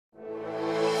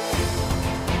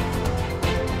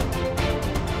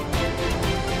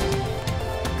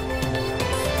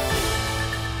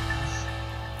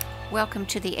Welcome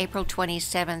to the April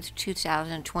 27th,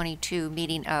 2022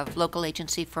 meeting of Local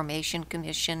Agency Formation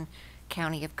Commission,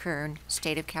 County of Kern,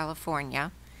 State of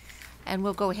California. And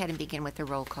we'll go ahead and begin with the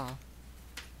roll call.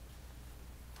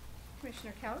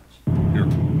 Commissioner Couch? Here.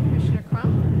 Commissioner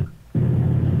Crump?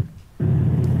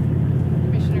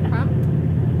 Commissioner Crump?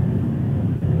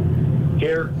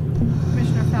 Here.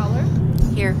 Commissioner Fowler?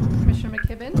 Here. Commissioner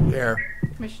McKibben? Here.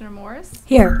 Commissioner Morris?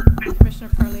 Here. Commissioner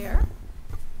Parlier?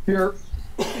 Here.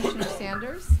 Commissioner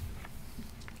Sanders?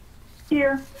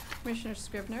 Here. Commissioner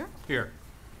Scribner? Here.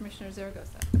 Commissioner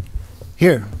Zaragoza?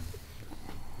 Here.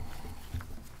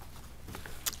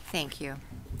 Thank you.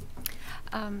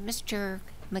 Mr.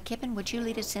 McKibben, would you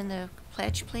lead us in the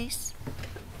pledge, please?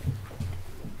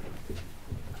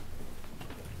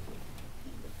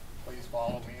 Please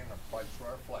follow me in the pledge to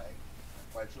our flag.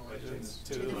 I pledge allegiance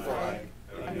to the flag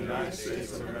of the United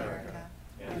States of America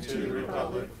and to the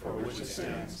republic for which it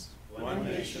stands, one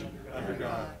nation, under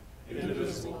God,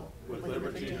 indivisible, with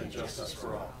liberty and justice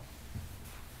for all.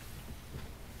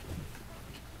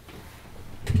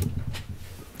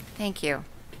 Thank you.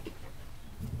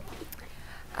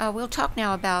 We'll talk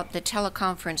now about the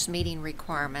teleconference meeting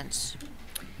requirements.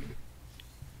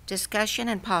 Discussion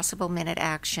and possible minute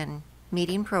action,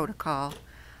 meeting protocol,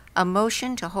 a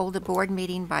motion to hold the board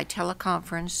meeting by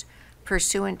teleconference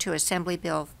pursuant to Assembly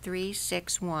Bill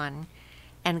 361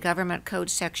 and Government Code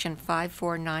Section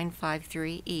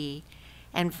 54953E,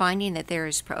 and finding that there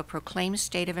is a proclaimed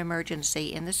state of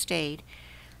emergency in the state,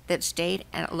 that state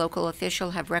and local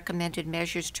official have recommended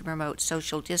measures to promote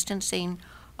social distancing,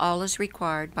 all is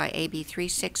required by AB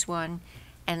 361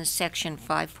 and Section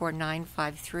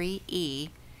 54953E.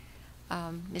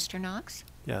 Mr. Knox?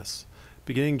 Yes.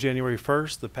 Beginning January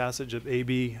 1st, the passage of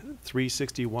AB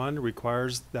 361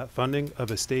 requires that funding of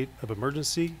a state of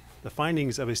emergency, the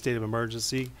findings of a state of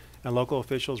emergency, and local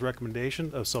officials'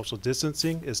 recommendation of social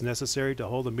distancing is necessary to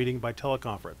hold a meeting by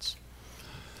teleconference.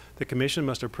 The Commission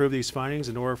must approve these findings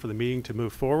in order for the meeting to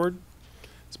move forward.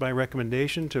 It's my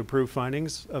recommendation to approve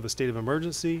findings of a state of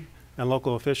emergency, and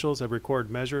local officials have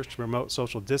recorded measures to promote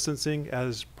social distancing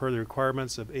as per the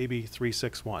requirements of AB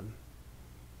 361.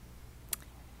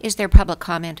 Is there public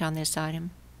comment on this item?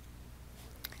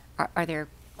 Are there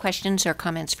questions or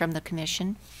comments from the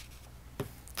Commission?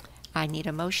 I need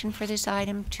a motion for this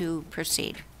item to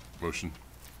proceed. Motion.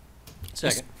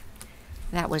 Second.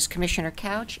 That was Commissioner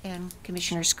Couch and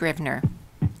Commissioner Scribner.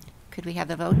 Could we have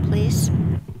the vote, please?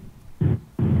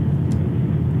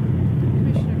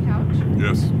 Commissioner Couch?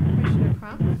 Yes. Commissioner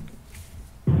Crump?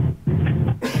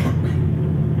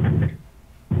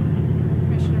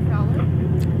 Commissioner Fowler?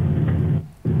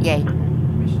 Yay.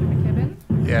 Commissioner McKibben?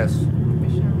 Yes.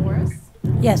 Commissioner Morris?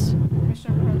 Yes.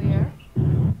 Commissioner Parlier?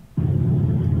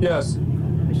 Yes.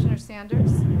 Commissioner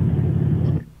Sanders?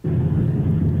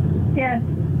 Yes.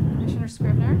 Commissioner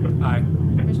Scribner? Aye.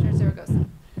 Commissioner Zaragoza?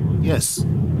 Yes.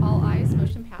 All ayes,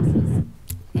 motion passes.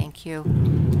 Thank you.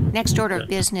 Next order of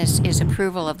business is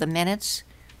approval of the minutes.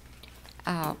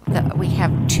 We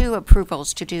have two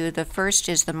approvals to do. The first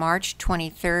is the March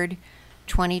 23rd,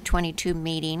 2022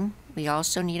 meeting. We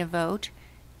also need a vote.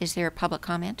 Is there a public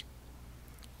comment?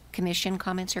 Commission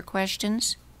comments or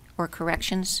questions or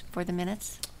corrections for the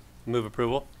minutes? Move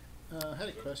approval. I had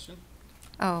a question.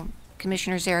 Oh,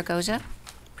 Commissioner Zaragoza,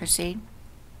 proceed.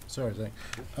 Sorry, Zach.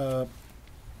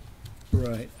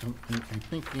 Right, I'm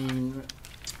thinking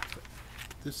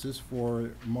this is for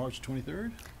March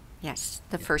 23rd? Yes,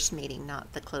 the first meeting,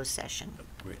 not the closed session.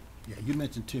 Great. Yeah, you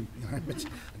mentioned two. I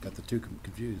got the two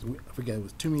confused. I forget, it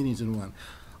was two meetings in one.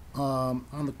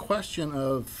 On the question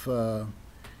of, I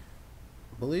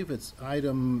believe it's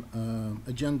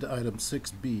agenda item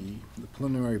 6B, the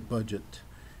preliminary budget.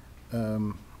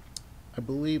 I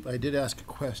believe I did ask a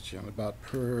question about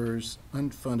PERS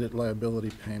unfunded liability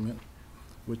payment,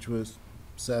 which was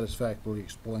satisfactorily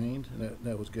explained.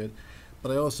 That was good.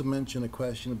 But I also mentioned a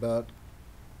question about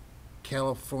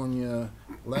California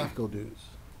LAFCo dues.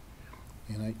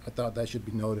 And I thought that should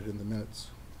be noted in the minutes.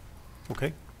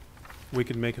 Okay. We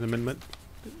can make an amendment.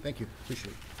 Thank you.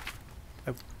 Appreciate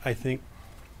it. I think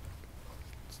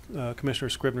Commissioner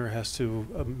Scribner has to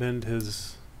amend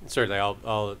his. Certainly,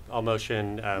 I'll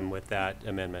motion with that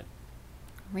amendment.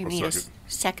 We I'll need a second.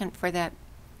 second for that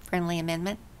friendly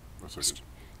amendment. I'll second.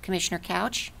 Commissioner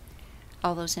Couch,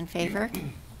 all those in favor?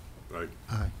 Aye.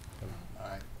 Aye.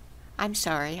 I'm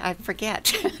sorry, I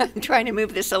forget. I'm trying to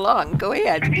move this along. Go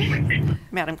ahead,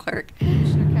 Madam Clerk.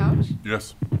 Commissioner Couch?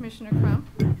 Yes. Commissioner Crump?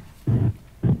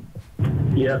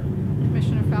 Yes.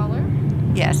 Commissioner Fowler?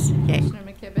 Yes, yay. Commissioner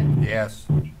McKibben? Yes.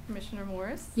 Commissioner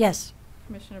Morris? Yes.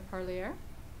 Commissioner Parlier?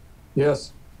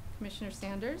 Yes. Commissioner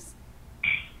Sanders?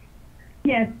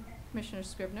 Yes. Commissioner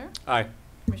Scribner, Aye.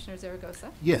 Commissioner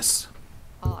Zaragoza. Yes.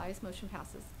 All ayes, motion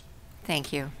passes.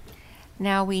 Thank you.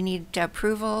 Now we need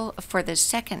approval for the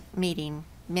second meeting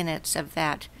minutes of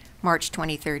that March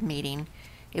 23rd meeting.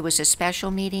 It was a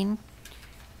special meeting.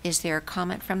 Is there a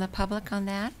comment from the public on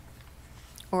that?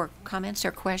 Or comments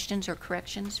or questions or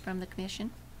corrections from the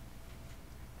commission?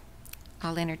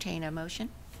 I'll entertain a motion.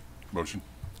 Motion.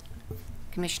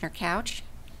 Commissioner Couch,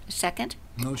 a second.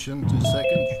 Motion to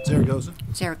second. Zaragoza?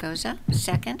 Zaragoza,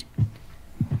 second.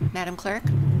 Madam Clerk?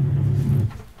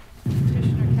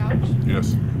 Commissioner Couch,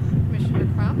 Yes.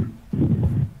 Commissioner Crump,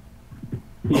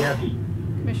 Yes.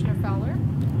 Commissioner Fowler,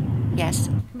 Yes.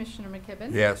 Commissioner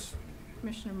McKibben. Yes.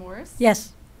 Commissioner Morris.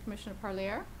 Yes. Commissioner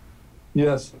Parlier,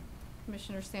 Yes.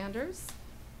 Commissioner Sanders,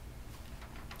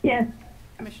 yes,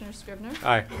 Commissioner Scribner,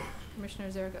 Aye. Commissioner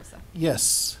Zaragoza.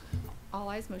 Yes. All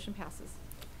ayes, motion passes.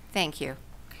 Thank you.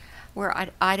 We're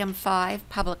at item 5,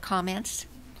 public comments.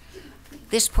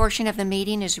 This portion of the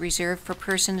meeting is reserved for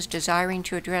persons desiring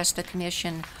to address the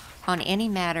commission on any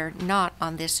matter not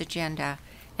on this agenda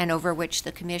and over which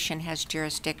the commission has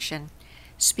jurisdiction.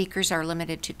 Speakers are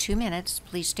limited to 2 minutes.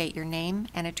 Please state your name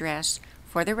and address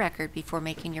for the record before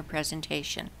making your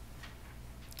presentation.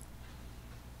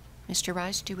 Mr.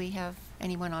 Rice, do we have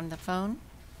anyone on the phone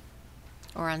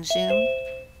or on Zoom?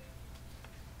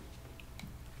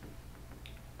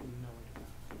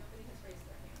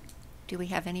 Do we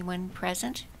have anyone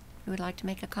present who would like to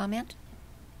make a comment?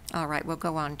 All right, we'll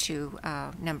go on to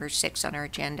number 6 on our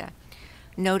agenda.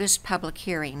 Notice public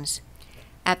hearings.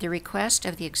 At the request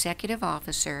of the executive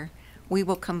officer, we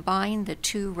will combine the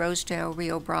 2 Rosedale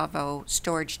Rio Bravo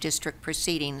Storage District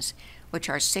proceedings, which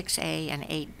are 6A and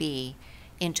 8B,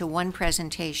 into one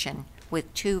presentation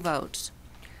with 2 votes.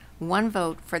 1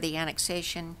 vote for the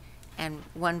annexation and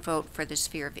 1 vote for the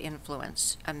sphere of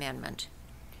influence amendment.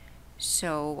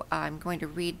 So I'm going to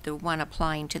read the one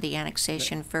applying to the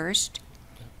annexation first.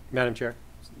 Madam Chair,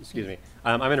 excuse me.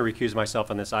 I'm going to recuse myself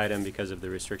on this item because of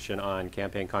the restriction on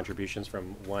campaign contributions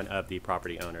from one of the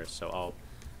property owners. So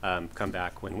I'll come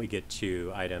back when we get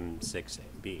to item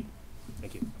 6B.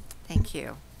 Thank you. Thank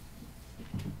you.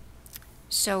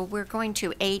 So we're going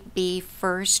to 8B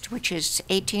first, which is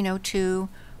 1802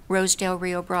 Rosedale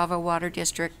Rio Bravo Water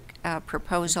District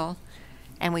proposal.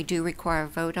 And we do require a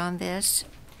vote on this,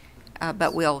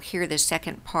 but we'll hear the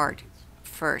second part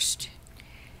first.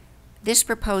 This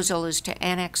proposal is to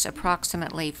annex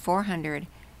approximately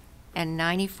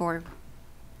 494,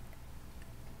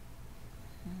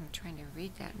 I'm trying to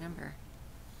read that number.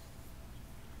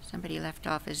 Somebody left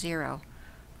off a 0.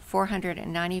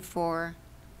 494,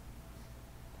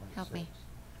 help me,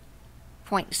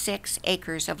 0.6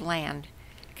 acres of land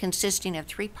consisting of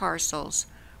 3 parcels.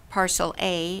 Parcel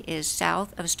A is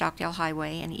south of Stockdale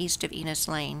Highway and east of Enos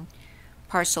Lane.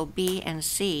 Parcel B and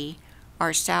C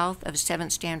are south of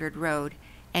 7th Standard Road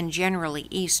and generally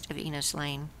east of Enos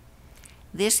Lane.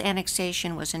 This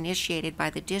annexation was initiated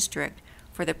by the district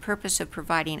for the purpose of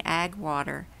providing ag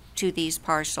water to these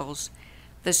parcels.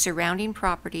 The surrounding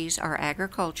properties are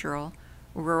agricultural,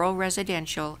 rural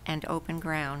residential, and open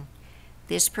ground.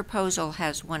 This proposal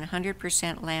has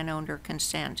 100% landowner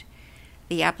consent.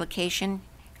 The applicant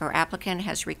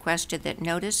has requested that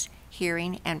notice,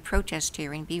 hearing, and protest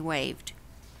hearing be waived.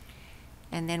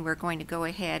 And then we're going to go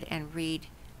ahead and read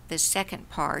the second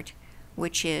part,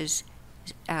 which is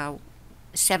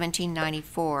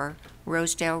 1794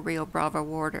 Rosedale Rio Bravo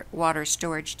Water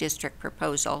Storage District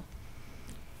proposal.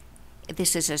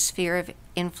 This is a sphere of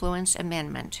influence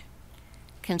amendment.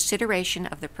 Consideration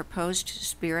of the proposed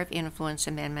sphere of influence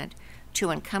amendment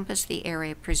to encompass the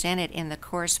area presented in the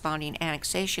corresponding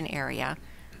annexation area,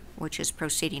 which is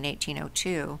proceeding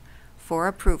 1802, for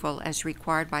approval as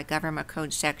required by Government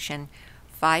Code Section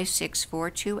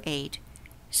 56428,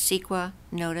 CEQA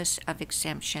Notice of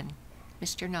Exemption.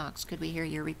 Mr. Knox, could we hear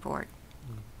your report?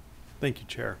 Thank you,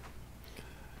 Chair.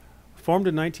 Formed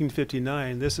in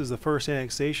 1959, this is the first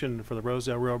annexation for the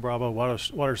Rosedale Rio Bravo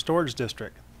Water Storage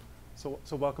District. So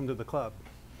welcome to the club.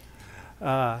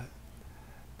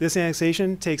 This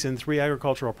annexation takes in 3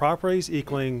 agricultural properties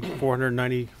equaling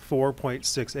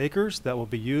 494.6 acres that will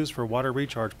be used for water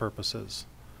recharge purposes.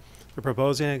 The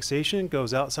proposed annexation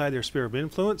goes outside their sphere of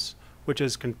influence, which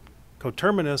is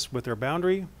coterminous with their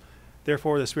boundary.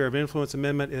 Therefore, the sphere of influence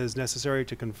amendment is necessary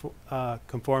to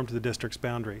conform to the district's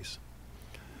boundaries.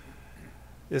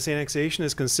 This annexation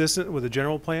is consistent with the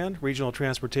general plan, regional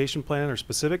transportation plan, or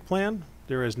specific plan.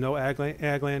 There is no ag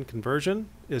land conversion.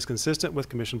 It is consistent with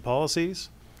commission policies.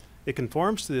 It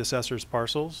conforms to the assessor's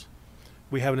parcels.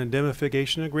 We have an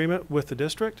indemnification agreement with the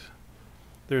district.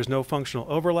 There is no functional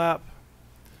overlap.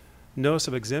 Notice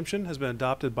of exemption has been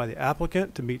adopted by the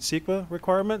applicant to meet CEQA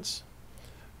requirements.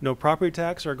 No property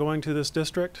tax are going to this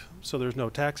district, so there's no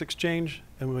tax exchange,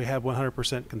 and we have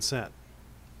 100% consent.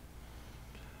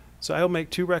 So I will make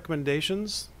two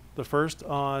recommendations. The first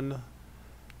on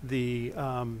the,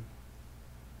 let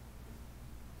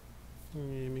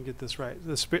me get this right.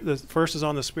 The first is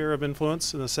on the sphere of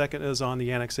influence, and the second is on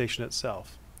the annexation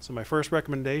itself. So my first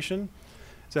recommendation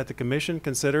is that the commission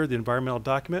consider the environmental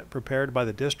document prepared by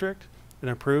the district and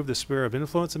approve the sphere of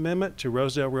influence amendment to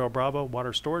Rosedale Rio Bravo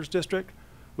Water Storage District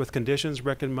with conditions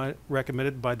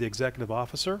recommended by the executive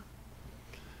officer.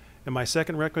 And my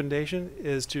second recommendation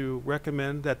is to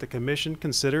recommend that the commission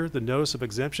consider the notice of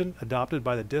exemption adopted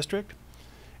by the district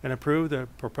and approve the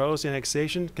proposed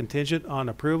annexation contingent on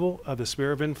approval of the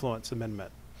sphere of influence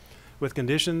amendment with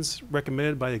conditions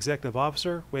recommended by the executive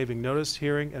officer, waiving notice,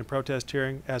 hearing, and protest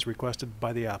hearing as requested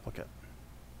by the applicant.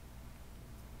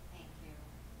 Thank you.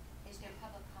 Is there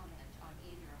public comment on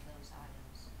either of those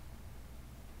items?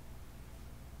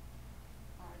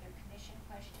 Are there commission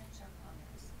questions or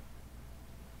comments?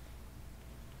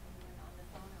 Anyone on the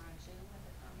phone or on Zoom with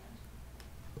a comment?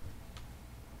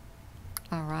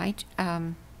 All right.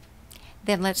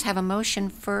 Then let's have a motion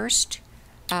first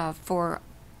for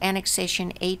annexation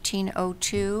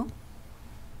 1802.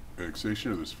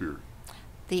 Annexation of the sphere.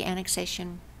 The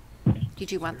annexation,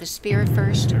 did you want the sphere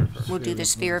first? We'll do the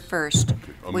sphere first,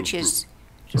 I'll which move is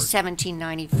approval. Sorry.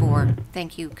 1794.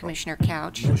 Thank you, Commissioner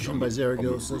Couch. Motion by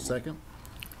Zaragoza, second.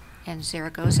 And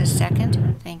Zaragoza,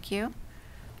 second. Thank you.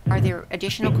 Are there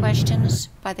additional questions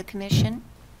by the commission?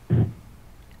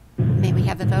 May we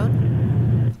have the vote?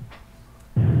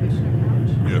 Commissioner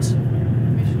Couch? Yes.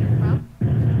 Commissioner Crump?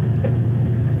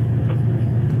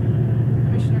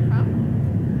 Commissioner Crump?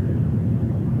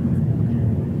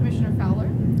 Commissioner Fowler?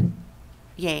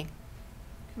 Yay.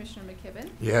 Commissioner McKibben?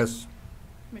 Yes.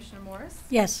 Commissioner Morris?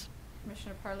 Yes.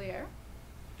 Commissioner Parlier?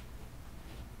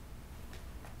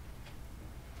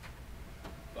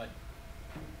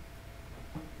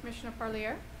 Commissioner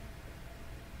Parlier?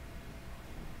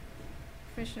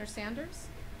 Commissioner Sanders?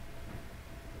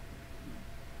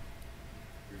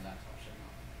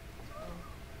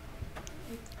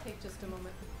 Take just a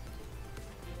moment.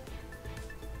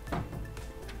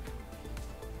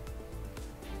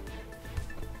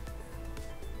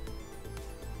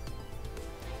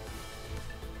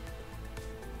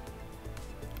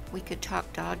 We could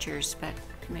talk Dodgers, but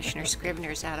Commissioner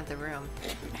Scrivener's out of the room.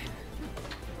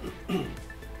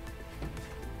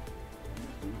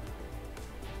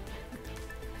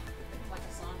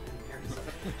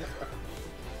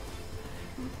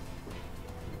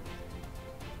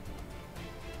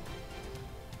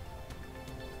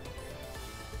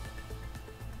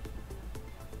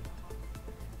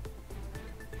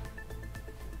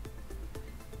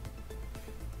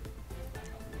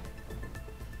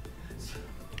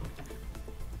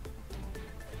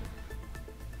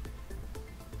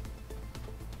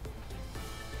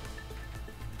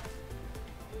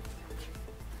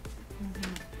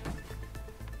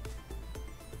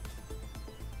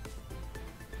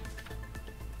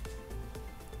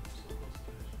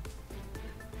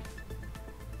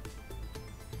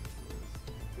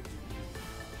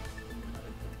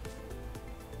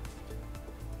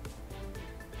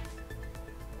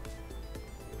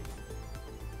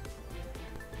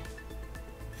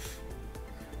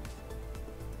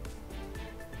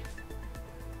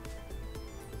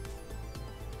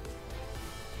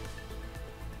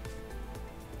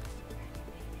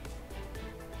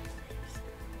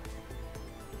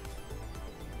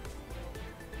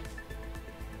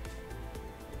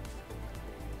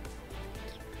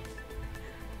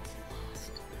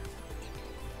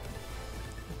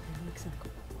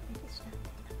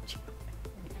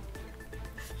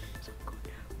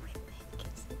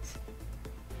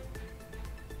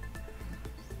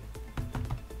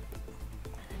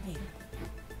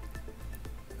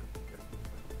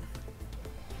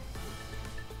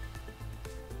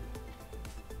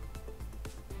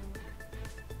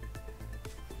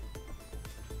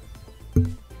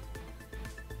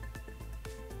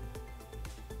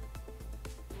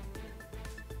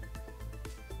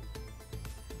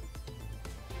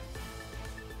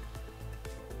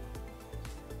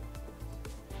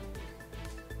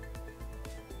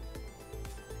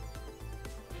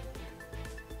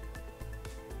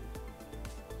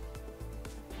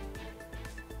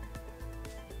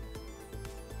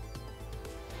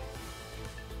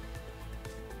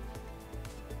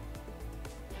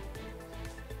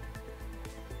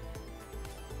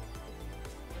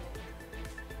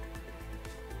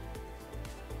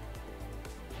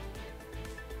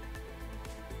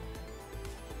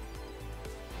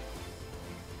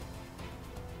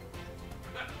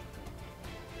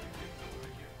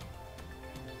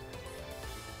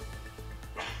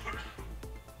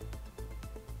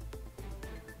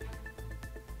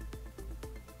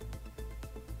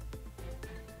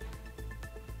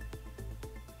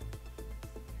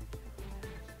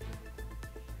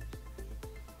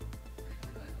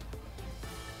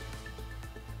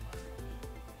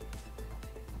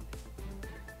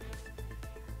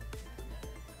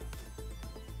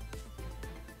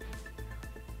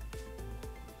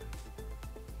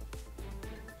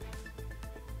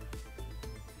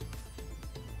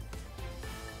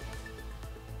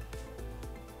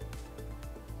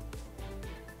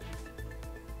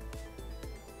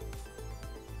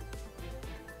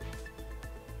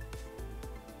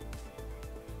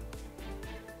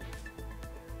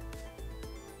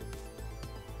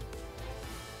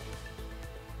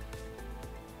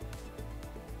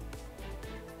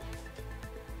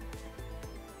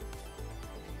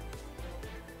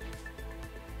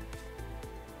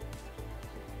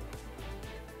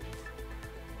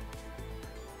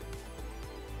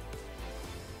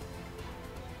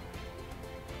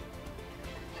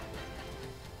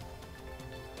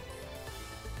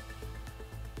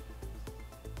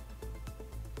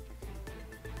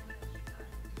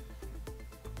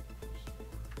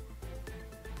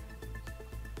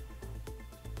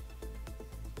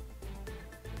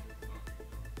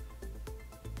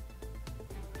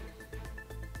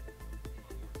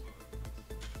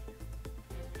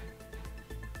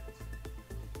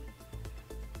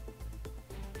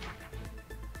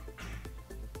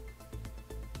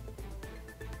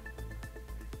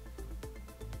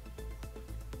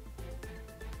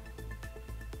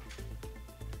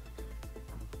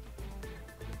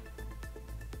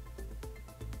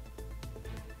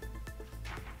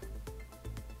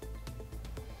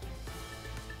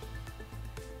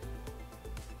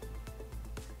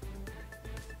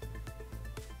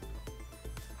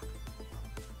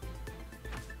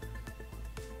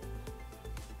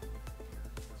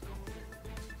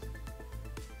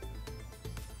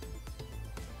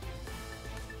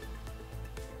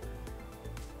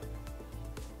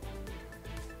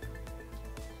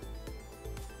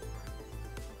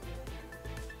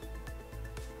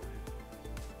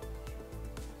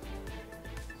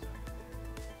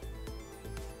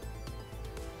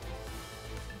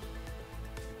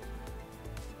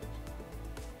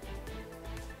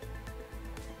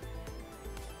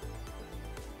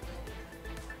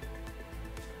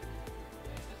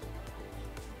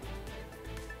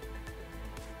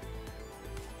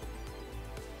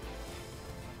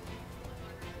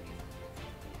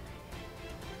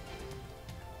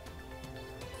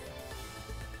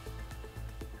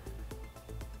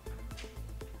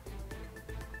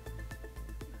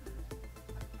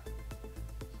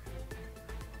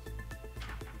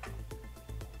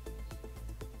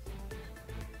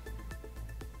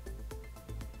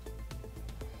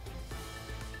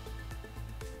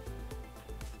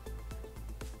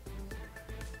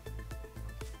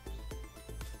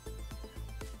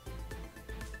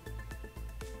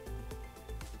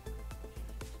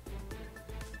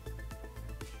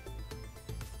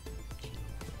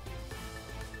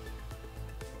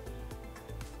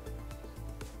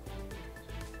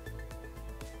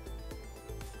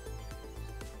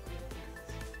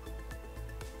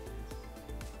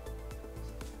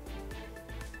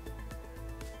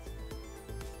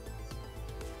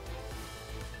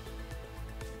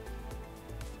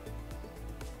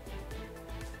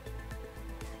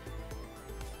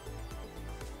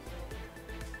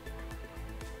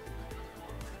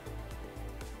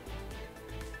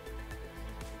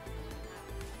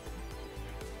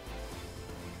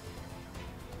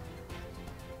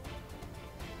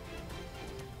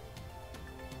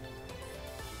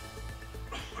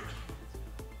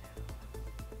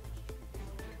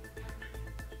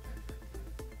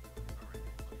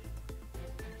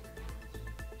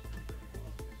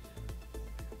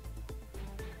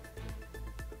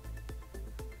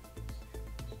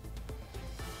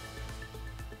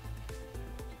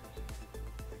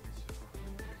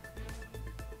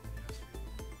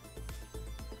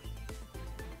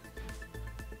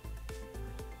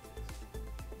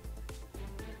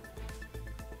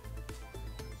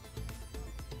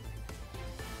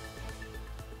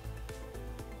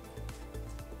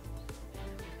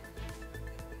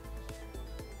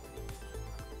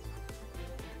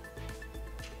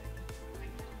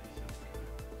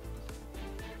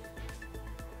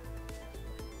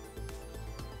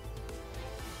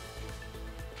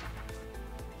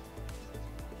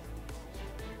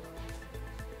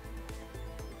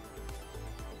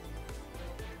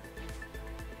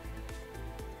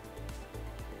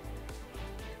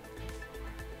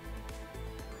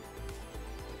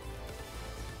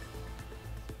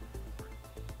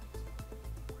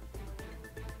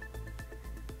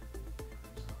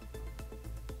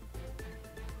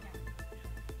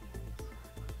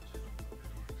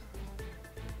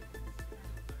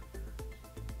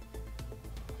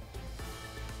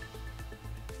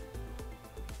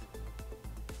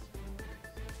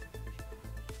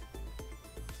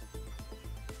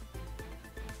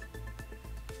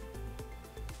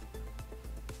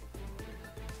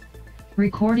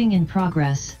 Recording in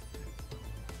progress.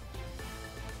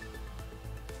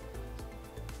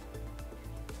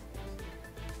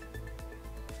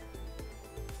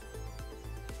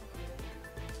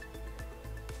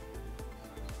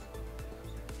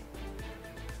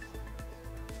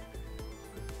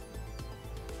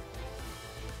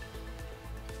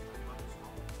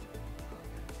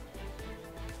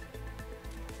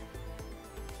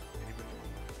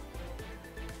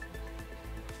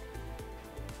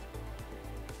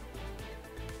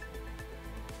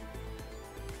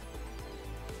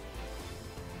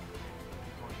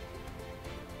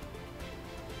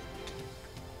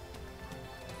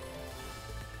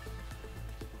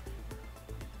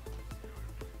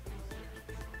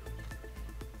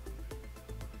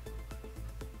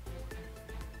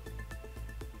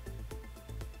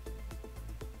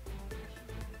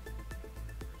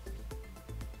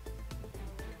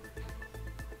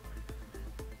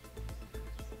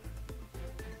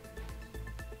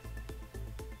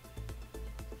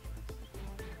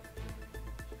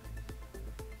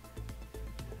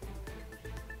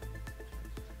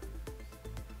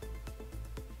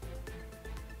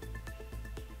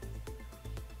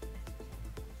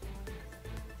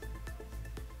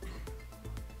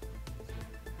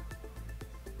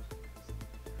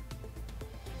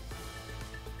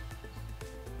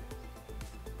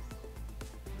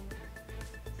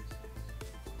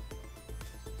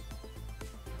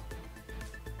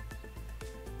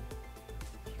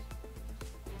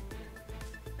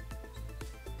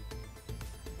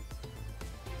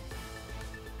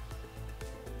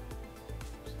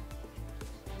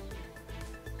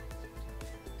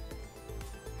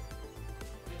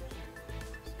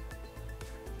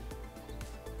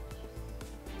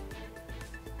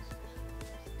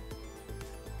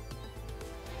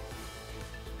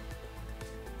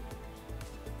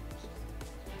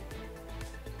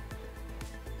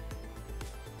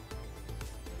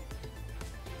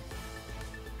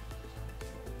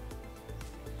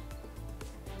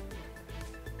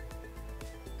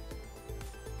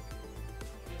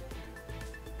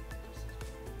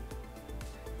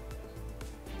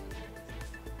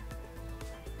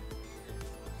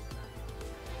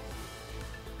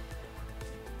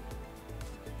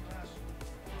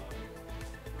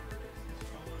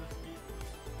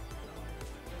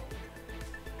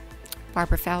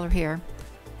 Barbara Fowler here.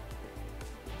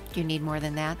 Do you need more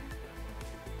than that?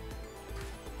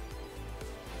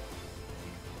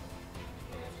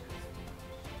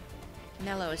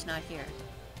 Mello is not here.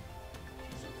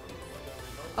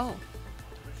 Oh.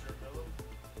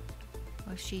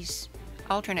 Well, she's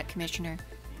alternate commissioner.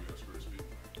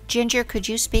 Ginger, could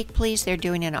you speak, please? They're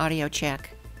doing an audio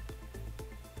check.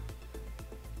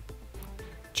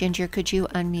 Ginger, could you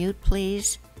unmute,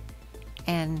 please,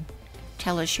 and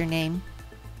tell us your name?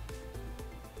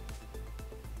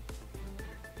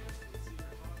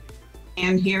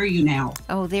 And hear you now.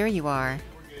 Oh, there you are. Are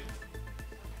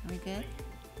we good?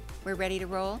 We're ready to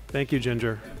roll? Thank you,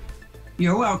 Ginger.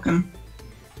 You're welcome.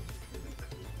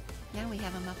 Now we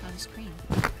have them up on screen.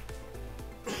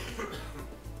 There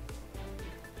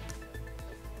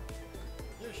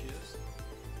she is.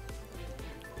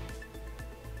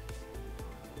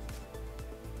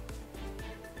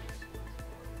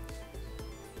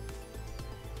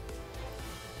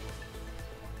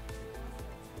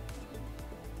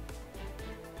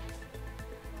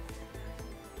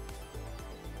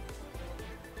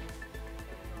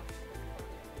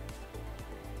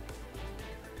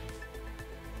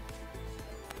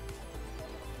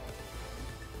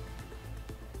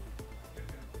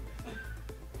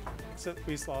 So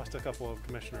we lost a couple of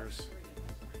commissioners.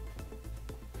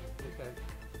 Okay.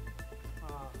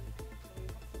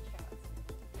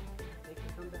 They can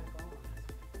come back on.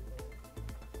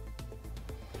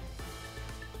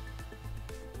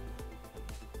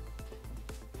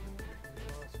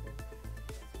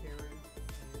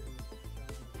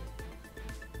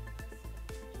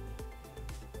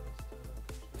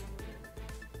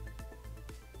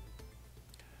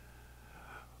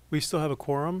 We still have a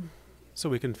quorum, so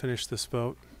we can finish this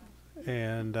vote,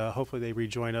 and hopefully they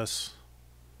rejoin us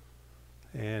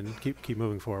and keep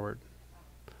moving forward.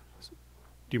 Do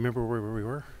you remember where we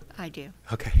were? I do.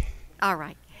 Okay. All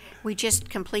right. We just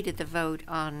completed the vote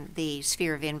on the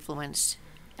sphere of influence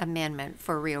amendment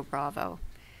for Rio Bravo.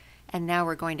 And now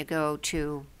we're going to go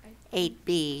to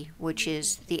 8B, which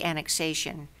is the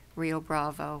annexation, Rio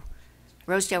Bravo,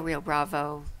 Rosedale Rio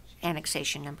Bravo,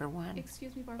 annexation number 1.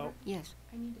 Excuse me, Barbara. Yes.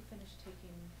 I need to finish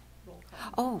taking roll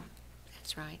call. Oh,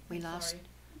 that's right. We I'm lost sorry.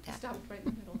 that. Stopped right in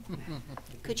the middle.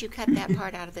 Could you cut that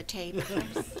part out of the tape?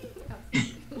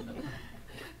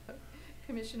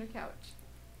 Commissioner Couch.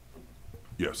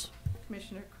 Yes.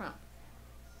 Commissioner Crump,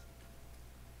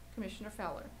 Commissioner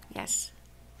Fowler, Yes.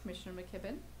 Commissioner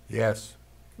McKibben, Yes.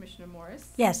 Commissioner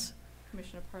Morris, Yes.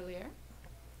 Commissioner Parlier,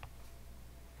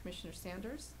 Commissioner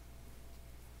Sanders,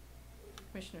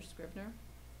 Commissioner Scribner,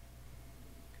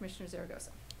 Commissioner Zaragoza.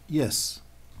 Yes.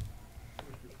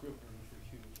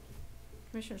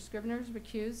 Commissioner Scribner is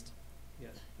recused.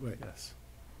 Right. Yes.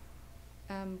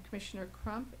 Commissioner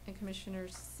Crump and Commissioner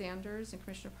Sanders and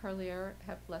Commissioner Parlier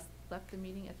have left the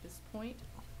meeting at this point.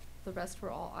 The rest were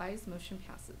all ayes. Motion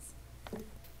passes.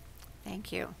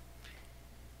 Thank you.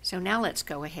 So now let's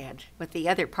go ahead with the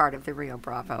other part of the Rio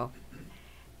Bravo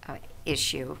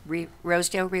issue.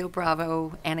 Rosedale Rio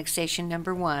Bravo Annexation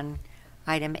Number 1,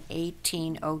 Item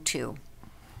 1802.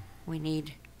 We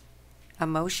need a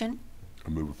motion? I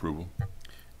move approval.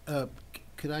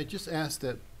 Could I just ask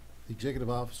that the executive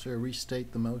officer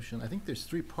restate the motion? I think there's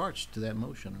 3 parts to that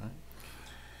motion,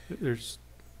 right? There's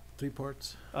 3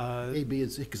 parts? uh, A, B,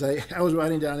 and C, because I was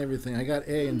writing down everything. I got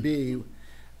A and B.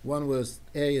 One was,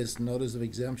 A is notice of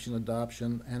exemption,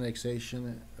 adoption,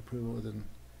 annexation, approval, then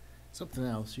something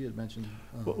else you had mentioned.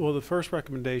 well, the first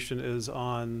recommendation is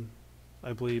on,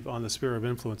 I believe, on the sphere of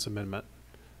influence amendment,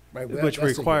 Right, which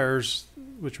that's the- requires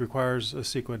a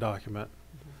CEQA document.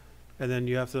 And then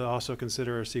you have to also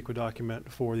consider a CEQA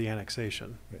document for the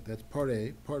annexation. Right, that's part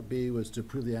A. Part B was to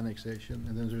approve the annexation,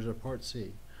 and then there's a part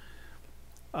C.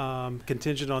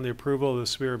 Contingent on the approval of the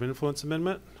sphere of influence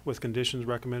amendment with conditions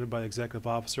recommended by the executive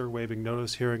officer, waiving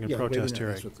notice, hearing, and Yeah, waiving protest that-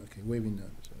 hearing. that's what- Okay, waiving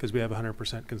notice. Because we have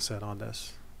 100% consent on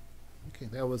this. Okay,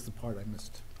 that was the part I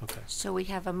missed. Okay. So we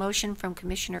have a motion from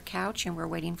Commissioner Couch, and we're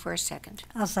waiting for a second.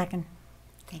 I'll second.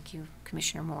 Thank you,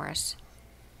 Commissioner Morris.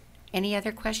 Any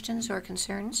other questions or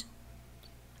concerns?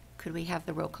 Could we have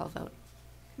the roll call vote?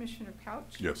 Commissioner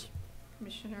Couch, Yes.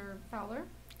 Commissioner Fowler,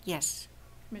 Yes.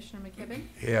 Commissioner McKibben,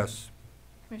 Yes.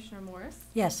 Commissioner Morris,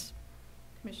 Yes.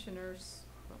 Commissioner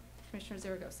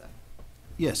Zaragoza.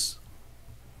 Yes.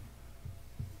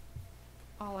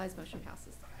 All ayes. Motion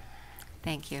passes.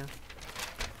 Thank you.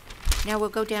 Now we'll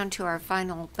go down to our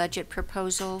final budget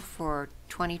proposal for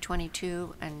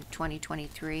 2022 and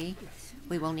 2023.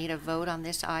 We will need a vote on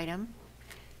this item.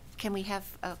 Can we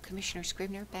have Commissioner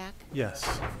Scribner back?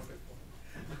 Yes.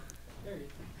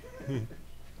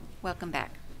 Welcome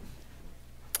back.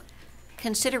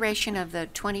 Consideration of the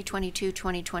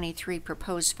 2022-2023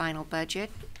 proposed final budget.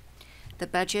 The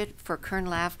budget for Kern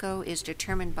LAFCo is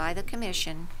determined by the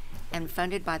Commission and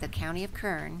funded by the County of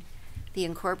Kern, the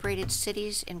incorporated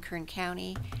cities in Kern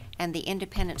County, and the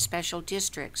independent special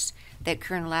districts that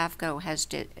Kern LAFCo has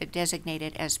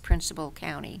designated as principal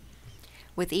county,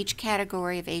 with each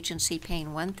category of agency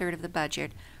paying 1/3 of the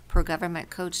budget per Government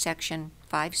Code Section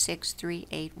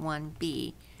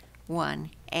 56381B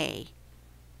 1A.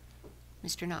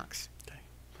 Mr. Knox.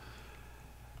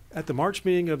 At the March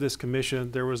meeting of this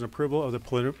commission, there was an approval of the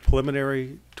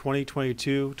preliminary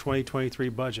 2022-2023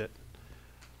 budget.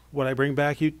 What I bring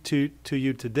back to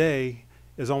you today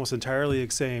is almost entirely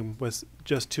the same, with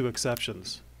just 2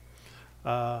 exceptions.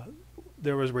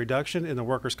 There was a reduction in the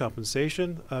workers'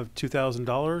 compensation of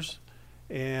 $2,000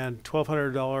 and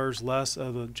 $1,200 less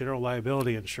of the general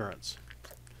liability insurance.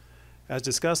 As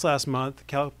discussed last month,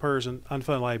 CalPERS and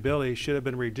unfunded liability should have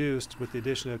been reduced with the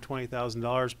addition of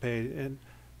 $20,000 paid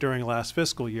during last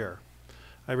fiscal year.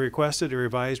 I requested a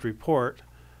revised report,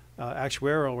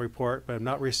 actuarial report, but have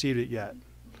not received it yet.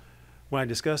 When I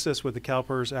discussed this with the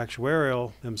CalPERS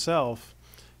actuarial himself,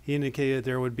 he indicated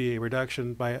there would be a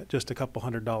reduction by just a couple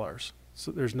 $100.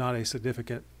 So there's not a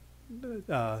significant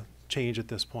change at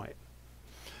this point.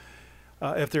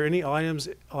 If there are any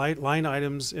line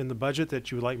items in the budget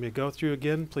that you would like me to go through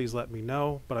again, please let me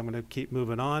know, but I'm going to keep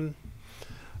moving on.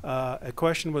 A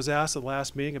question was asked at the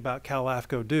last meeting about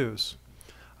LAFCo dues.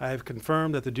 I have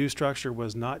confirmed that the due structure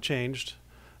was not changed,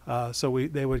 so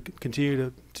they would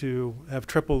continue to have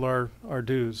tripled our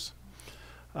dues.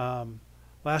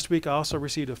 Last week, I also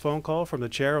received a phone call from the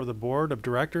chair of the board of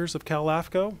directors of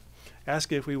LAFCo,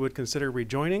 asking if we would consider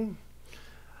rejoining.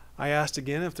 I asked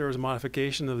again if there was a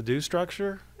modification of the due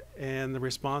structure, and the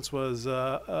response was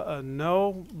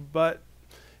no, but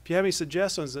if you have any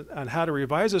suggestions on how to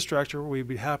revise the structure, we'd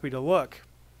be happy to look.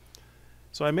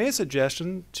 So I made a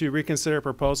suggestion to reconsider a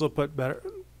proposal put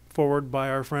forward by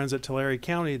our friends at Tulare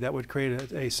County that would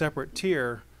create a separate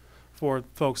tier for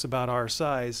folks about our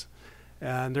size,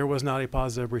 and there was not a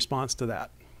positive response to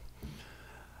that.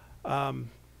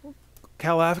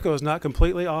 LAFCo is not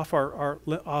completely off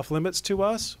off limits to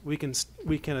us. We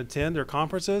can attend their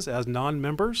conferences as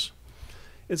non-members.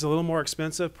 It's a little more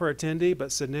expensive per attendee,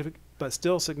 but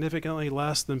still significantly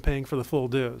less than paying for the full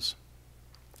dues.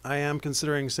 I am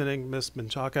considering sending Ms.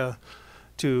 Menchaca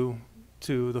to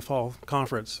the fall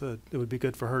conference. It would be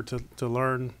good for her to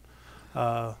learn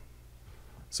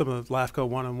some of the LAFCo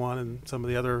one-on-one and some of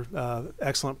the other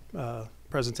excellent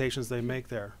presentations they make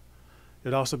there.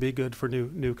 It'd also be good for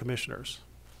new commissioners.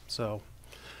 So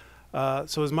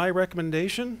is my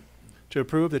recommendation to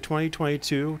approve the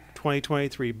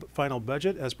 2022-2023 final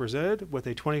budget as presented with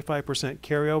a 25%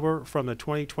 carryover from the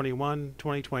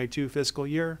 2021-2022 fiscal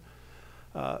year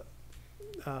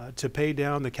to pay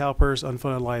down the CalPERS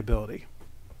unfunded liability.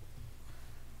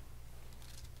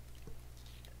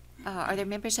 Are there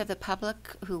members of the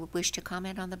public who wish to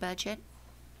comment on the budget?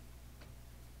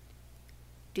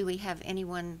 Do we have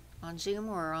anyone on Zoom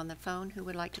or on the phone who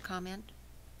would like to comment?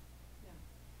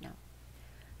 No.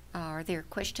 Are there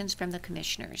questions from the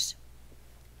commissioners?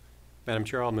 Madam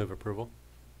Chair, I'll move approval.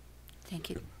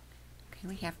 Thank you. Okay,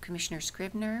 we have Commissioner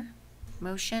Scribner,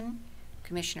 motion,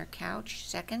 Commissioner Couch,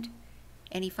 second.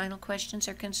 Any final questions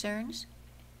or concerns?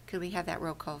 Could we have that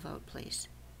roll call vote, please?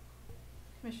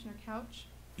 Commissioner Couch,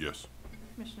 Yes.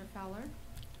 Commissioner Fowler,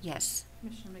 Yes.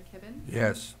 Commissioner McKibben,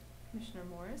 Yes. Commissioner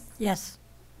Morris, Yes.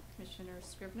 Commissioner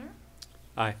Scribner,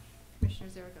 Aye. Commissioner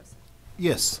Zaragoza.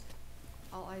 Yes.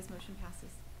 All ayes, motion passes.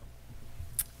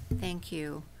 Thank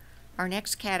you. Our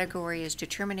next category is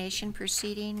determination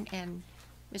proceeding, and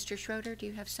Mr. Schroeder, do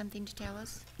you have something to tell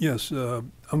us? Yes,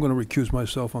 I'm going to recuse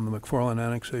myself on the McFarland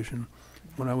annexation.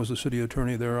 When I was the city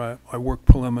attorney there, I worked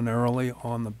preliminarily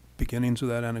on the beginnings of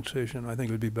that annexation. I think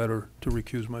it would be better to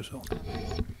recuse myself.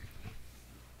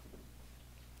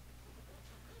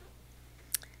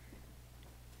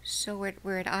 So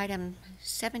we're at item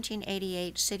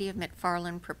 1788, City of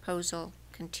McFarland proposal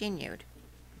continued.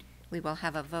 We will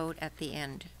have a vote at the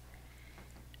end.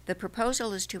 The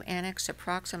proposal is to annex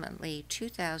approximately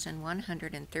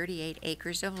 2,138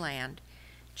 acres of land,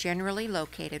 generally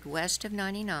located west of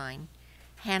 99,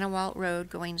 Hannawalt Road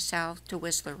going south to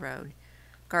Whistler Road,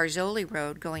 Garzoli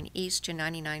Road going east to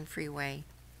 99 Freeway.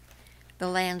 The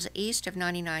lands east of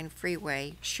 99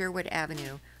 Freeway, Sherwood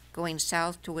Avenue going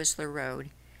south to Whistler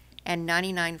Road, and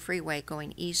 99 Freeway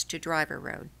going east to Driver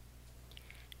Road.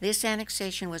 This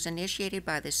annexation was initiated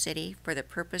by the city for the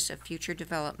purpose of future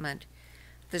development.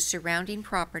 The surrounding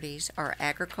properties are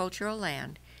agricultural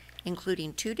land,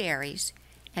 including 2 dairies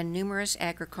and numerous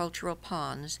agricultural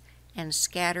ponds and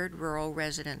scattered rural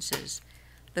residences.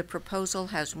 The proposal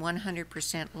has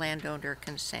 100% landowner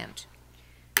consent.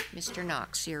 Mr.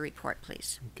 Knox, your report,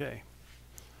 please. Okay.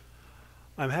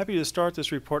 I'm happy to start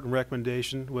this report and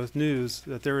recommendation with news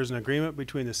that there is an agreement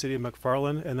between the City of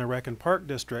McFarland and the Rec and Park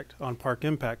District on park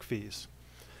impact fees.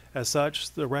 As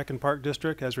such, the Rec and Park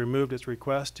District has removed its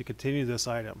request to continue this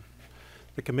item.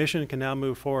 The Commission can now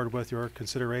move forward with your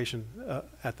consideration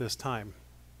at this time.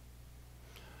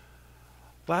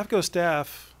 LAFCo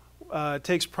staff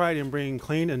takes pride in bringing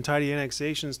clean and tidy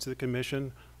annexations to the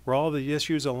Commission where all the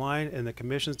issues align and the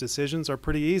Commission's decisions are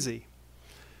pretty easy.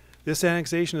 This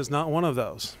annexation is not one of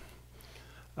those.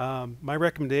 My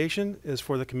recommendation is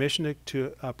for the Commission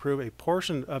to approve a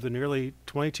portion of the nearly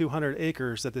 2,200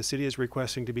 acres that the city is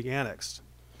requesting to be annexed.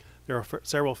 There are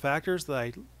several factors that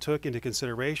I took into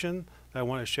consideration that I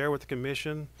want to share with the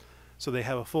Commission so they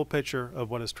have a full picture of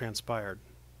what has transpired.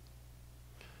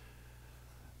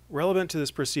 Relevant to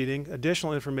this proceeding,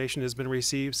 additional information has been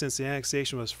received since the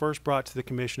annexation was first brought to the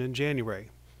Commission in January.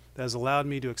 That has allowed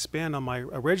me to expand on my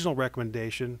original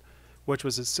recommendation, which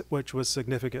was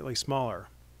significantly smaller.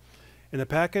 In the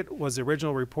packet was the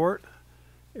original report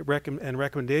and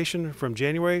recommendation from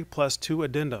January plus 2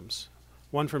 addendums,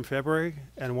 one from February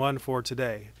and one for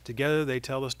today. Together they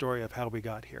tell the story of how we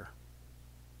got here.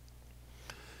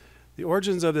 The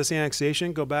origins of this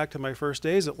annexation go back to my first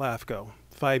days at LAFCo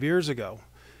 5 years ago,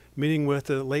 meeting with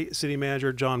the late city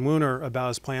manager John Wooner about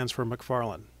his plans for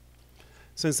McFarland.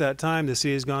 Since that time, the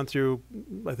city has gone through,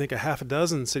 I think, a half a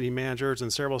dozen city managers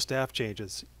and several staff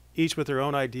changes, each with their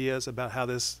own ideas about how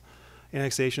this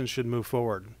annexation should move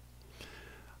forward.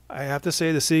 I have to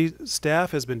say the city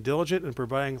staff has been diligent in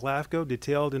providing LAFCo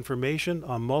detailed information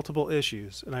on multiple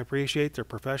issues, and I appreciate their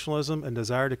professionalism and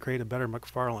desire to create a better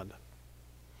McFarland.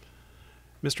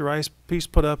 Mr. Rice, please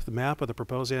put up the map of the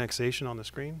proposed annexation on the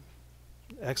screen.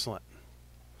 Excellent.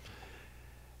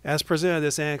 As presented,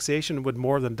 this annexation would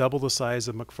more than double the size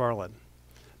of McFarland.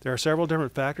 There are several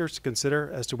different factors to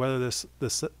consider as to whether this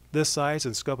size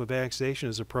and scope of annexation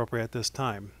is appropriate at this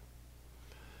time.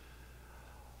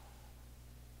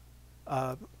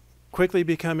 Quickly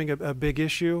becoming a big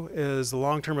issue is the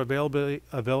long-term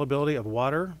availability of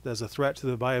water as a threat to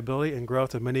the viability and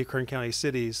growth of many Kern County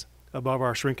cities above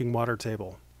our shrinking water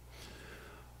table.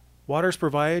 Water is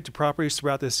provided to properties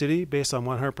throughout the city based on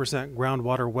 100%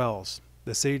 groundwater wells.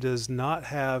 The city does not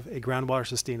have a groundwater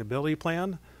sustainability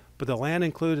plan, but the land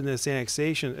included in this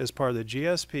annexation is part of the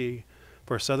GSP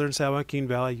for Southern San Joaquin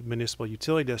Valley Municipal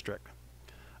Utility District.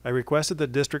 I requested the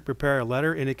district prepare a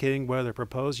letter indicating whether the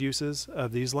proposed uses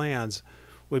of these lands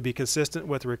would be consistent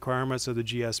with the requirements of the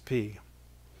GSP.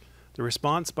 The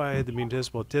response by the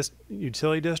Municipal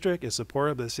Utility District is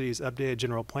supportive of the city's updated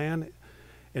general plan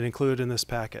and included in this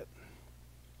packet.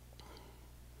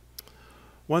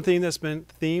 One theme that's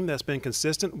been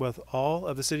consistent with all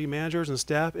of the city managers and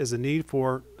staff is the need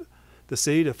for the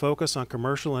city to focus on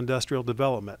commercial and industrial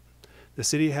development. The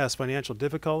city has financial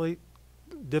difficulties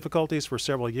for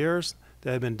several years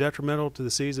that have been detrimental to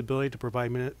the city's ability to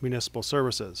provide municipal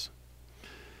services.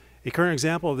 A current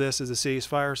example of this is the city's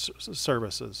fire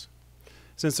services.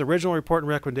 Since the original report and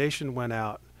recommendation went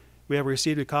out, we have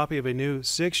received a copy of a new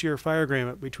 6-year fire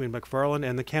agreement between McFarland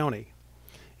and the county.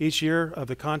 Each year of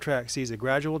the contract sees a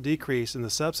gradual decrease in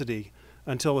the subsidy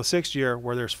until the 6th year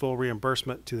where there's full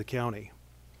reimbursement to the county.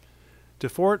 To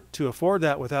afford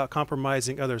that without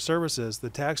compromising other services,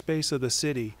 the tax base of the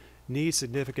city needs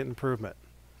significant improvement.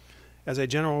 As a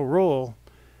general rule,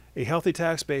 a healthy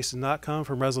tax base does not come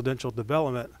from residential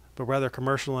development, but rather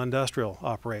commercial and industrial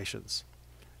operations.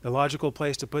 The logical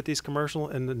place to put these commercial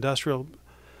and industrial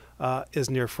is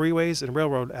near freeways and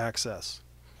railroad access.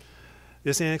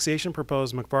 This annexation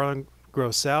proposed McFarland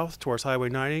grows south towards Highway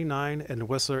 99 and the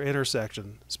Whistler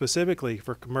intersection, specifically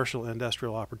for commercial and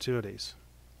industrial opportunities.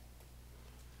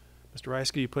 Mr. Rice,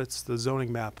 could you put the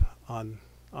zoning map on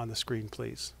the screen,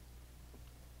 please?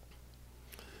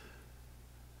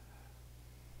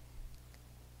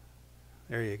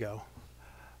 There you go.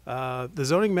 The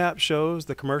zoning map shows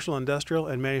the commercial, industrial,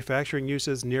 and manufacturing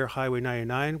uses near Highway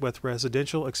 99, with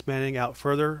residential expanding out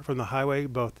further from the highway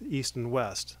both east and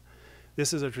west.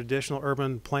 This is a traditional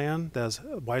urban plan that's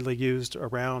widely used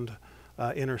around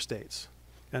interstates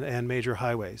and major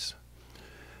highways.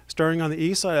 Starting on the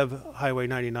east side of Highway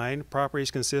 99, properties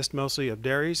consist mostly of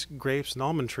dairies, grapes, and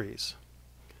almond trees.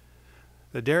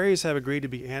 The dairies have agreed to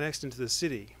be annexed into the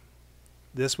city.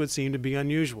 This would seem to be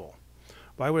unusual.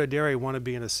 Why would a dairy want to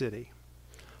be in a city?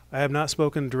 I have not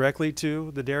spoken directly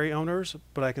to the dairy owners,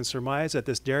 but I can surmise that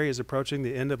this dairy is approaching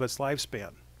the end of its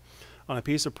lifespan on a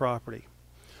piece of property.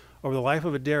 Over the life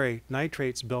of a dairy,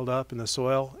 nitrates build up in the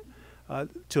soil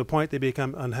to a point they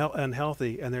become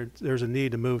unhealthy, and there's a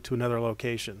need to move to another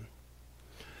location.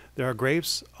 There are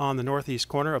grapes on the northeast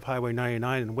corner of Highway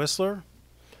 99 in Whistler,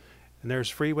 and there's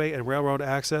freeway and railroad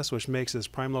access, which makes this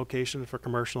prime location for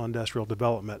commercial and industrial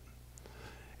development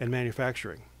and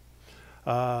manufacturing.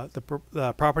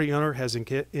 The property owner has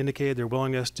indicated their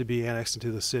willingness to be annexed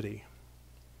into the city.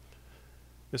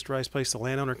 Mr. Rice, place the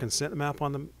landowner consent map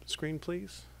on the screen,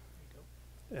 please.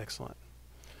 Excellent.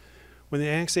 When the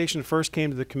annexation first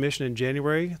came to the commission in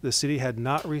January, the city had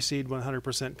not received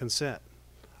 100% consent.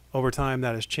 Over time,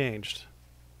 that has changed.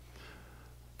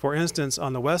 For instance,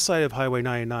 on the west side of Highway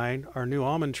 99 are new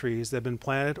almond trees that have been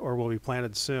planted or will be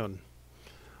planted soon.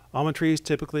 Almond trees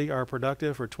typically are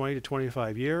productive for 20 to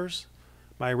 25 years.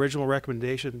 My original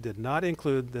recommendation did not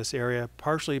include this area,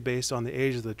 partially based on the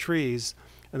age of the trees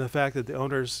and the fact that the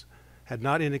owners had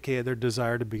not indicated their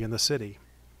desire to be in the city.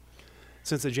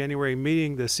 Since the January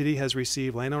meeting, the city has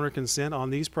received landowner consent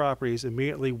on these properties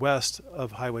immediately west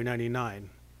of Highway 99.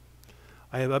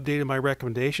 I have updated my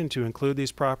recommendation to include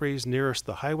these properties nearest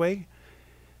the highway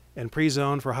and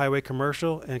pre-zone for highway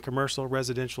commercial and commercial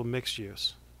residential mixed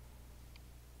use.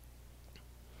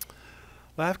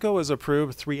 LAFCo has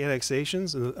approved 3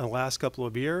 annexations in the last couple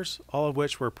of years, all of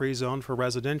which were pre-zoned for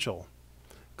residential.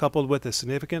 Coupled with a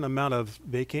significant amount of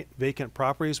vacant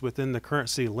properties within the current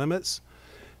city limits,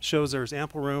 shows there's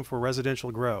ample room for residential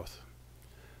growth.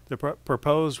 The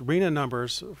proposed RENA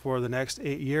numbers for the next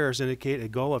 8 years indicate a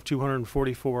goal of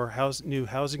 244 new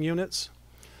housing units.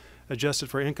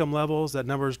 Adjusted for income levels, that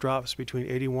number drops between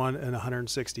 81 and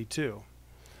 162.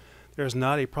 There is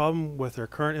not a problem with their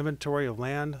current inventory of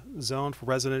land zoned for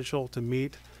residential to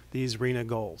meet these RENA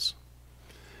goals.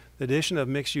 The addition of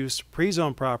mixed-use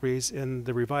pre-zone properties in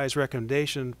the revised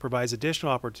recommendation provides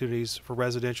additional opportunities for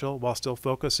residential while still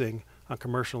focusing on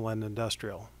commercial and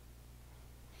industrial.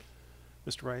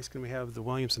 Mr. Rice, can we have the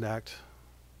Williamson Act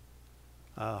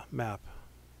map?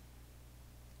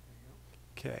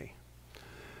 Okay.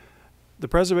 The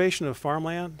preservation of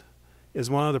farmland is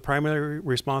one of the primary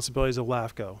responsibilities of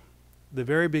LAFCo. The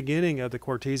very beginning of the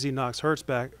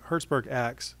Cortese-Knox-Hertzberg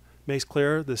Acts makes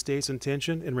clear the state's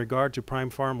intention in regard to prime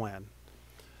farmland.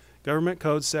 Government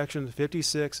Code Section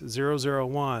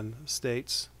 56001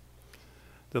 states,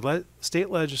 the state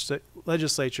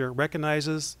legislature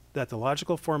recognizes that the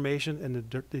logical formation and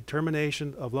the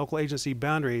determination of local agency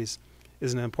boundaries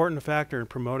is an important factor in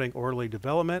promoting orderly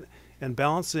development and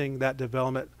balancing that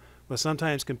development with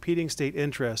sometimes competing state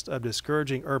interests of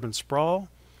discouraging urban sprawl,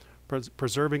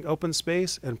 preserving open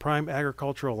space and prime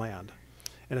agricultural land,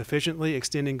 and efficiently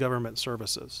extending government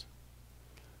services.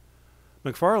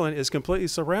 McFarland is completely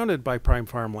surrounded by prime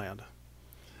farmland.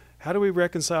 How do we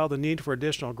reconcile the need for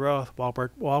additional growth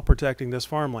while protecting this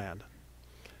farmland?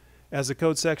 As the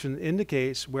code section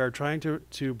indicates, we are trying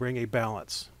to bring a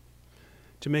balance.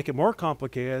 To make it more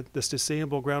complicated, the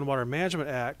Sustainable Groundwater Management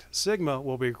Act, SGMA,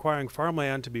 will be requiring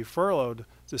farmland to be furrowed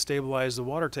to stabilize the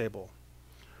water table.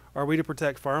 Are we to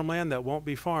protect farmland that won't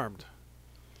be farmed?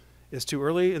 It's too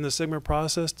early in the SGMA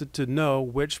process to know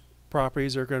which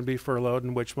properties are going to be furrowed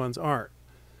and which ones aren't.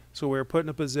 So we're put in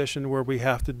a position where we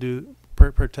have to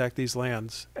protect these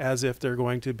lands as if they're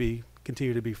going to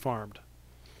continue to be farmed.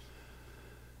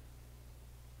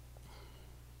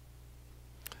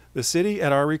 The city,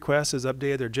 at our request, has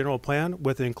updated their general plan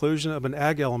with the inclusion of an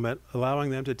ag element, allowing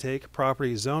them to take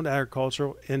property zoned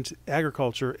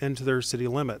agriculture into their city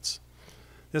limits.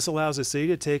 This allows the city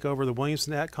to take over the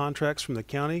Williamson Act contracts from the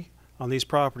county on these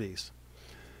properties.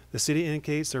 The city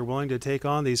indicates they're willing to take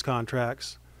on these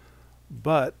contracts,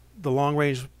 but the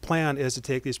long-range plan is to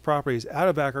take these properties out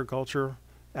of agricultural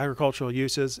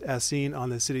uses as seen on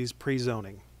the city's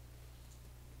pre-zoning.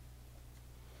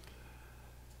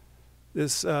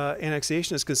 This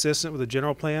annexation is consistent with the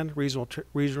general plan.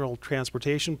 Regional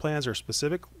transportation plans are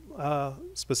specific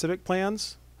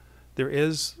plans. There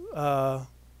is going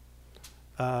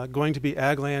to be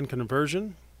ag land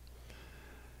conversion.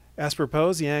 As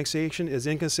proposed, the annexation is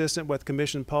inconsistent with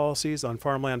Commission policies on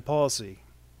farmland policy.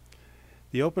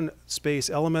 The open space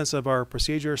elements of our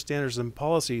procedure, standards, and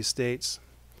policies states,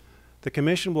 the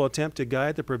Commission will attempt to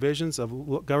guide the provisions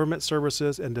of government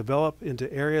services and develop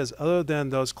into areas other than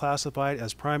those classified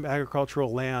as prime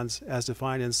agricultural lands as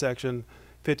defined in Section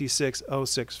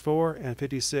 56064 and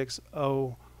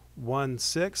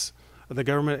 56016 of the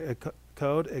Government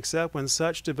Code, except when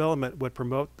such development would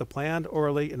promote the planned,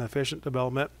 orderly, and efficient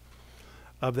development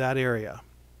of that area.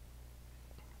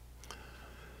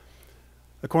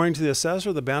 According to the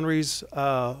assessor, the boundaries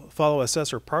follow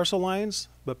assessor parcel lines,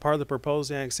 but part of the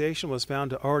proposed annexation was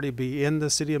found to already be in the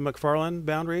city of McFarland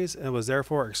boundaries and was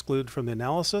therefore excluded from the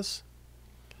analysis.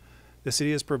 The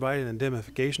city has provided an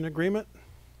indemnification agreement.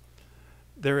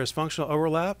 There is functional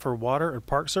overlap for water and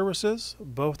park services.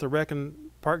 Both the Rec and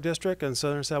Park District and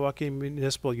Southern Sawaukee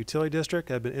Municipal Utility District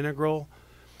have been integral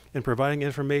in providing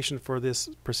information for this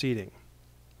proceeding.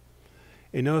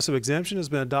 A notice of exemption has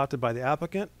been adopted by the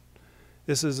applicant.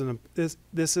 This is an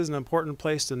important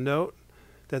place to note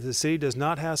that the city does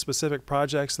not have specific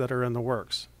projects that are in the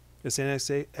works. This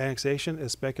annexation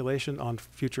is speculation on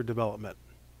future development.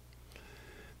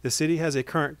 The city has a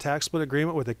current tax split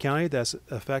agreement with the county that's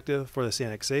effective for this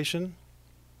annexation.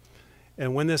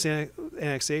 And when this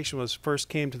annexation first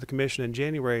came to the Commission in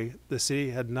January, the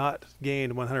city had not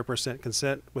gained 100%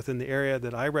 consent within the area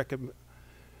that I recommend.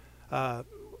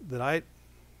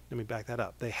 Let me back that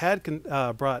up. They had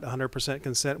brought 100%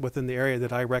 consent within the area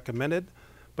that I recommended,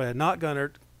 but had not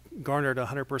garnered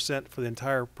 100% for the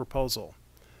entire proposal.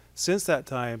 Since that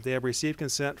time, they have received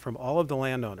consent from all of the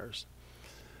landowners,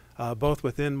 both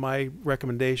within my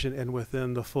recommendation and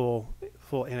within the full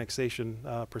annexation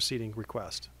proceeding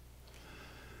request.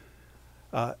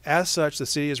 As such, the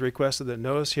city has requested that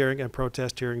notice hearing and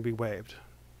protest hearing be waived.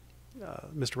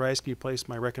 Mr. Reisky placed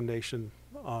my recommendation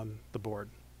on the board.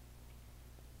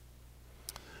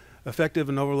 Effective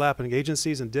and overlapping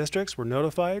agencies and districts were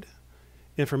notified.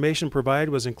 Information provided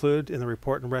was included in the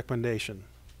report and recommendation.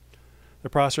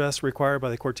 The process required by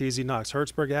the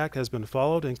Cortese-Knox-Hertzberg Act has been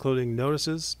followed, including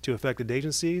notices to affected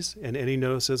agencies and any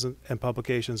notices and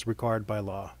publications required by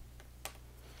law.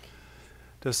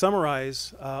 To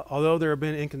summarize, although there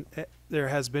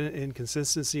has been an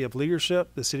inconsistency of leadership,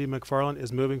 the City of McFarland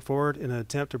is moving forward in an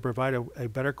attempt to provide a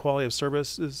better quality of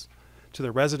services to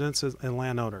the residents and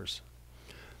landowners.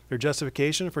 Their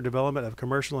justification for development of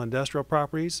commercial and industrial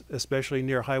properties, especially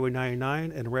near Highway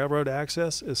 99 and railroad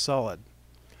access, is solid.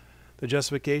 The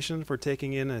justification for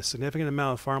taking in a significant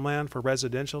amount of farmland for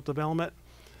residential development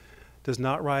does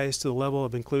not rise to the level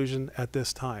of inclusion at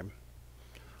this time.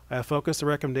 I have focused the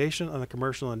recommendation on the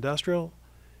commercial and industrial,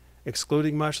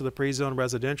 excluding much of the pre-zone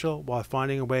residential while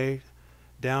finding a way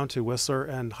down to Whistler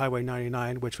and Highway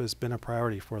 99, which has been a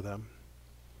priority for them.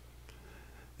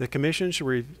 The Commission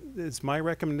should, it's my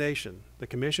recommendation, the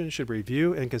Commission should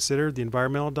review and consider the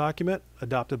environmental document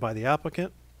adopted by the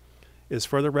applicant. It is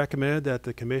further recommended that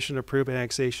the Commission approve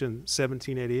Annexation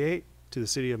 1788 to the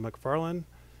City of McFarland,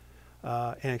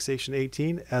 Annexation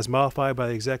 18, as modified by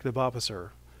the Executive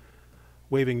Officer.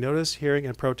 waiving notice, hearing,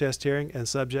 and protest hearing, and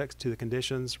subject to the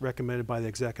conditions recommended by the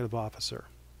executive officer.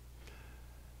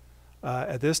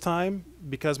 At this time,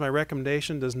 because my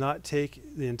recommendation does not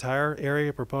take the entire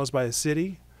area proposed by the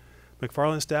city,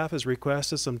 McFarland staff has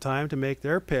requested some time to make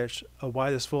their pitch of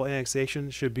why this full annexation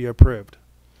should be approved.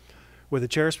 With the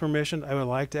chair's permission, I would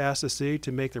like to ask the city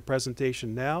to make their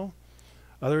presentation now.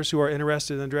 Others who are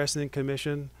interested in addressing the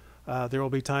commission, there will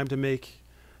be time to make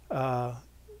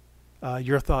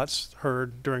your thoughts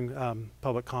heard during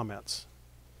public comments.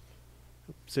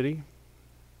 City?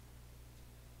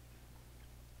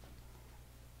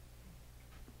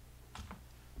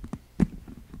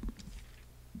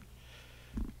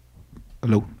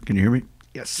 Hello, can you hear me?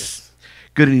 Yes.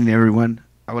 Good evening, everyone.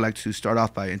 I would like to start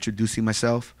off by introducing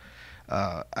myself.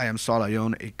 I am Saul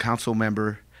Ayon, a council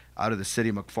member out of the city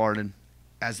of McFarland.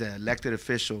 As an elected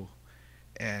official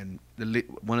and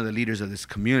one of the leaders of this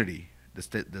community,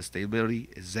 the stability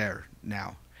is there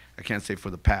now. I can't say for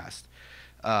the past.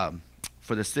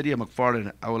 For the city of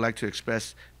McFarland, I would like to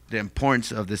express the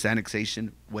importance of this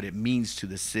annexation, what it means to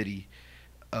the city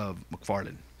of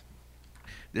McFarland.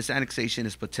 This annexation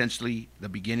is potentially the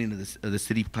beginning of the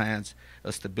city plans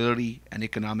of stability and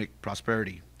economic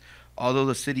prosperity. Although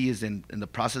the city is in the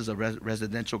process of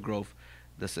residential growth,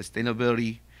 the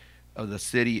sustainability of the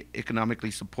city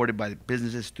economically supported by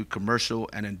businesses through commercial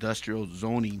and industrial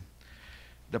zoning.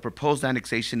 The proposed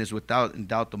annexation is without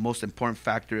doubt the most important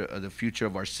factor of the future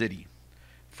of our city.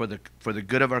 For the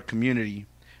good of our community,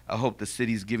 I hope the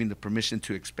city is giving the permission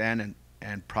to expand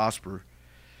and prosper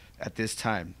at this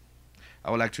time. I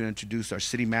would like to introduce our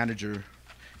city manager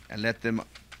and let them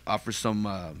offer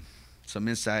some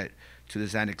insight to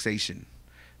this annexation.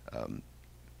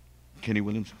 Kenny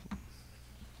Williams.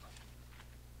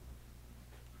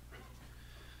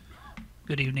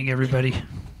 Good evening, everybody.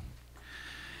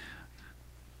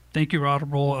 Thank you,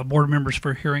 honorable board members,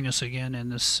 for hearing us again in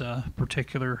this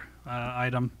particular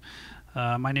item.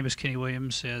 My name is Kenny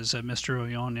Williams. As Mr.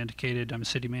 Oyon indicated, I'm a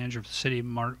city manager of the city of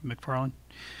McFarland.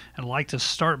 I'd like to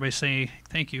start by saying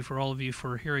thank you for all of you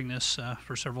for hearing this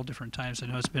for several different times. I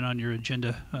know it's been on your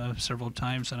agenda several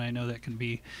times, and I know that can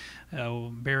be have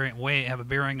a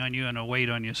bearing on you and a weight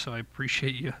on you, so I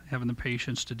appreciate you having the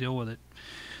patience to deal with it.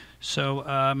 So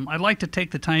I'd like to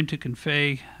take the time to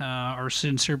convey our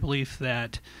sincere belief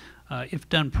that if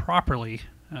done properly,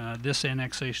 this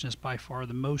annexation is by far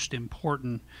the most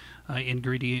important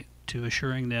ingredient to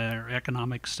assuring the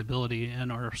economic stability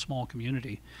in our small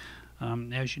community.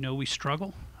 As you know, we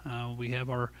struggle. We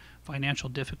have our financial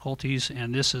difficulties,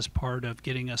 and this is part of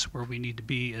getting us where we need to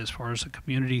be as far as a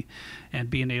community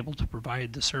and being able to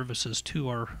provide the services to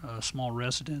our small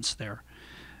residents there.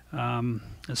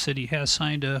 The city has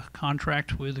signed a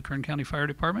contract with the Kern County Fire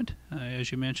Department,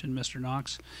 as you mentioned, Mr.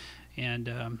 Knox,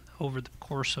 and over the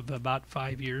course of about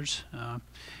 5 years,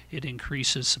 it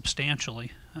increases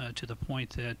substantially to the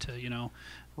point that,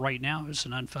 right now it's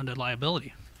an unfunded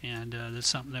liability, and that's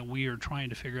something that we are trying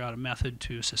to figure out a method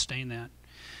to sustain that.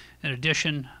 In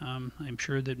addition, I'm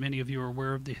sure that many of you are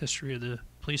aware of the history of the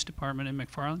police department in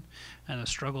McFarland and the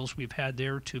struggles we've had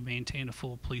there to maintain a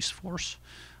full police force.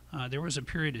 There was a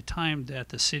period of time that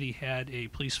the city had a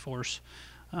police force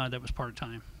that was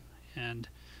part-time, and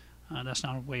that's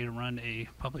not a way to run a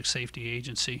public safety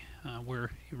agency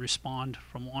where you respond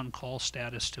from on-call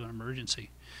status to an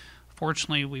emergency.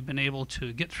 Fortunately, we've been able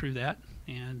to get through that,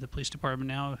 and the police department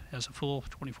now has a full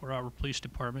 24-hour police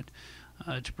department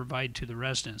to provide to the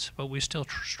residents. But we still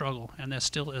struggle, and that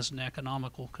still is an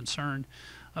economical concern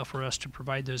for us to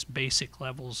provide those basic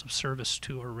levels of service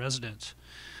to our residents.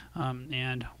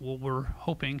 And what we're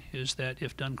hoping is that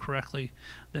if done correctly,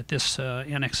 that this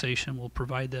annexation will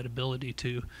provide that ability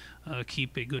to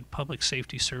keep a good public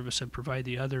safety service and provide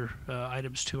the other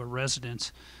items to our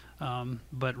residents.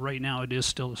 But right now it is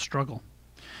still a struggle.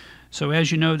 So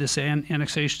as you know, this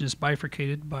annexation is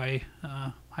bifurcated by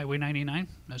Highway 99.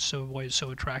 That's why it's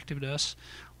so attractive to us.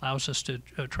 Allows us to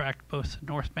attract both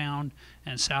northbound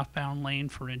and southbound lane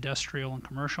for industrial and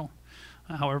commercial.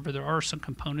 However, there are some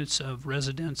components of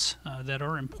residents that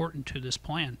are important to this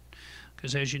plan,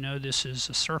 because as you know, this is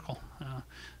a circle.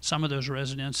 Some of those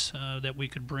residents that we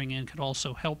could bring in could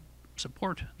also help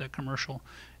support the commercial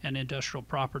and industrial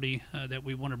property that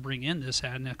we want to bring in this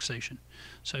annexation.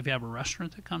 So if you have a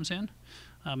restaurant that comes in,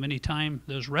 many times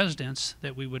those residents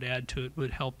that we would add to it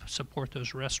would help support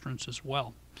those restaurants as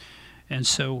well. And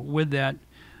so with that,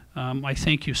 I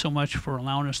thank you so much for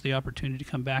allowing us the opportunity to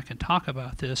come back and talk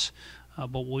about this.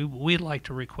 But what we'd like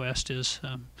to request is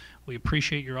we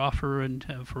appreciate your offer and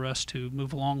for us to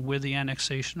move along with the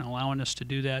annexation, allowing us to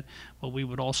do that. But we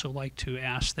would also like to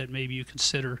ask that maybe you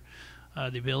consider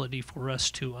the ability for us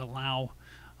to allow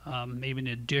maybe an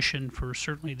addition for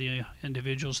certainly the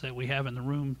individuals that we have in the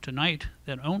room tonight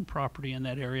that own property in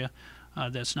that area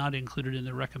that's not included in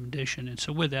the recommendation. And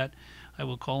so with that, I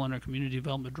will call on our Community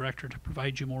Development Director to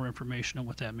provide you more information on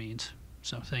what that means.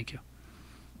 So thank you.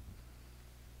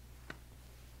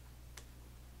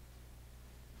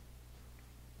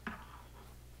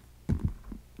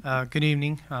 Good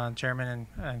evening, Chairman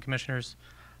and Commissioners.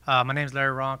 My name is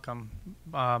Larry Ronk.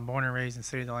 I'm born and raised in the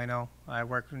city of Delano. I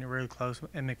work really close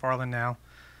in McFarland now.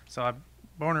 So I'm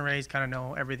born and raised, kind of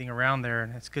know everything around there,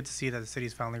 and it's good to see that the city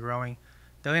is finally growing.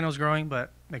 Delano's growing,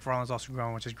 but McFarland's also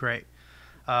growing, which is great.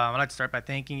 I'd like to start by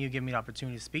thanking you for giving me the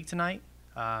opportunity to speak tonight,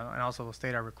 and also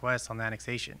state our request on the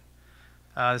annexation.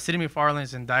 The city of McFarland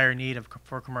is in dire need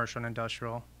for commercial and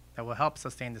industrial that will help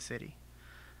sustain the city.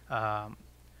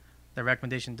 The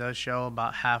recommendation does show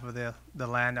about half of the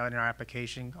land out in our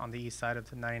application on the east side of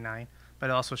the 99, but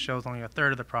it also shows only a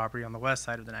third of the property on the west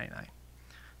side of the 99.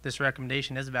 This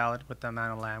recommendation is valid with the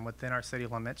amount of land within our city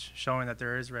limits, showing that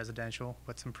there is residential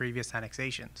with some previous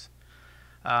annexations.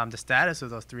 The status of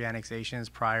those 3 annexations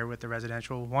prior with the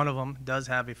residential, one of them does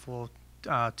have a full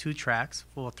 2 tracks,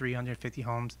 full of 350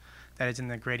 homes that is in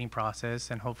the grading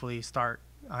process and hopefully start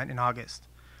in August.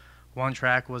 1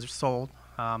 track was sold.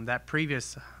 That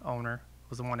previous owner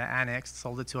was the one that annexed,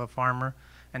 sold it to a farmer,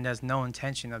 and has no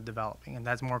intention of developing. And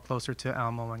that's more closer to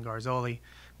Elmo and Garzoli,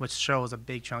 which shows a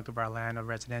big chunk of our land of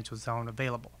residential zone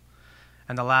available.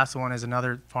 And the last one is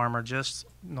another farmer just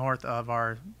north of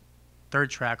our 3rd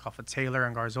track off of Taylor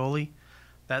and Garzoli.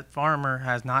 That farmer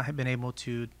has not been able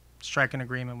to strike an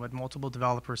agreement with multiple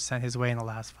developers sent his way in the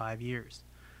last 5 years.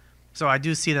 So I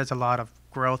do see there's a lot of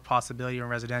growth possibility in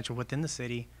residential within the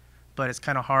city, but it's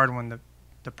kind of hard when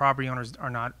the property owners are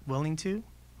not willing to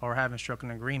or haven't struck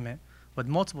an agreement with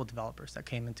multiple developers that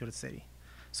came into the city.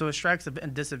 So it strikes a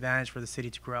disadvantage for the city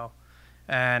to grow.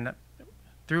 And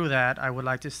through that, I would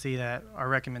like to see that our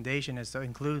recommendation is to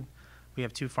include, we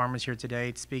have 2 farmers here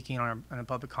today speaking on the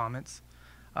public comments.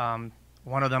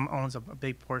 One of them owns a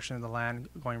big portion of the land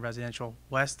going residential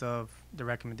west of the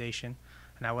recommendation,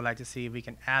 and I would like to see if we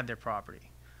can add their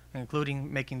property,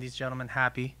 including making these gentlemen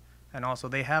happy. And also,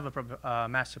 they have a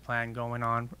master plan going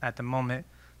on at the moment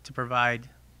to provide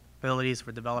abilities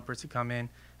for developers to come in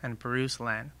and produce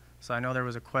land. So I know there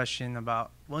was a question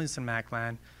about Williamson Mac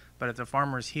land, but if the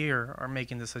farmers here are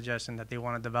making the suggestion that they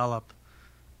want to develop,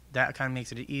 that kind of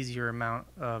makes it an easier amount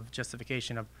of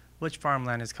justification of which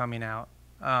farmland is coming out.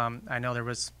 I know there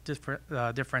was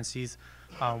differences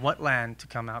on what land to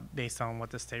come out based on what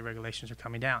the state regulations are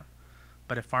coming down.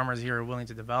 But if farmers here are willing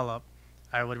to develop,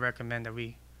 I would recommend that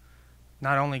we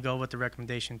not only go with the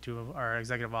recommendation to our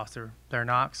executive officer, Blair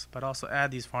Knox, but also add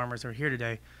these farmers who are here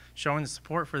today, showing the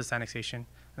support for this annexation,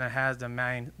 and that has the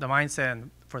mindset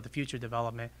for the future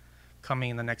development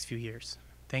coming in the next few years.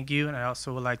 Thank you, and I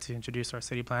also would like to introduce our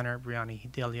city planner,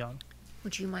 Brianni De Leon.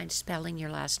 Would you mind spelling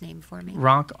your last name for me?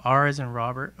 Ronk, R as in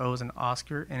Robert, O as in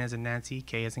Oscar, N as in Nancy,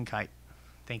 K as in Kite.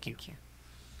 Thank you. Thank you.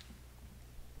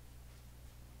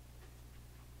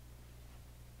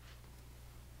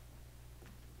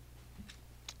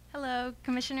 Hello,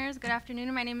 Commissioners. Good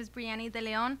afternoon. My name is Brianni De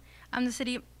Leon. I'm the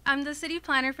city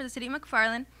planner for the city of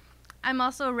McFarland. I'm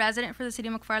also a resident for the city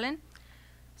of McFarland.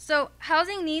 So,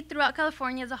 housing need throughout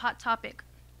California is a hot topic.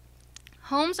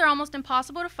 Homes are almost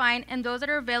impossible to find, and those that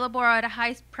are available are at a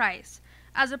high price.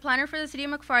 As a planner for the city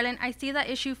of McFarland, I see that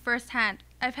issue firsthand.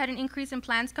 I've had an increase in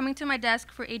plans coming to my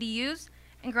desk for ADUs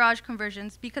and garage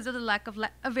conversions because of the lack of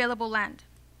available land.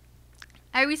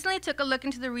 I recently took a look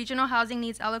into the regional housing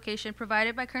needs allocation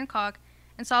provided by Kern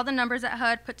and saw the numbers that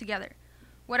HUD put together.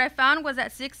 What I found was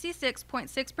that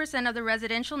 66.6% of the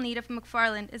residential need of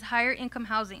McFarland is higher income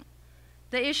housing.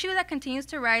 The issue that continues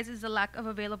to rise is the lack of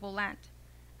available land.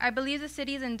 I believe the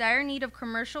city is in dire need of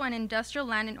commercial and industrial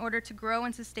land in order to grow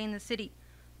and sustain the city.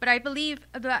 But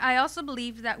I also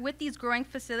believe that with these growing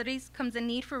facilities comes a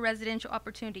need for residential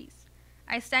opportunities.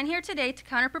 I stand here today to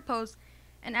counterpropose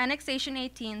an annexation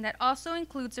 18 that also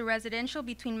includes the residential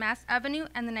between Mass Avenue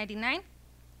and the 99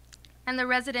 and the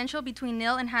residential between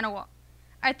Neal and Hanawal.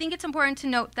 I think it's important to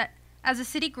note that as the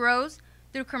city grows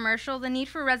through commercial, the need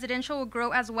for residential will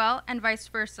grow as well and vice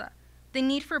versa. The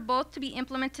need for both to be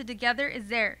implemented together is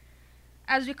there.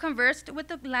 As we conversed with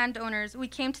the landowners, we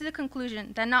came to the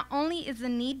conclusion that not only is the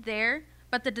need there,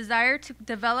 but the desire to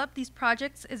develop these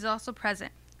projects is also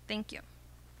present. Thank you.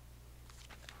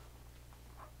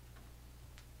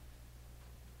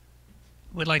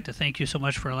 We'd like to thank you so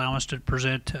much for allowing us to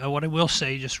present. What I will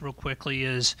say just real quickly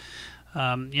is,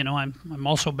 I'm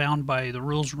also bound by the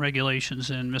rules and regulations,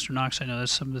 and Mr. Knox, I know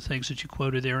that's some of the things that you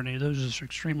quoted there, and those are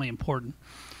extremely important.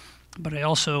 But I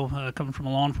also, coming from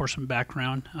a law enforcement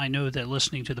background, I know that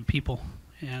listening to the people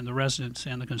and the residents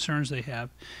and the concerns they have,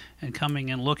 and coming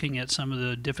and looking at some of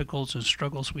the difficulties and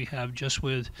struggles we have just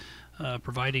with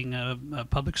providing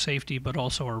public safety, but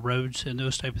also our roads and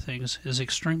those type of things is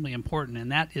extremely important,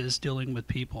 and that is dealing with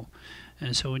people.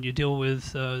 And so when you deal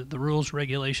with the rules,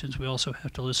 regulations, we also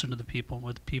have to listen to the people,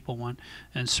 what the people want.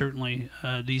 And certainly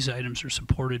these items are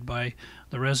supported by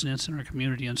the residents in our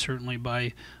community and certainly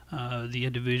by the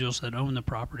individuals that own the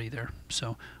property there.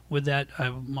 So with that,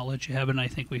 I'll let you have it, and I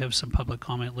think we have some public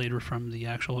comment later from the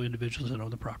actual individuals that own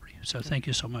the property. So thank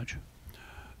you so much.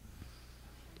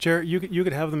 Chair, you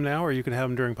could have them now, or you can have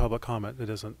them during public comment. It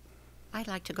isn't. I'd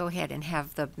like to go ahead and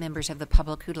have the members of the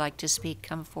public who'd like to speak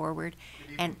come forward.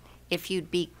 And if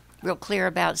you'd be real clear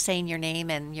about saying your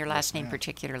name and your last name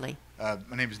particularly. My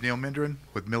name is Neil Mindrin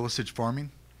with Millisage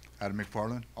Farming out of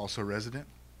McFarland, also resident.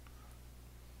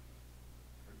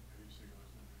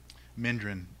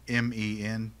 Mindrin,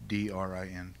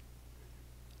 M-E-N-D-R-I-N.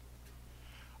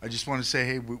 I just want to say,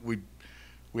 hey,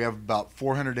 we have about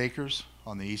 400 acres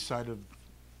on the east side of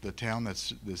the town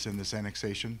that's in this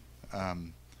annexation.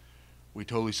 We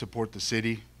totally support the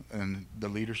city and the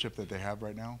leadership that they have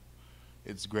right now.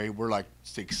 It's great. We're like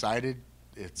excited.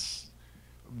 It's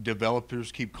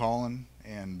developers keep calling,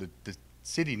 and the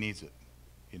city needs it.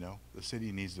 You know, the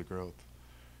city needs the growth.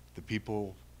 The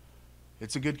people.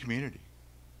 It's a good community,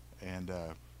 and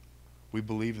we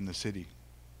believe in the city.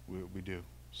 We do.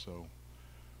 So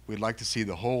we'd like to see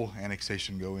the whole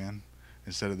annexation go in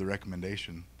instead of the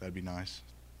recommendation. That'd be nice.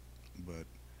 But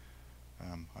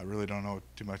I really don't know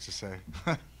too much to say.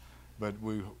 But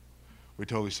we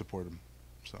totally support them.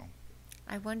 So.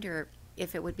 I wonder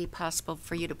if it would be possible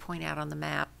for you to point out on the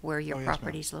map where your yes,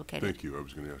 property is located. Thank you. I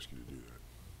was going to ask you to do that.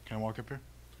 Can I walk up here?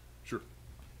 Sure.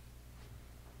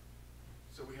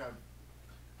 So we have.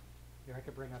 Yeah, I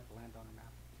could bring up the landowner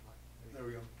map. There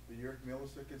we go. The Yerk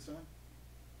Millistic son.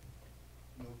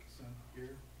 Millicent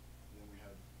here. And then we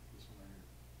have this one right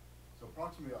here. So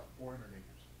approximately about 400 acres.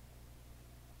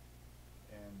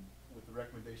 And with the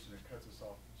recommendation, it cuts us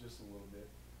off just a little bit,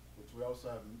 which we also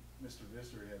have Mr.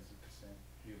 Visser has a consent.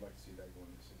 He would like to see that go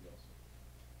into the city also.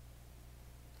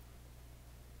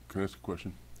 Can I ask a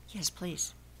question? Yes,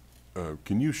 please.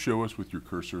 Can you show us with your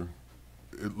cursor?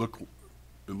 It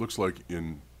looks like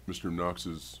in Mr.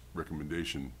 Knox's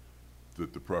recommendation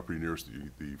that the property nearest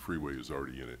the freeway is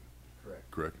already in it. Correct.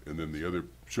 Correct? And then the other,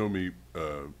 show me,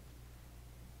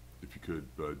 if you could,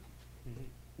 Bud,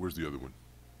 where's the other one?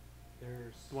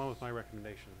 There's the one with my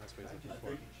recommendation. That's what he's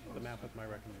looking for. The map with my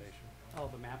recommendation. Oh,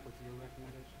 the map with your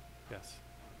recommendation? Yes.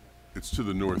 It's to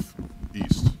the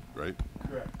northeast, right?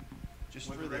 Correct. Just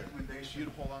with for the the recommendation. you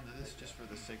to hold on to this, just for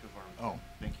the sake of our. Oh.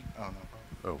 Thank you. Oh, no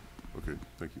problem. Oh, okay.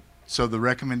 Thank you. So the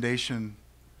recommendation,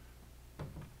 There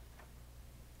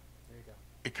you go.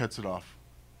 it cuts it off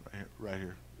right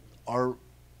here. Our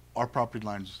property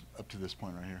line's up to this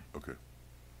point right here. Okay.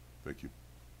 Thank you.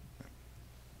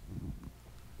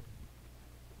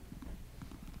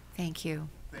 Thank you.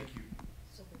 Thank you.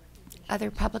 Other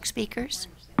public speakers?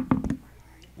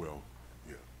 Well,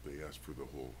 yeah, they asked for the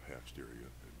whole hatched area,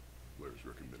 and Blair's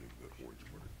recommending the orange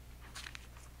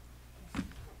part.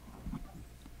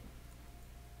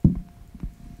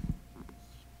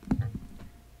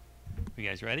 You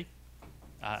guys ready?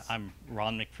 I'm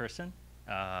Ron McPherson.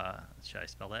 Should I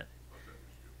spell that?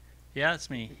 Yeah, it's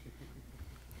me.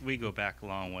 We go back a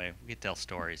long way. We could tell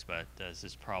stories, but this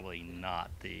is probably not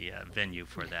the venue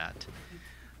for that.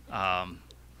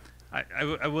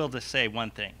 I will just say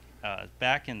one thing.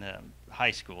 Back in the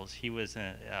high schools, I was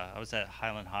at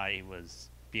Highland High. He was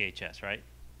BHS, right?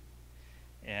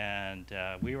 And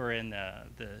we were in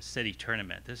the city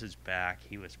tournament. This is back.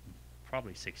 He was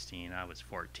probably 16. I was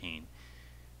 14.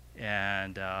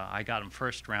 And I got him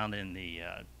first round in the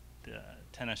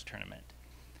tennis tournament.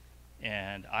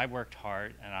 And I worked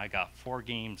hard, and I got 4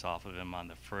 games off of him on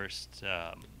the first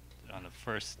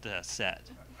set.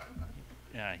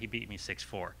 He beat me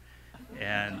 6-4.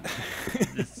 And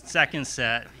the second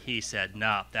set, he said,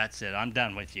 "No, that's it. I'm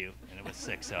done with you." And it was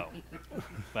 6-0.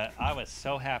 But I was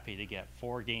so happy to get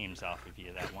 4 games off of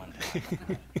you that one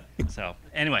time. So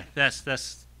anyway,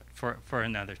 that's for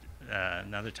another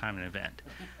time and event.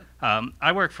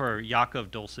 I work for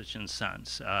Yakov Dulcich and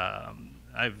Sons.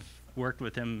 I've worked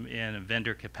with him in a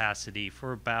vendor capacity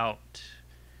for about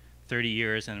 30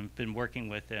 years, and I've been working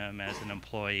with him as an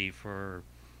employee for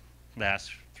the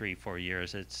last 3-4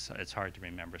 years. It's hard to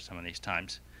remember some of these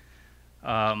times.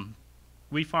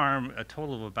 We farm a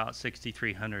total of about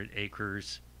 6,300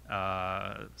 acres,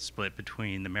 split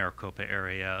between the Maricopa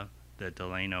area, the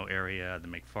Delano area, the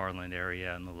McFarland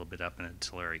area, and a little bit up in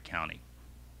Tulare County.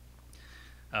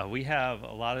 we have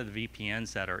a lot of the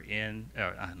VPNs that are in,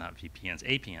 not VPNs,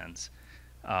 APNs,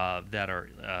 that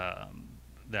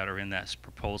are in that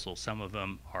proposal. Some of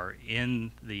them are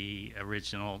in the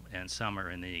original, and some are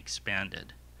in the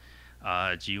expanded.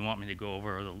 Do you want me to go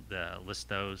over list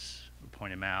those,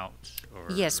 point them out, or?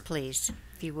 Yes, please,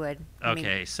 if you would. I mean,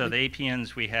 Okay, so the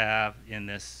APNs we have in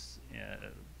this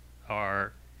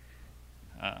are,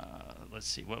 let's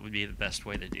see, what would be the best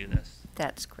way to do this?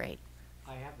 That's great.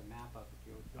 I have the map up if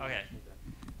you would. Okay,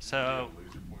 so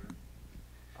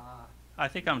I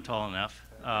think I'm tall enough.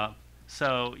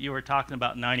 So you were talking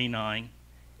about 99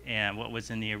 and what was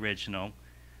in the original.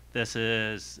 This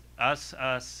is us,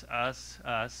 us, us,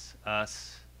 us,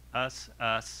 us, us,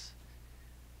 us,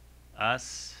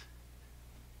 us.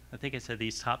 I think I said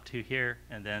these top two here,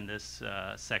 and then this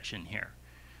section here.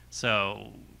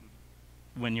 So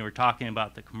when you were talking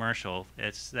about the commercial,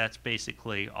 that's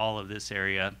basically all of this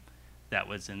area that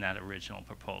was in that original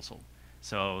proposal.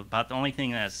 So about the only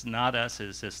thing that's not us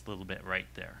is this little bit right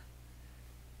there.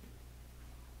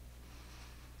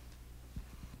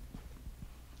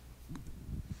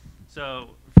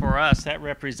 So for us, that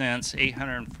represents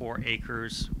 804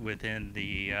 acres within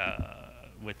the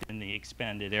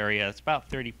expanded area. It's about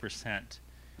 30%,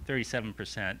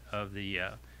 37% of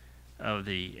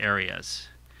the areas.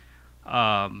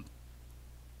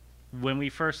 When we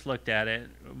first looked at it,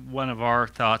 one of our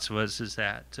thoughts was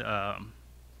that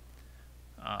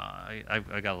I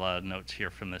got a lot of notes here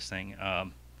from this thing,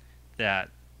 that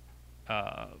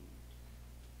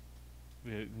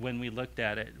when we looked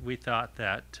at it, we thought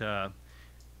that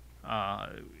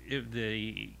if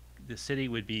the city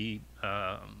would be,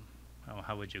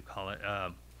 how would you call it?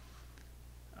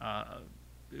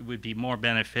 It would be more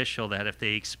beneficial that if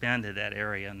they expanded that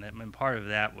area, and part of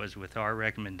that was with our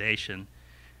recommendation,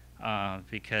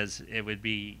 because it would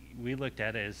be, we looked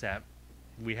at it as that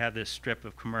we have this strip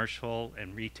of commercial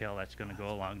and retail that's going to go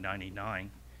along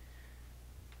 99.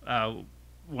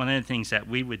 One of the things that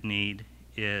we would need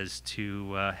is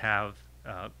to have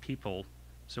people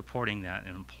supporting that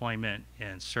and employment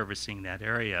and servicing that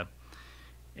area.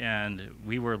 And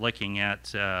we were looking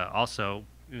at also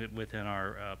within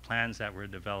our plans that we're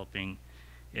developing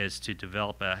is to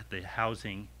develop the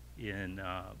housing in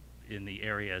the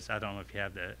areas. I don't know if you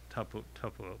have the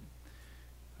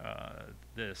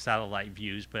the satellite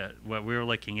views, but what we're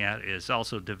looking at is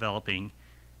also developing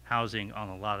housing on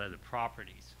a lot of the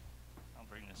properties. I'll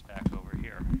bring this back over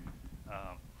here.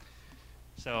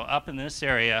 So up in this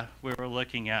area, we were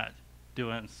looking at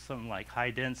doing some like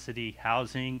high density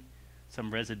housing,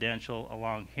 some residential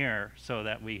along here, so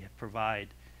that we provide,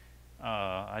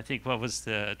 I think what was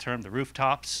the term, the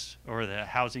rooftops or the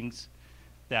housings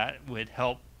that would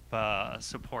help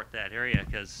support that area,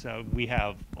 because we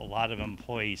have a lot of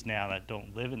employees now that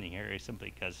don't live in the area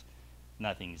simply because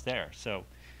nothing's there. So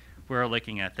we're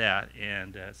looking at that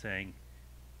and saying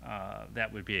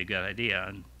that would be a good idea.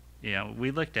 And you know, we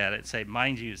looked at it and say,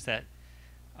 mind you, is that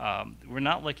we're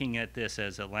not looking at this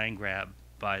as a land grab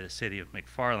by the city of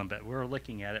McFarland, but we're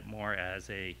looking at it more as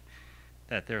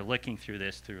that they're looking through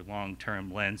this through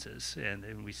long-term lenses,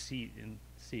 and we see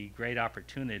great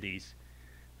opportunities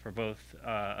for both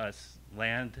us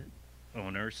land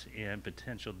owners and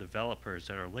potential developers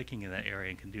that are looking in that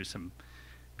area and can do some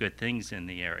good things in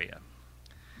the area.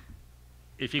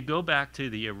 If you go back to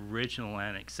the original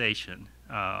annexation,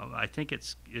 I think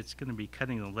it's going to be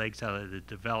cutting the legs out of the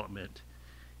development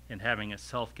and having a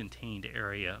self-contained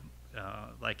area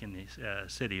like in the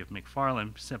city of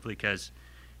McFarland, simply because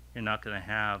you're not going to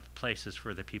have places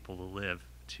for the people to live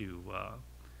to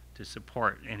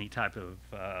support any type of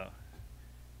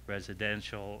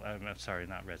residential, I'm sorry,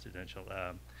 not residential,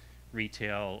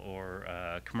 retail or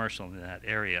commercial in that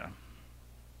area.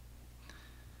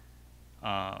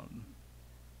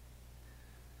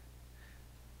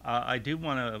 I do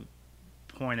want to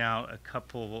point out a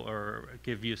couple, or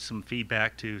give you some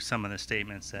feedback to some of the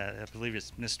statements that I believe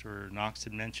it's Mr. Knox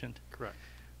had mentioned. Correct.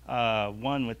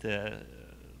 One with the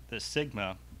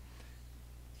Sigma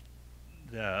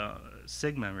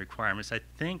requirements. I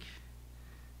think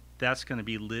that's going to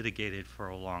be litigated for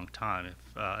a long time. If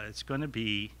it's going to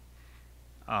be,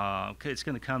 it's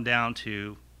going to come down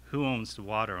to who owns the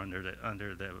water under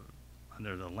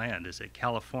the land. Is it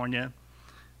California,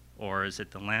 or is it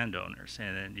the landowners?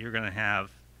 And then you're going to have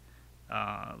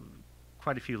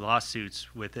quite a few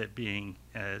lawsuits with it being,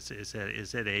 is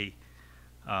it a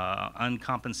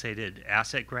uncompensated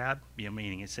asset grab? You know,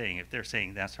 meaning it's saying, if they're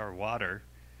saying that's our water,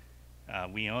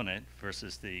 we own it,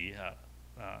 versus the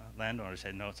landowner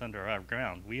said, no, it's under our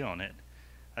ground, we own it.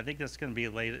 I think that's going to be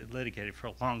litigated for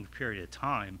a long period of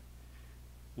time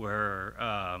where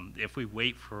if we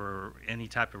wait for any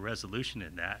type of resolution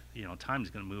in that, time is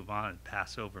going to move on and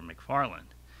pass over McFarland.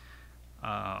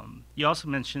 You also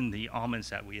mentioned the almonds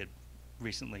that we had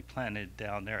recently planted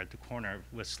down there at the corner of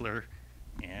Whistler,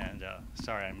 and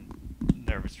sorry, I'm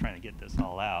nervous trying to get this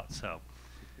all out. So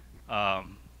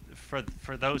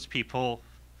for those people,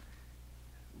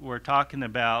 we're talking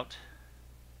about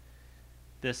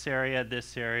this area,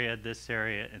 this area, this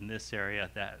area, and this area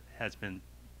that has been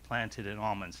planted in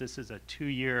almonds. This is a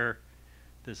 2-year,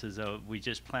 we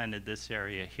just planted this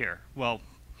area here. Well,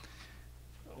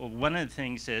 one of the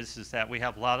things is that we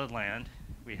have a lot of land.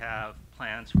 We have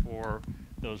plans for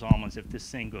those almonds. If this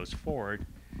thing goes forward,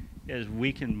 is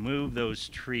we can move those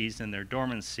trees in their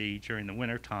dormancy during the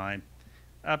winter time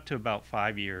up to about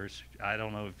 5 years. I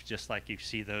don't know if just like you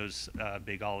see those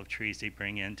big olive trees they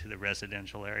bring into the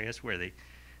residential areas where they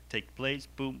take the blades,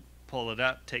 boom, pull it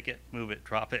up, take it, move it,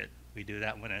 drop it. We do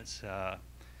that when it's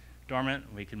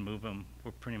dormant. We can move them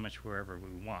pretty much wherever we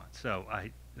want. So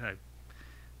I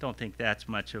don't think that's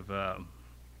much of a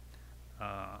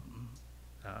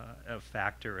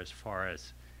factor as far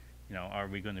as, are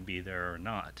we going to be there or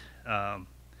not.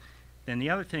 Then the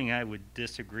other thing I would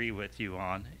disagree with you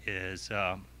on is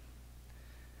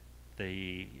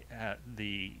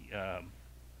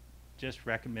just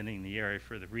recommending the area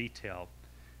for the retail.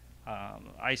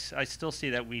 I still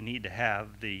see that we need to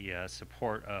have the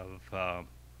support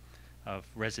of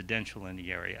residential in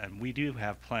the area, and we do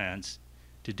have plans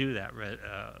to do that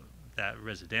that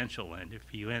residential. And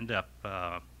if you end up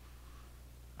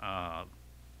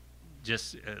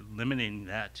just limiting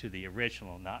that to the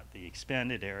original, not the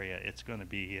expanded area, it's going to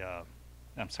be,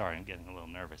 I'm sorry, I'm getting a little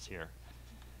nervous here.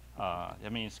 I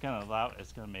mean, it's going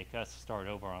to make us start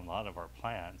over on a lot of our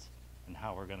plans and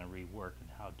how we're going to rework and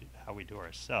how we do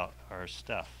our stuff.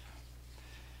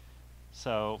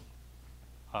 So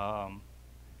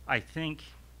I think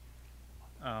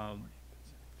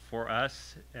for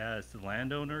us as the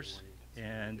landowners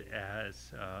and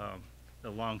as the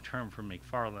long term for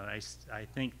McFarland, I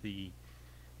think the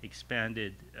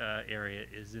expanded area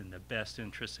is in the best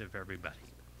interest of everybody.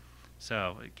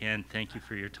 So again, thank you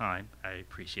for your time. I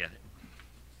appreciate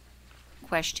it.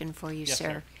 Question for you, Yes,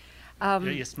 sir.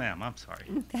 Yes, ma'am. I'm sorry.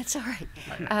 That's all right.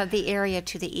 The area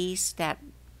to the east, that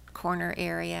corner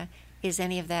area, is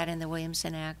any of that in the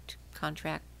Williamson Act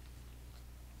contract?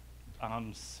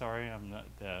 I'm sorry, I'm not,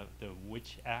 the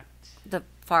which act? The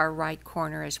far right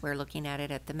corner, as we're looking at it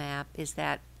at the map, is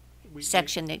that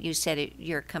section that you said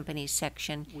your company's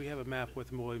section? We have a map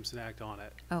with the Williamson Act on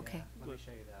it. Okay. Let me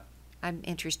show you that. I'm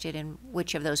interested in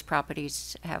which of those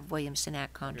properties have Williamson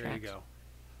Act contracts. There you go.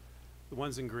 The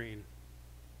ones in green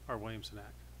are Williamson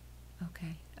Act.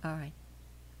 Okay, all right.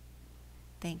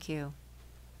 Thank you.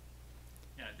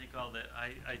 Yeah,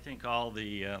 I think all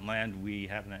the land we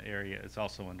have in that area is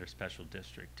also under special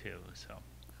district too. So.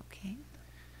 Okay.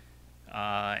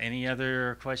 Any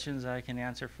other questions I can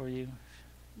answer for you?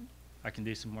 I can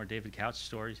do some more David Couch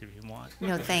stories if you want.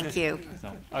 No, thank you.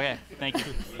 So, okay, thank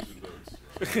you.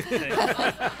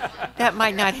 That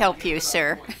might not help you,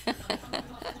 sir.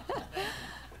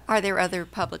 Are there other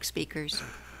public speakers?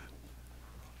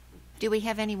 Do we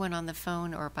have anyone on the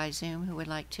phone or by Zoom who would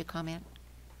like to comment?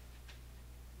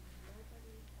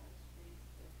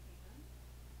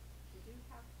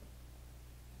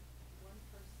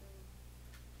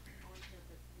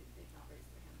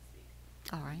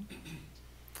 All right.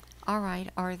 All right.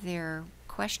 Are there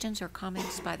questions or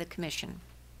comments by the commission?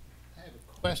 I have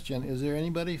a question. Is there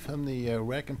anybody from the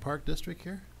Rec and Park District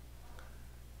here?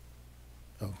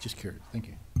 Oh, just curious. Thank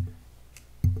you.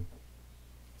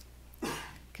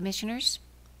 Commissioners?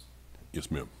 Yes,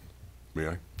 ma'am. May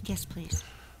I? Yes, please.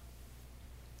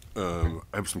 I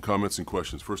have some comments and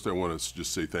questions. First, I want to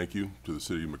just say thank you to the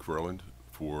city of McFarland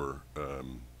for,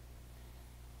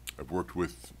 I've worked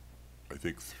with, I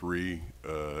think, 3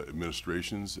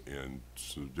 administrations and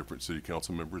some different city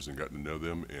council members and gotten to know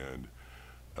them, and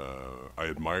I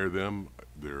admire them.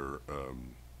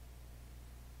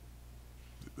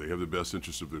 They have the best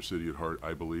interests of their city at heart,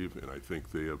 I believe, and I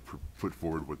think they have put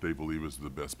forward what they believe is the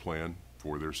best plan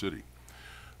for their city.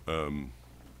 So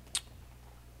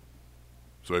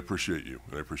I appreciate you,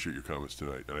 and I appreciate your comments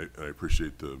tonight, and I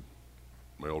appreciate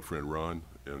my old friend Ron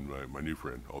and my new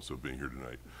friend also being here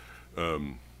tonight.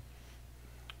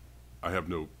 I have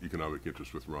no economic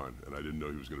interest with Ron, and I didn't know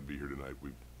he was going to be here tonight.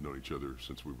 We've known each other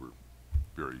since we were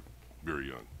very, very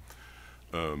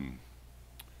young.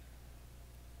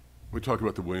 We talk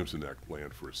about the Williamson Act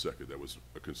land for a second. That was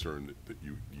a concern that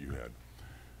you had.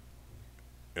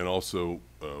 And also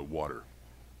water.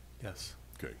 Yes.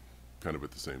 Okay, kind of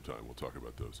at the same time. We'll talk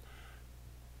about those.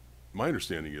 my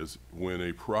understanding is when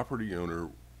a property owner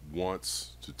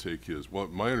wants to take his, well,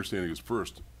 my understanding is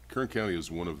first, Kern County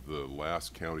is one of the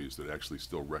last counties that actually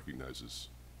still recognizes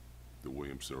the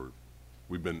Williamson, or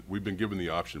we've been given the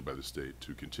option by the state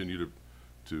to continue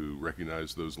to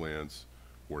recognize those lands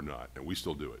or not, and we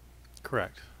still do it.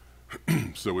 Correct.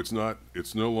 So it's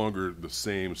no longer the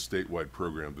same statewide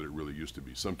program that it really used to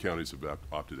be. Some counties have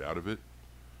opted out of it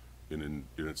in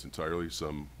its entirely.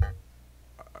 Some,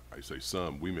 I say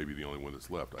some, we may be the only one that's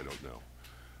left, I don't know.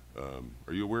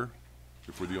 Are you aware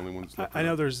if we're the only ones left? I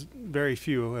know there's very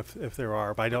few, if there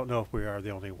are, but I don't know if we are the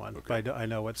only one. Okay. But I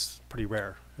know it's pretty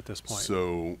rare at this point.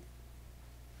 So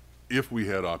if we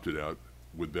had opted out,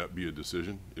 would that be a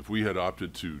decision? If we had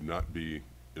opted to not be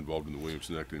involved in the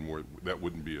Williamson Act anymore, that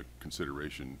wouldn't be a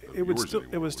consideration of It would yours still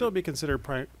anymore, it would still be considered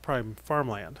prime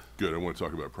farmland. Good, I want to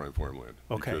talk about prime farmland.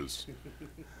 Okay. Because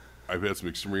I've had some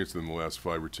experience in the last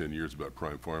 5 or 10 years about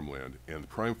prime farmland, and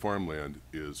prime farmland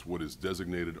is what is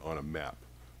designated on a map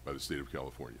by the state of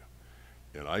California.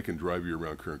 And I can drive you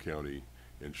around Kern County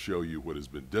and show you what has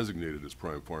been designated as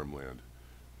prime farmland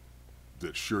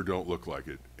that sure don't look like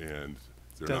it, and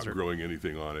they're Desert. not growing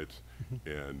anything on it,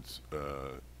 and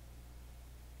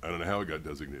I don't know how it got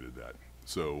designated that.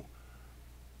 So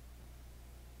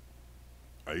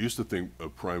I used to think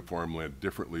of prime farmland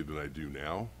differently than I do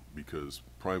now, because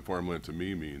prime farmland to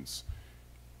me means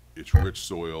it's rich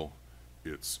soil,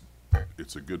 it's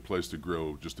a good place to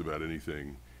grow just about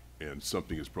anything, and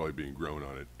something is probably being grown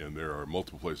on it. And there are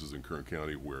multiple places in Kern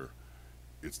County where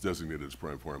it's designated as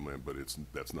prime farmland, but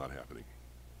that's not happening.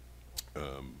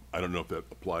 I don't know if that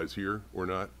applies here or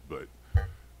not, but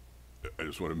I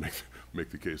just want to make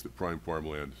the case that prime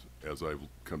farmland, as I've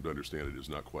come to understand it, is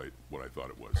not quite what I thought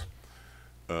it was.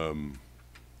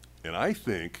 And I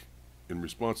think, in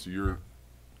response to your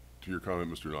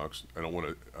comment, Mr. Knox,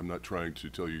 I'm not trying to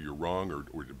tell you you're wrong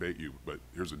or debate you, but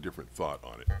here's a different thought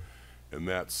on it. And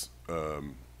that's,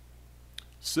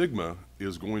 Sigma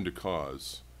is going to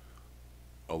cause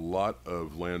a lot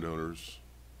of landowners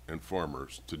and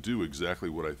farmers to do exactly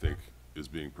what I think is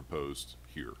being proposed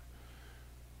here.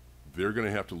 They're going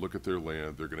to have to look at their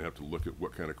land, they're going to have to look at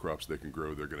what kind of crops they can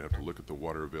grow, they're going to have to look at the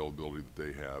water availability that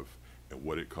they have and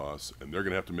what it costs, and they're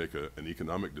going to have to make an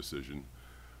economic decision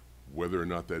whether or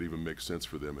not that even makes sense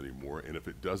for them anymore. And if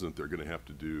it doesn't, they're going to have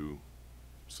to do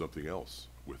something else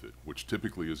with it, which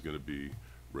typically is going to be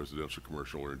residential,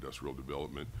 commercial, or industrial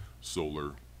development,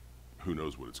 solar, who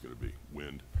knows what it's going to be,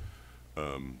 wind.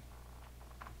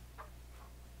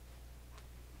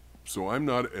 So I'm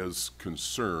not as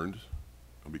concerned,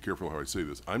 I'll be careful how I say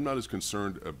this, I'm not as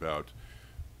concerned about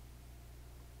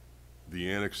the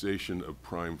annexation of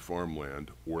prime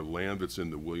farmland or land that's in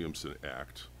the Williamson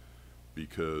Act,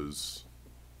 because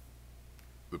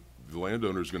the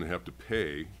landowner is going to have to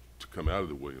pay to come out of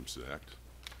the Williamson Act.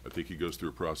 I think he would go through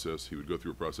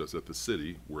a process at the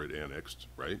city where it annexed,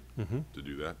 right? To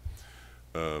do that.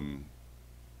 And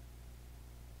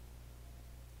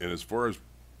as far as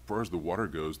the water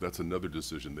goes, that's another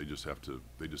decision they just have to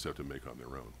make on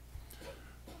their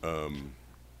own.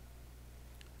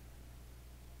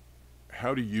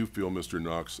 How do you feel, Mr.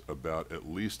 Knox, about at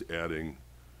least adding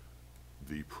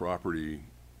the property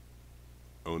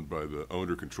owned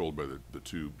or controlled by the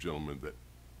two gentlemen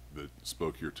that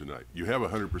spoke here tonight? You have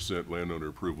 100% landowner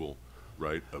approval,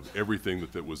 right, of everything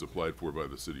that was applied for by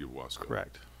the city of Wasco.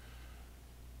 Correct.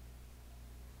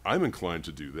 I'm inclined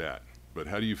to do that, but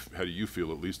how do you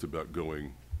feel at least about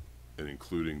going and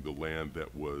including the land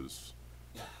that was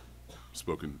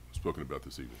spoken about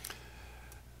this evening?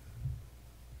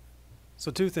 So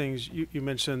two things. You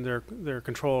mentioned their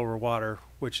control over water,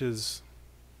 which is,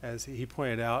 as he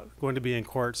pointed out, going to be in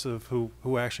courts of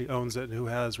who actually owns it and who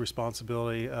has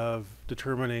responsibility of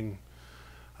determining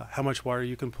how much water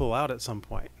you can pull out at some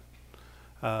point.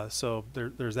 So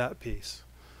there's that piece.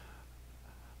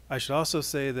 I should also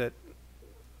say that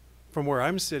from where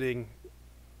I'm sitting,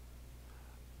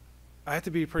 I have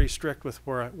to be pretty strict with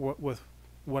with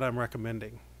what I'm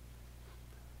recommending.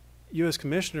 You as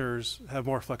commissioners have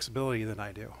more flexibility than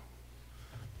I do.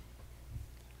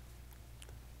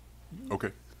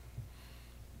 Okay.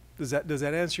 Does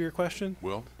that answer your question?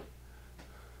 Well,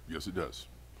 yes, it does.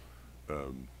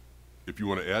 If you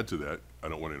want to add to that, I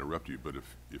don't want to interrupt you, but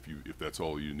if that's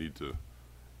all you need to.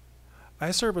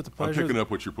 I serve with the pleasure. I'm picking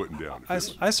up what you're putting down. I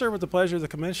serve with the pleasure of the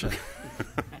commission.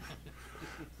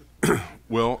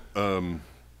 Well,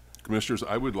 commissioners,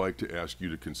 I would like to ask you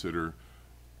to consider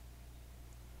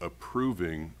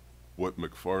approving what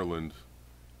McFarland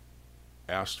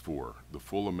asked for, the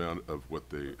full amount of what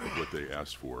they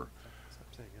asked for,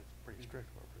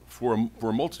 For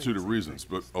a multitude of reasons,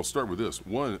 but I'll start with this.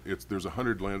 One, there's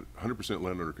 100%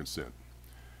 landowner consent.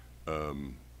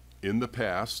 In the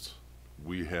past,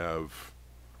 we have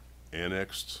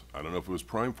annexed, I don't know if it was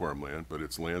prime farmland, but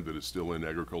it's land that is still in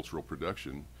agricultural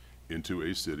production into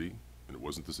a city, and it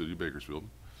wasn't the city of Bakersfield.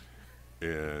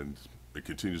 And it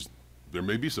continues, there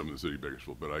may be some in the city of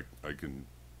Bakersfield, but I can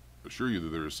assure you that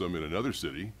there is some in another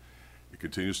city. It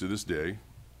continues to this day.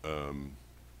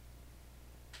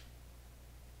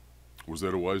 Was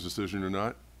that a wise decision or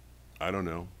not? I don't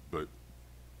know, but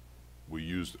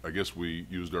I guess we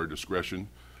used our discretion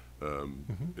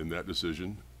in that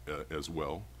decision as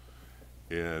well.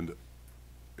 And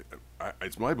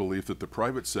it's my belief that the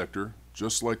private sector,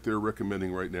 just like they're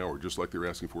recommending right now, or just like they're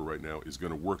asking for right now, is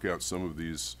going to work out some of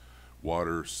these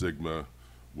water, Sigma,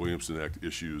 Williamson Act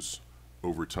issues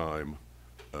over time,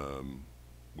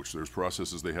 which there's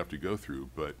processes they have to go through.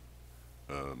 But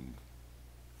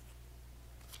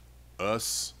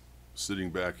us sitting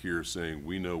back here saying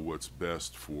we know what's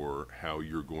best for how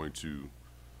you're going to,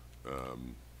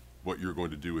 what you're going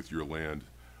to do with your land,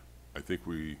 I think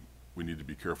we need to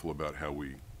be careful about how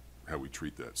we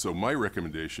treat that. So my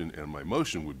recommendation and my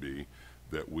motion would be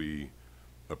that we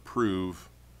approve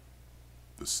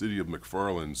the City of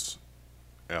McFarland's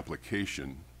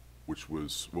application, which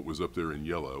was what was up there in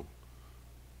yellow,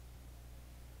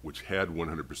 which had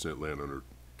 100% landowner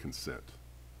consent.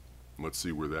 Let's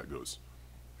see where that goes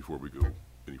before we go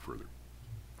any further.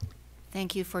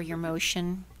 Thank you for your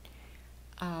motion.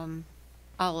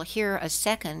 I'll hear a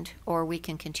second, or we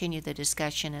can continue the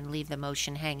discussion and leave the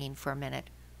motion hanging for a minute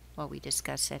while we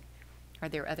discuss it. Are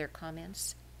there other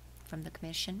comments from the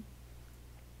commission?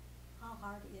 How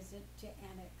hard is it to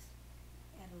annex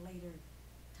at a later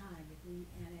time? If we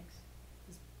annex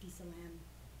this piece of land,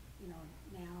 you know,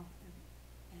 now,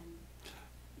 and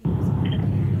you know, is it hard to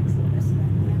annex the rest of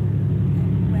that land,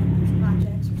 and when there's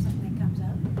projects or something that comes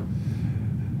up?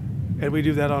 And we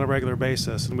do that on a regular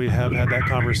basis, and we have had that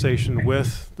conversation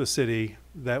with the city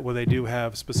that when they do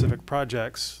have specific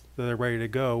projects that are ready to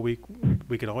go, we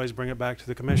can always bring it back to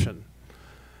the commission.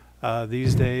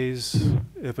 These days,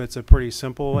 if it's a pretty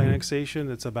simple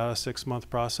annexation, it's about a 6-month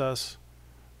process.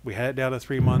 We had it down to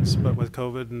 3 months, but with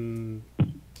COVID and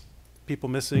people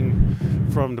missing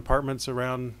from departments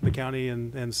around the county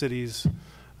and cities,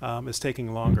 it's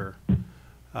taking longer.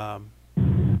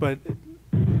 But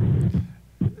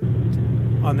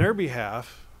on their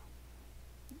behalf,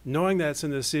 knowing that it's in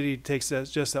the city takes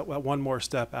just that one more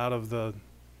step out of the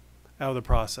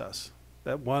process,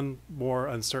 that one more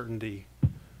uncertainty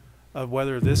of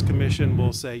whether this commission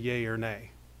will say yay or nay.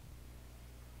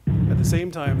 At the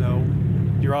same time, though,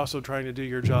 you're also trying to do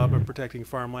your job of protecting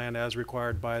farmland as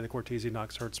required by the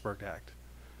Cortese-Knox-Hertzberg Act.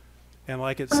 And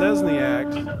like it says in the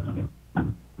act,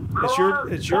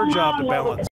 it's your job to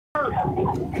balance.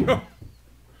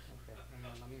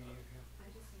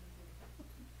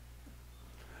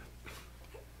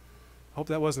 Hope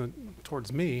that wasn't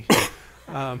towards me.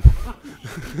 Or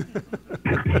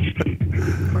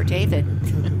David.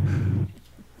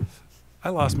 I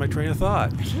lost my train of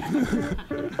thought.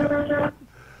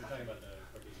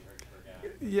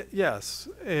 Yes,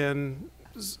 and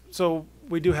so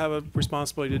we do have a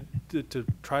responsibility to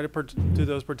try to do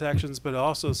those protections, but it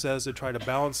also says to try to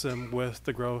balance them with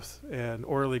the growth and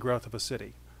orderly growth of a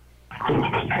city.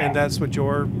 And that's what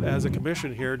you're, as a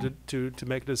commission here, to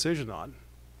make a decision on.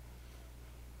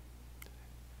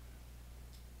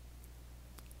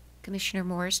 Commissioner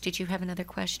Morris, did you have another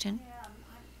question? Yeah,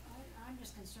 I'm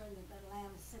just concerned that that land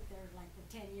will sit there like for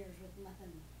 10 years with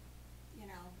nothing, you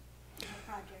know, no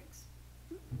projects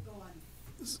going.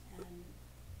 And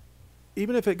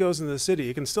Even if it goes into the city,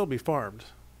 it can still be farmed.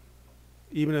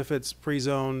 Even if it's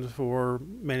pre-zoned for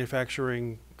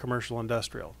manufacturing, commercial,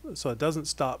 industrial. So it doesn't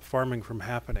stop farming from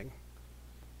happening.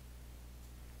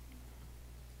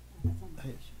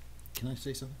 Can I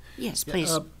say something? Yes, please,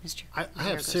 Mr. I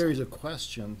have a series of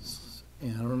questions,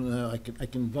 and I don't know, I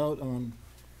can vote on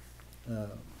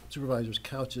Supervisor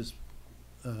Couch's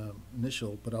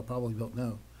initial, but I'll probably vote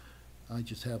no. I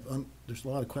just have, there's a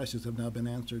lot of questions that have now been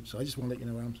answered, so I just want to let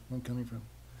you know where I'm coming from.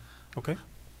 Okay.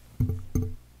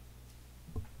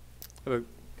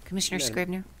 Commissioner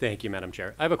Scribner. Thank you, Madam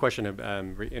Chair. I have a question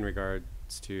in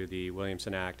regards to the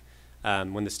Williamson Act.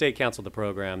 When the state canceled the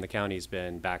program, the county's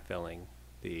been backfilling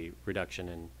the reduction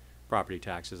in property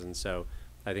taxes, and so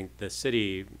I think the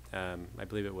city, I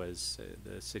believe it was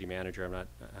the city manager, I'm not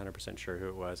 100% sure who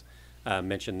it was,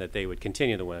 mentioned that they would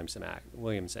continue the Williamson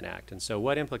Act. And so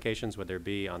what implications would there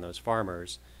be on those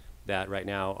farmers that right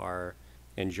now are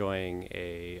enjoying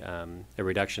a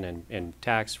reduction in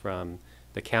tax from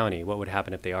the county? What would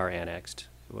happen if they are annexed?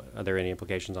 are there any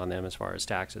implications on them as far as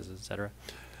taxes, et cetera?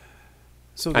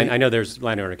 So I know there's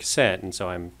landowner consent, and so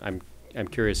I'm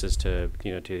curious as to,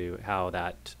 to how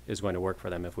that is going to work for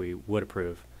them if we would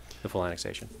approve the full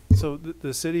annexation. So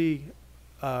the city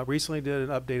recently did an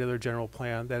update of their general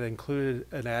plan that included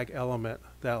an ag element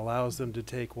that allows them to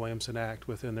take Williamson Act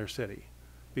within their city.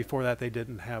 Before that, they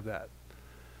didn't have that.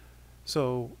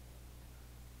 So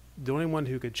the only one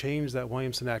who could change that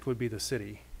Williamson Act would be the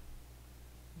city.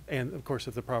 And of course,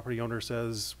 if the property owner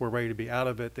says we're ready to be out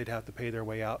of it, they'd have to pay their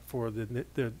way out for the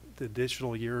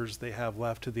additional years they have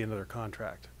left to the end of their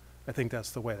contract. I think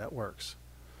that's the way that works.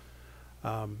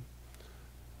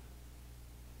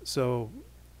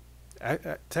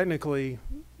 Technically,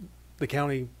 the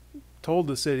county told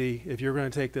the city, if you're going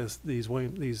to take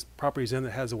these properties in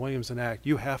that has a Williamson Act,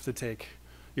 you have to take,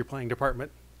 your planning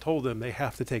department told them they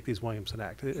have to take these Williamson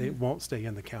Act. It won't stay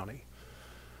in the county.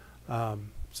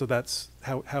 So that's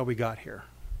how we got here.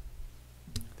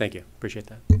 Thank you. Appreciate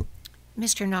that.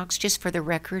 Mr. Knox, just for the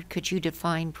record, could you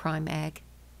define prime ag?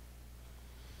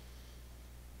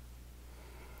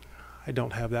 I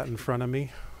don't have that in front of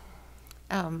me.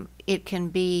 It can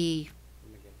be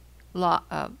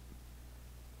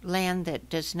land that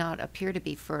does not appear to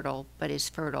be fertile but is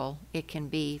fertile. It can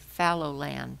be fallow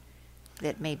land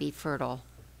that may be fertile.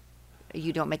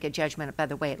 You don't make a judgment by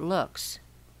the way it looks.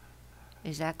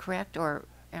 Is that correct, or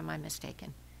am I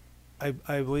mistaken?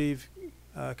 I believe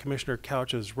Commissioner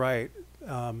Couch is right.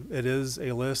 It is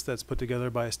a list that's put together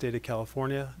by the state of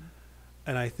California,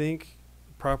 and I think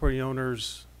property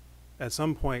owners at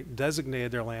some point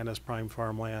designated their land as prime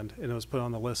farmland, and it was put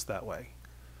on the list that way.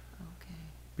 Okay.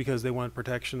 Because they wanted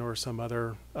protection or some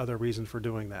other reason for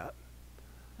doing that.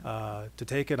 To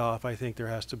take it off, I think there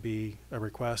has to be a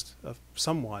request of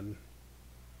someone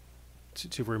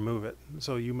to remove it.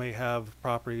 So you may have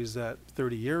properties that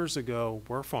 30 years ago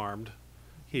were farmed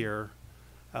here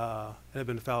and have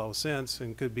been fallow since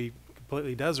and could be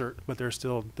completely desert, but they're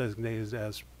still designated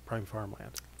as prime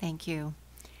farmland. Thank you.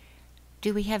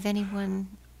 Do we have anyone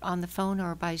on the phone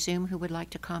or by Zoom who would like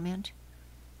to comment?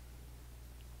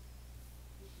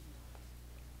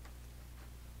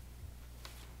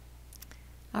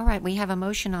 All right, we have a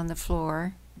motion on the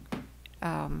floor,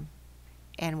 and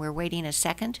we're waiting a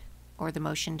second, or the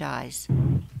motion dies.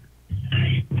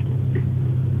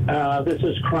 This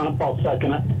is Crump. I'll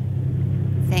second it.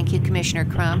 Thank you, Commissioner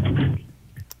Crump.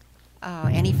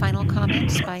 Any final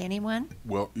comments by anyone?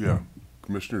 Well, yeah.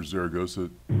 Commissioner Zaragoza,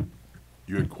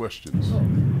 you had questions.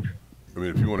 I mean,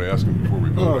 if you want to ask them before we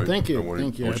vote. Thank you. I want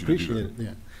Thank you. I appreciate it.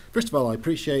 Yeah. First of all, I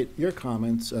appreciate your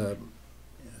comments,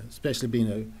 especially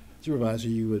being a supervisor.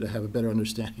 You would have a better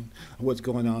understanding of what's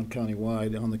going on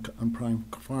countywide on prime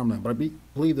farmland. But I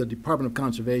believe the Department of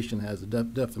Conservation has a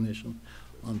definition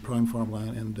on prime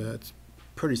farmland, and it's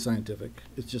pretty scientific.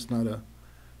 It's just not a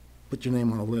put your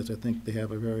name on a list. I think they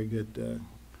have a very good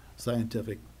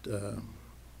scientific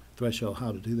threshold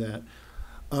how to do that.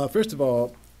 First of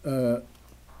all,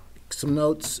 some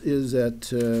notes is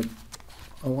that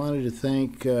I wanted to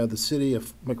thank the city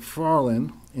of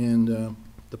McFarland and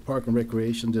the Park and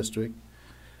Recreation District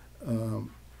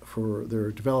for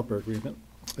their developer agreement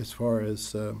as far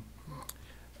as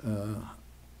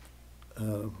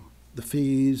the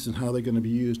fees and how they're going to be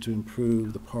used to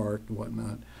improve the park and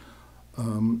whatnot.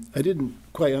 I didn't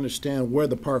quite understand where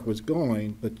the park was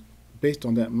going, but based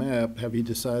on that map, have you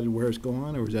decided where it's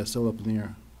going, or is that still up in the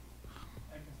air?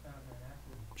 I can stand there and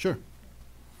after. Sure.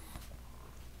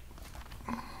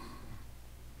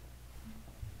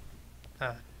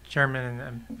 Chairman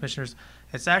and Commissioners,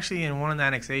 it's actually in one of the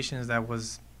annexations that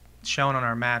was shown on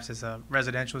our maps as a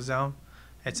residential zone.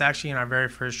 It's actually in our very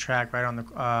first track, right on the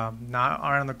not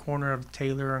right on the corner of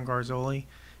Taylor and Garzoli,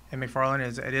 and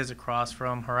McFarland. It is across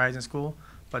from Horizon School,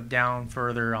 but down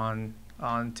further on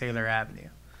Taylor Avenue.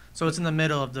 So it's in the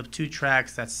middle of the two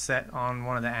tracks that's set on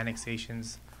one of the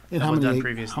annexations And that was done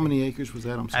previously. how many acres was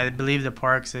that? I'm sorry. I believe the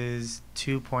parks is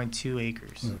 2.2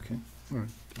 acres. Okay, all right.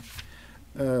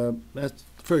 That's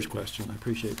the first question. I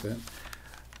appreciate that.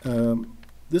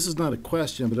 This is not a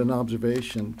question, but an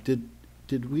observation. Did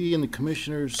we in the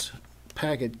commissioners'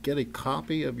 packet get a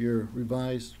copy of your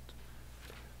revised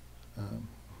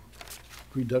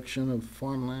reduction of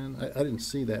farmland? I didn't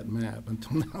see that map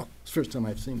until now. It's the first time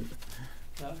I've seen it.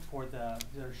 There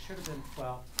should have been,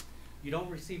 well, you don't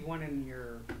receive one in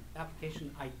your application.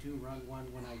 I do run one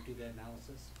when I do the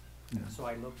analysis. Yeah. So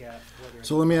I look at whether.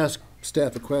 So let me ask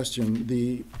staff a question.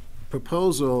 The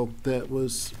proposal that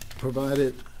was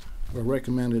provided or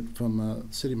recommended from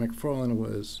City of McFarland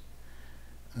was,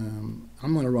 I'm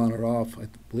going to run it off, I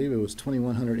believe it was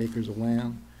 2,100 acres of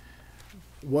land.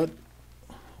 What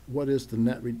what is the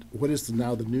what is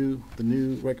now the new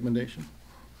recommendation?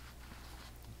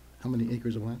 How many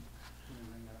acres of land?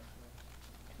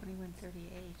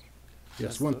 2138.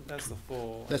 Yes, That's the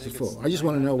full. That's the full. I just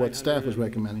want to know what staff is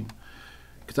recommending,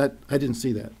 because I didn't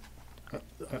see that.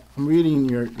 I'm reading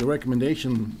your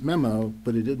recommendation memo,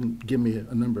 but it didn't give me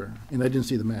a number, and I didn't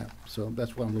see the map, so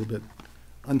that's why I'm a little bit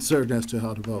uncertain as to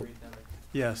how to vote.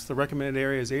 Yes, the recommended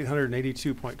area is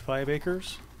 882.5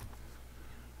 acres.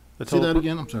 The Say that total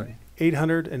again, I'm sorry.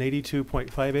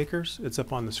 882.5 acres. It's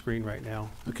up on the screen right now.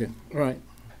 Okay, all right.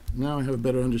 Now I have a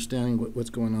better understanding what's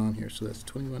going on here. So that's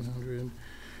 2,100.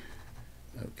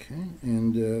 Okay,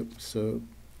 and so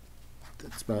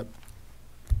that's about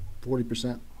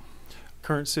 40%.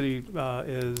 Current city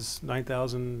is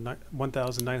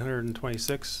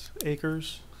 1,926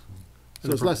 acres.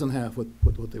 So it's less than half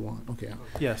what they want. Okay.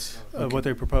 Yes, Okay. what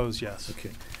they propose, yes. Okay.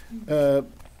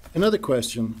 Another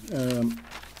question.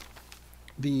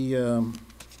 The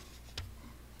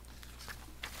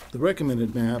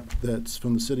recommended map that's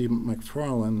from the city of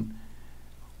McFarland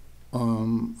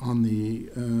on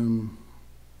the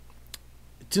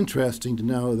it's interesting to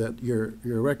know that your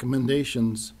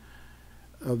recommendations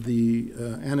of the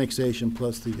annexation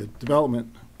plus the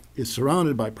development is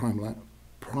surrounded by prime land,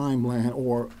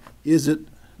 or is it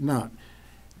not?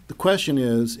 The question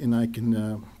is, and I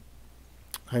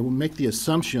will make the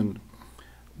assumption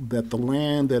that the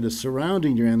land that is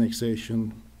surrounding your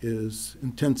annexation is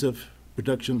intensive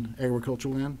production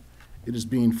agricultural land. It is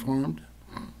being farmed.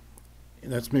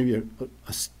 And that's maybe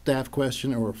a staff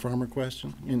question or a farmer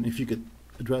question, and if you could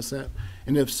address that.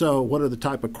 And if so, what are the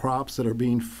type of crops that are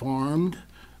being farmed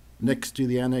next to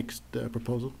the annexed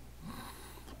proposal?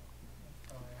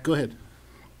 Go ahead.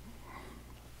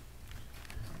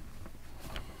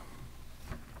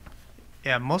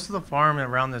 Yeah, most of the farming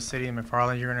around the city of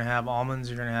McFarland, you're going to have almonds,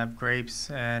 you're going to have grapes,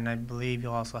 and I believe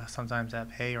you'll also sometimes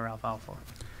have hay or alfalfa.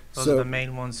 Those are the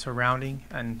main ones surrounding,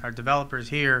 and our developers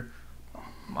here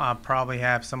probably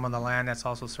have some of the land that's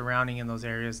also surrounding in those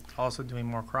areas, also doing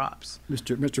more crops.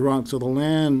 Mr. Ronk, so the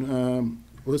land,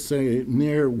 let's say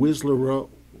near Whistler Road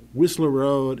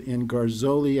and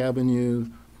Garzoli Avenue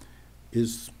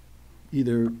is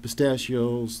either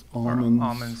pistachios,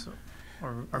 almonds,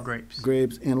 or grapes.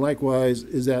 Grapes, and likewise,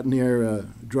 is that near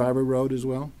Driver Road as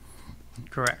well?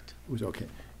 Correct. Okay,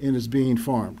 and it's being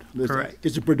farmed? Correct.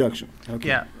 It's a production? Okay.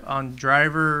 Yeah, on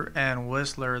Driver and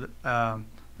Whistler, the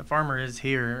farmer is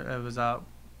here. It was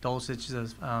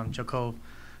Dulcich, Jacob.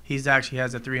 He's actually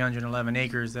has 311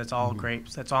 acres. That's all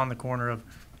grapes. That's on the corner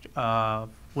of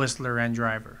Whistler and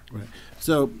Driver. Right.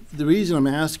 So the reason I'm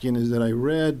asking is that I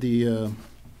read the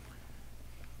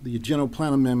General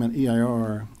Plan Amendment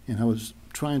EIR, and I was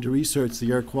trying to research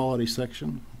the air quality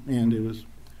section, and it was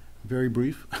very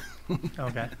brief.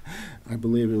 Okay. I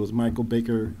believe it was Michael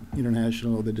Baker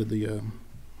International that did the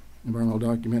environmental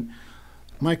document.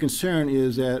 My concern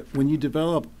is that when you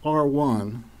develop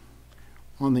R1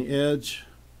 on the edge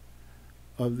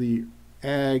of the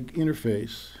ag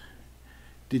interface,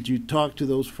 did you talk to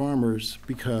those farmers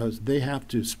because they have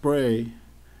to spray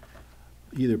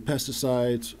either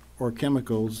pesticides or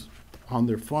chemicals on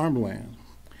their farmland?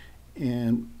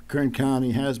 And Kern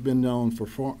County has been known for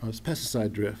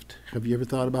pesticide drift. Have you ever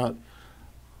thought about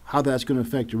how that's going to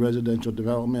affect your residential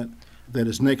development that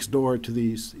is next door to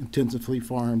these intensively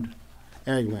farmed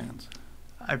ag lands?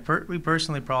 We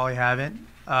personally probably haven't,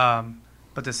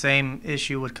 but the same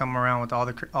issue would come around with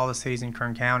all the cities in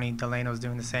Kern County. Delano's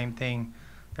doing the same thing.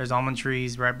 There's almond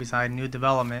trees right beside new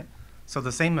development, so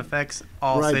the same affects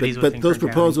all cities within Kern County. But those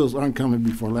proposals aren't coming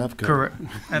before LAFCo. Correct,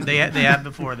 and they have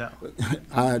before though.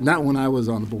 Not when I was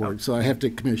on the board, so I have to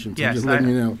commission. So Yes, I'm just letting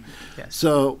you know. Yes.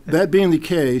 So that being the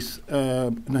case,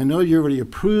 and I know you already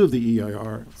approved the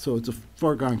EIR, so it's a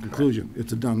foregone conclusion.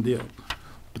 It's a done deal.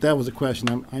 But that was a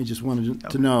question. I just wanted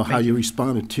to know how you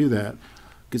responded to that,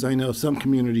 because I know some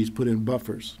communities put in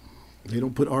buffers. They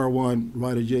don't put R1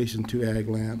 right adjacent to ag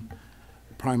land,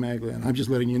 prime ag land. I'm just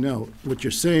letting you know. What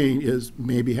you're saying is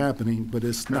maybe happening, but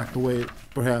it's not the way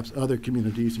perhaps other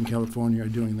communities in California are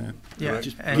doing that. Yeah,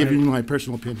 Just giving you my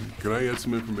personal opinion. Can I add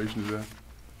some information to that?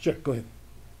 Sure, go ahead.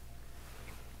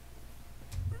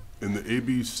 In the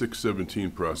AB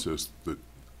 617 process that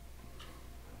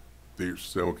the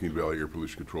San Joaquin Valley Air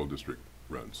Pollution Control District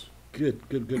runs. Good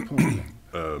point.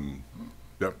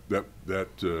 That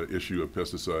issue of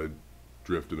pesticide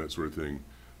drift and that sort of thing,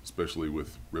 especially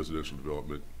with residential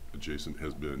development adjacent,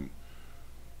 has been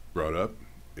brought up,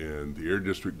 and the air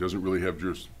district doesn't have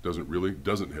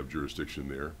jurisdiction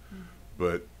there,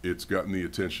 but it's gotten the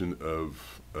attention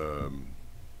of I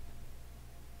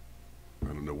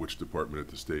don't know which department at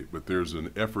the state, but there's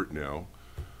an effort now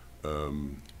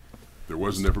There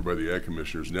was an effort by the Ag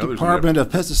Commissioners. Now there's an Department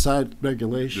effort. of Pesticide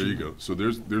Regulation. There you go. So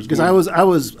there's Because going- I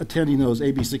was attending those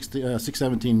AB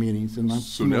 617 meetings, and I'm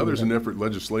So now familiar there's with an that. effort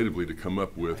legislatively to come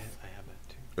up with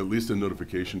at least a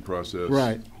notification process.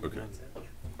 Right. Okay.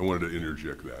 I wanted to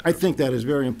interject that. I think that is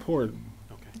very important.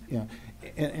 Okay. Yeah,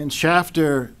 and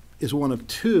Shafter is one of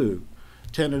two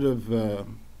tentative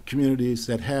communities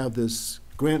that have this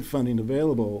grant funding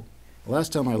available.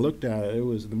 Last time I looked at it, it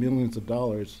was the millions of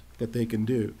dollars that they can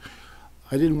do.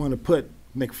 I didn't want to put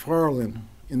McFarland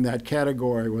in that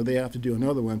category where they have to do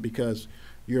another one because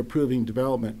you're approving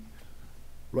development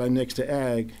right next to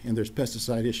ag and there's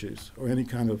pesticide issues or any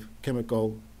kind of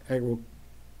chemical,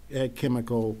 ag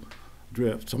chemical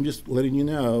drift. So I'm just letting you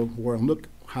know where I'm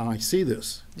how I see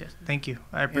this. Yes, thank you.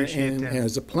 I appreciate And that.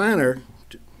 as a planner,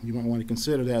 you might want to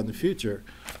consider that in the future,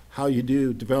 how you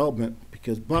do development,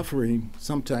 because buffering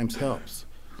sometimes helps.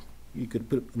 You could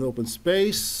put an open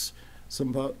space,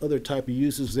 some other type of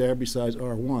uses there besides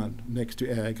R1 next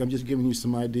to ag. I'm just giving you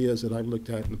some ideas that I've looked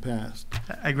at in the past.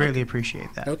 I greatly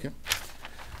appreciate that. Okay.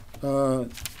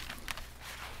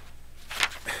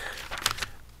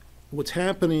 What's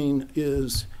happening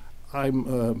is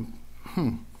I'm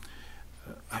kind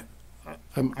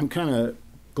of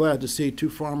glad to see two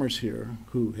farmers here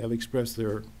who have expressed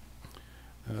their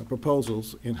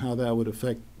proposals and how that would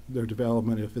affect their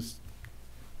development if it's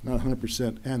not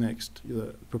 100% annexed,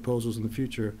 the proposals in the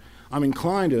future. I'm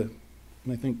inclined to,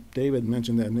 and I think David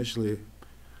mentioned that initially,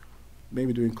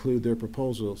 maybe to include their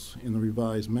proposals in the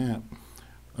revised map.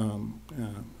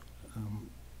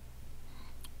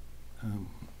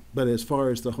 But as far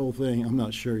as the whole thing, I'm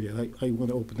not sure yet. I want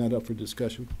to open that up for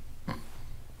discussion.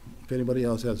 If anybody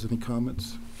else has any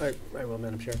comments. I will,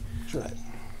 Madam Chair. Sure.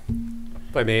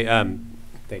 If I may,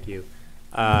 thank you.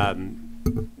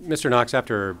 Mr. Knox,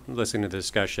 after listening to the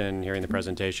discussion, hearing the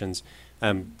presentations,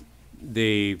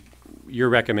 your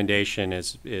recommendation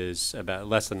is about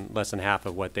less than half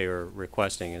of what they were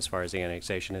requesting as far as the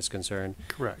annexation is concerned.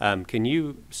 Correct. Can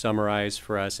you summarize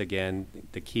for us again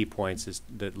the key points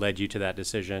that led you to that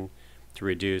decision to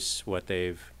reduce what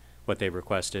they've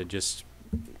requested? Just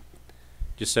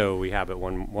so we have it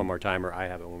one more time, or I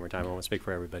have it one more time. I want to speak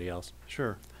for everybody else.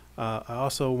 Sure. I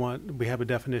also we have a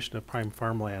definition of prime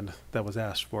farmland that was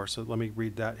asked for, so let me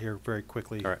read that here very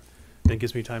quickly. All right. That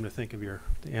gives me time to think of to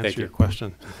answer Thank your you.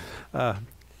 question.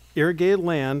 Irrigated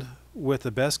land with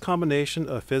the best combination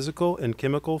of physical and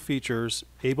chemical features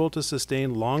able to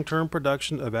sustain long-term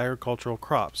production of agricultural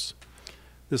crops.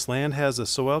 This land has the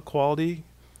soil quality,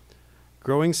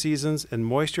 growing seasons, and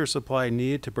moisture supply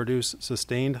needed to produce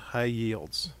sustained high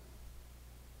yields.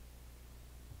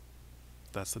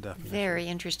 That's the definition. Very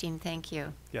interesting, thank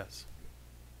you. Yes.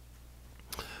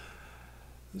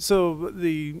 So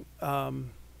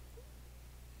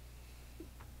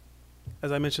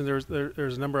as I mentioned,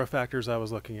 there's a number of factors I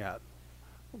was looking at.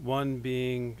 One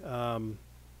being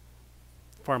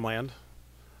farmland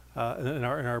and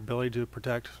our ability to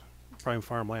protect prime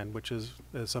farmland, which is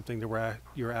something that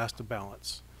you're asked to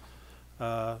balance.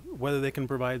 Whether they can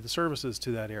provide the services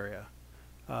to that area,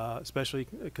 especially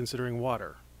considering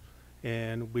water.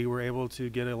 And we were able to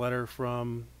get a letter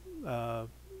from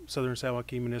Southern San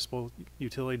Joaquin Municipal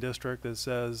Utility District that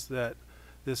says that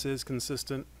this is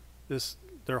consistent,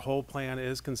 their whole plan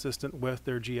is consistent with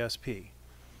their GSP.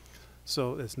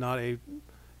 So that's not a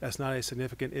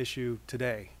significant issue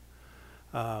today.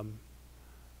 I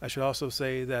should also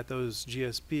say that those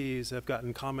GSPs have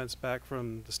gotten comments back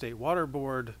from the State Water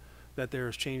Board that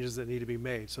there's changes that need to be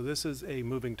made. So this is a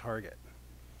moving target.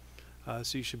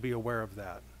 So you should be aware of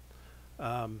that.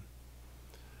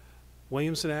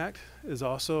 Williamson Act is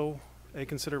also a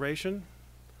consideration.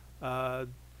 For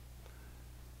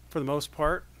the most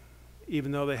part,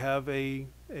 even though they have a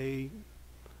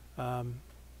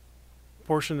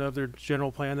portion of their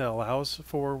general plan that allows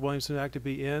for Williamson Act to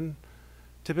be in,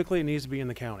 typically it needs to be in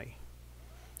the county.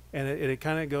 And it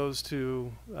kind of goes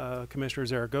to Commissioner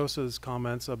Zaragoza's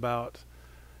comments about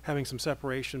having some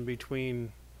separation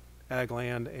between ag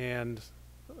land and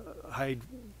high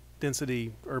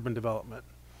density urban development.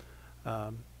 I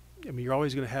mean, you're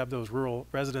always going to have those rural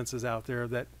residences out there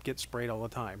that get sprayed all the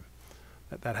time.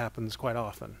 That happens quite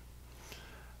often.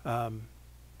 I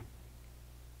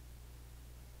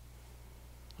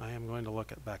am going to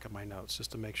look back at my notes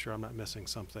just to make sure I'm not missing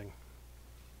something.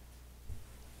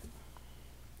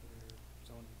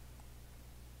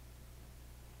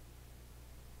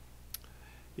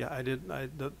 Yeah, I did.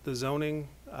 The zoning,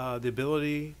 the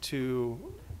ability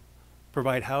to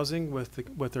provide housing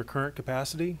with their current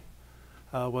capacity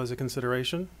was a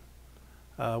consideration.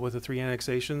 With the 3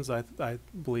 annexations, I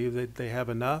believe that they have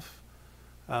enough.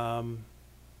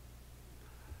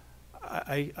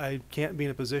 I can't be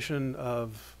in a position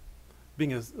of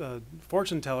being a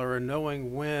fortune teller and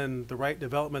knowing when the right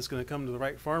development's going to come to the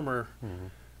right farmer,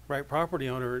 right property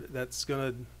owner that's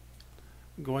going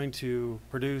to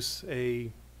produce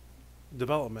a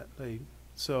development.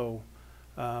 So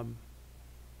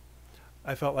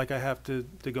I felt like I have to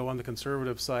go on the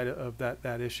conservative side of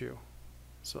that issue.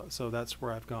 So that's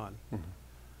where I've gone.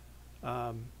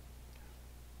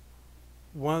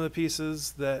 One of the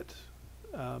pieces that,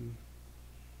 and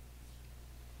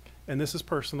this is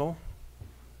personal,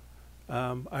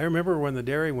 I remember when the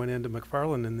dairy went into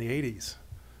McFarland in the 80s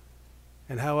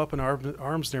and how up in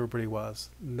arms everybody was.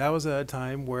 And that was at a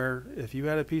time where if you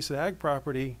had a piece of ag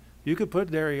property, you could put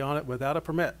dairy on it without a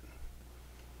permit.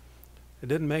 It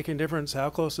didn't make any difference how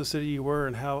close to the city you were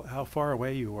and how far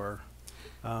away you were.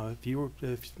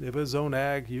 If it was zone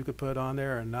ag, you could put on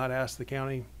there and not ask the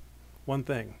county one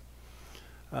thing.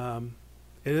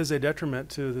 It is a detriment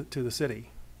to the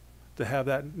city to have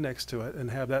that next to it and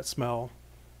have that smell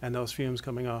and those fumes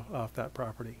coming off that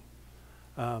property.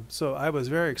 So I was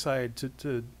very excited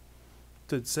to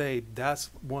say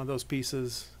that's one of those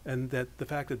pieces, and that the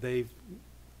fact that they've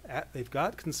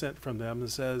got consent from them that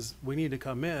says we need to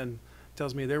come in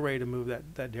tells me they're ready to move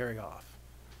that dairy off.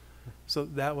 So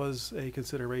that was a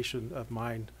consideration of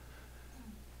mine.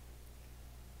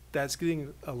 That's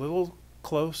getting a little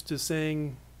close to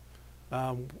saying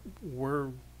we're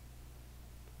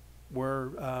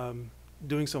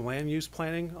doing some land use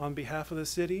planning on behalf of the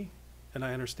city, and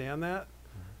I understand that.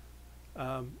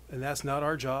 And that's not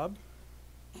our job.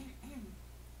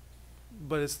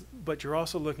 But you're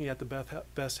also looking at the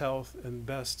best health and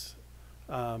best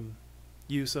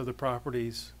use of the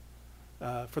properties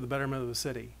for the betterment of the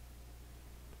city.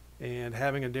 And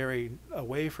having a dairy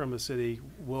away from the city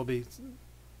will be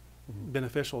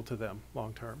beneficial to them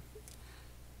long term.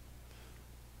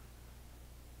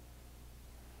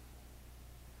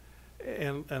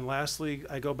 And lastly,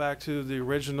 I go back to the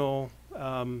original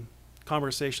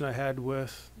conversation I had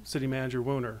with City Manager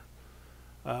Wooner.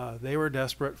 They were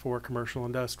desperate for commercial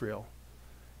industrial,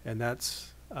 and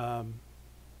that's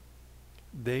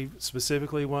they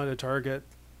specifically wanted to target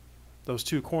those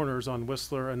two corners on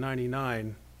Whistler and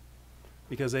 99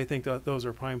 because they think that those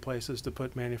are prime places to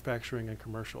put manufacturing and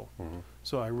commercial.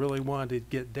 So I really wanted to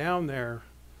get down there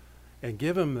and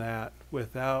give them that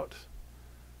without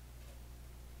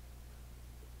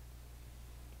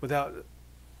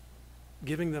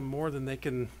giving them more than they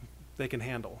can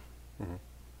handle.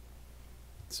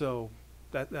 So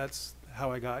that's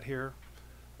how I got here.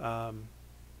 I'm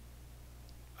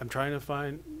trying to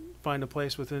find a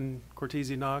place within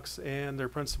Cortese Knox and their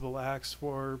principal acts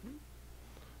for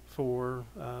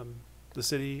the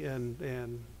city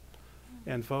and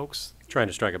folks. Trying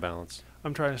to strike a balance.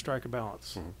 I'm trying to strike a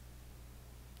balance.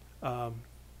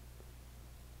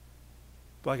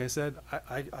 Like I said,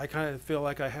 I kind of feel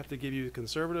like I have to give you a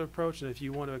conservative approach, and if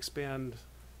you want to expand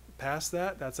past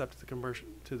that, that's up to the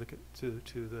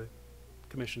the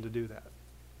commission to do that.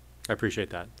 I appreciate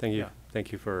that. Thank you. Yeah.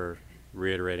 Thank you for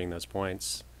reiterating those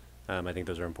points. I think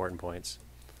those are important points.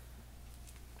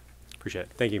 Appreciate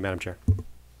it. Thank you, Madam Chair.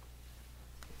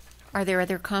 Are there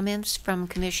other comments from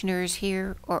commissioners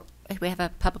here, or do we have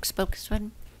a public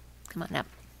spokesman? Come on up.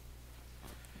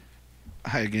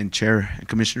 Hi again, Chair and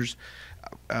Commissioners.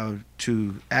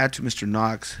 To add to Mr.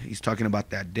 Knox, he's talking about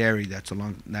that dairy that's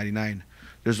along 99.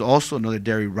 There's also another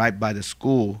dairy right by the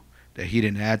school that he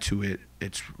didn't add to it.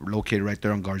 It's located right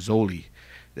there on Garzoli.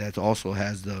 That also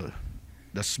has the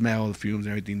smell, the fumes,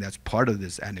 and everything that's part of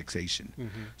this annexation.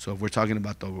 So if we're talking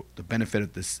about the benefit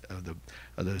of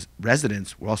the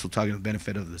residents, we're also talking the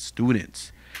benefit of the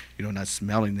students. Not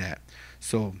smelling that.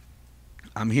 So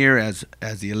I'm here as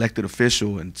the elected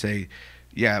official and say,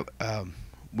 yeah,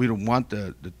 we don't want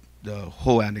the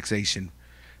whole annexation,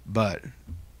 but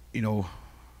in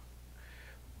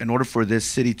order for this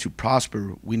city to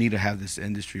prosper, we need to have this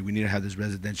industry. We need to have this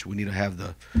residential. We need to have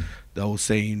the old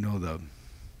saying,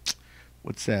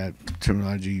 what's that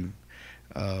terminology?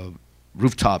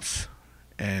 Rooftops,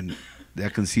 and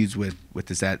that coincides with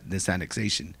this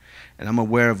annexation. And I'm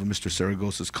aware of Mr.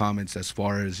 Saragosa's comments as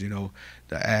far as the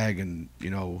ag and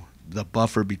the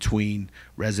buffer between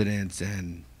residents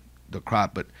and the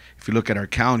crop. But if you look at our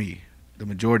county, the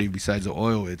majority, besides the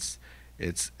oil, it's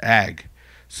ag.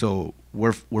 So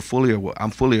I'm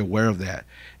fully aware of that.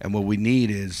 And what we need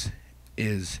is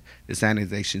this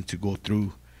annexation to go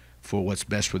through for what's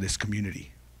best for this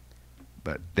community.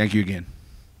 But thank you again.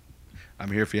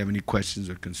 I'm here if you have any questions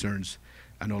or concerns.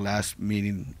 I know last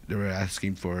meeting they were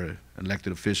asking for an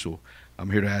elected official. I'm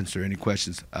here to answer any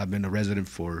questions. I've been a resident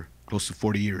for close to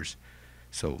 40 years.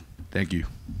 So thank you.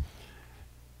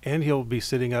 And he'll be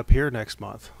sitting up here next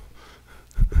month.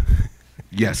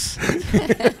 Yes. It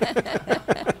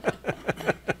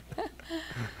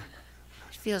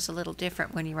feels a little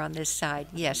different when you're on this side.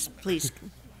 Yes, please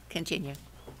continue.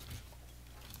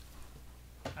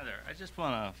 Hi there. I just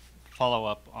want to follow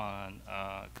up on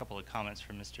a couple of comments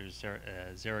from Mr.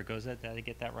 Zaragoza. Did I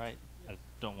get that right? I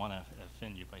don't want to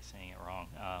offend you by saying it wrong.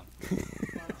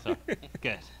 So,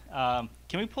 good.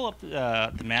 Can we pull up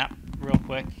the map real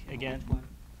quick again?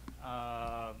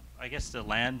 I guess the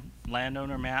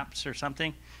landowner maps or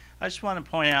something. I just want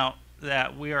to point out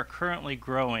that we are currently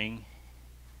growing.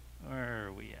 Where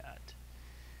are we at?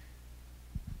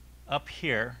 Up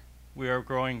here, we are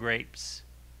growing grapes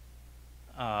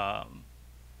right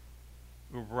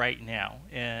now.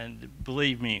 And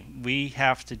believe me, we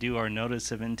have to do our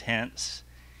notice of intents,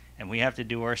 and we have to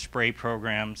do our spray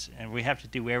programs, and we have to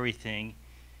do everything,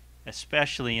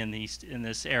 especially in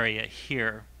this area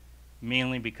here,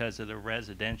 mainly because of the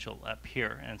residential up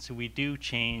here. And so we do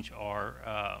change our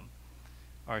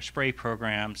spray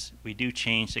programs. We do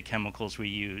change the chemicals we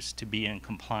use to be in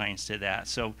compliance to that.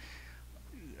 So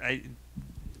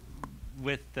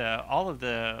with all of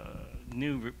the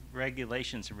new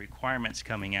regulations and requirements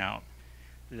coming out,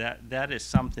 that is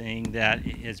something that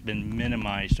has been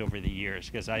minimized over the years,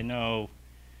 because I know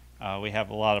we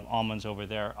have a lot of almonds over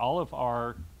there. All of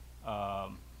our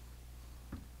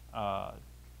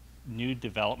new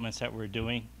developments that we're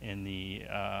doing in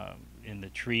the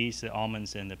trees, the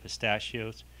almonds and the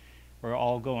pistachios, we're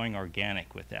all going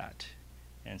organic with that.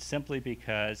 And simply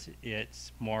because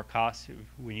it's more cost,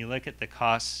 when you look at the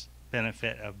cost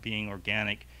benefit of being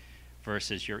organic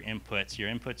versus your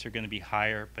inputs are going to be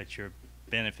higher, but your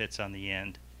benefits on the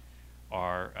end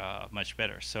are much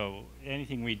better. So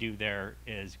anything we do there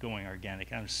is going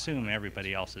organic. I assume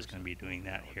everybody else is going to be doing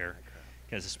that here,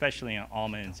 because especially on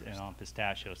almonds and on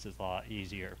pistachios, it's a lot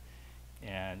easier.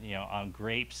 And on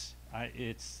grapes,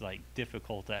 it's like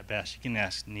difficult at best. You can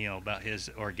ask Neil about his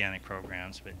organic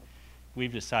programs, but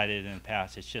we've decided in the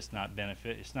past it's just not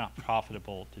it's not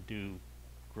profitable to do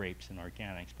grapes and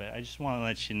organics. But I just want to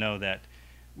let you know that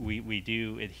we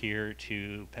do adhere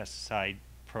to pesticide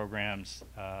programs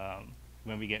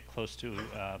when we get close to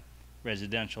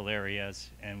residential areas,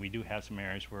 and we do have some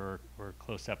areas where we're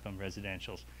close up on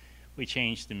residentials. We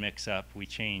change the mix-up. We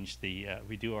change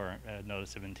we do our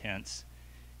notice of intents,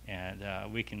 and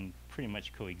we can pretty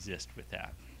much coexist with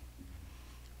that.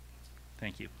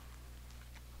 Thank you.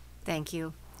 Thank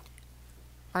you.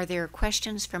 Are there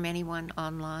questions from anyone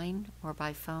online or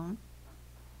by phone?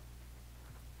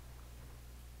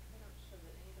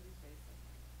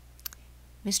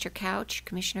 Mr. Couch,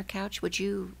 Commissioner Couch, would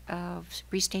you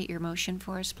restate your motion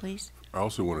for us, please? I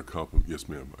also want to compliment, yes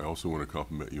ma'am, I also want to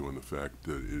compliment you on the fact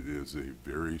that it is a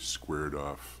very squared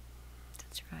off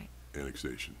That's right.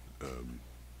 annexation.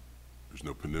 There's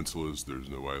no peninsulas, there's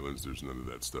no islands, there's none of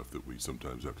that stuff that we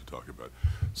sometimes have to talk about.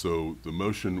 So the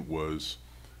motion was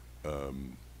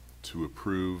to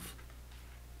approve,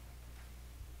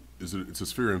 it's a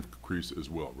sphere increase as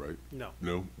well, right? No.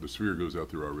 No, the sphere goes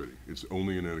out there already. It's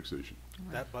only an annexation.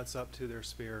 That butts up to their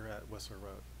sphere at Whistler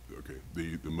Road. Okay,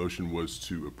 the motion was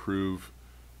to approve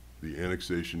the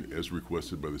annexation as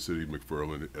requested by the city of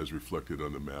McFarland as reflected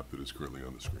on the map that is currently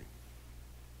on the screen.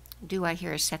 Do I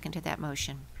hear a second to that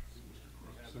motion?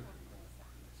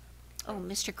 Oh,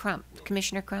 Mr. Crump,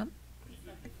 Commissioner Crump?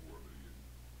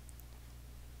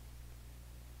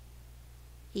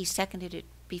 He seconded it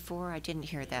before. I didn't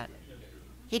hear that.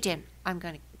 He did. I'm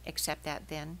going to accept that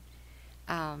then.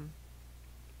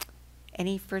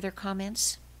 Any further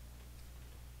comments?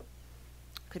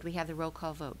 Could we have the roll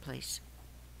call vote, please?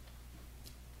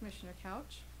 Commissioner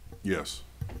Couch, Yes.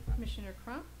 Commissioner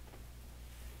Crump.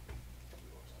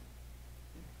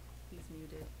 He's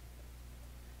muted.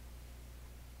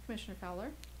 Commissioner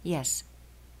Fowler, Yes.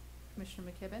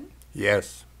 Commissioner McKibben,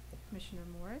 Yes. Commissioner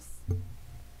Morris.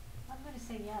 I'm gonna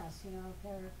say yes,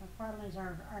 McFarland's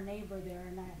our neighbor there,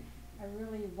 and I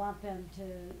really want them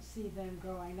to see them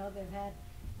grow. I know they've had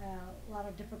a lot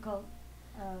of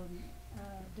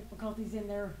difficulties in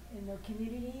their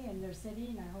community and their city,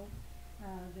 and I hope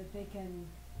that they can,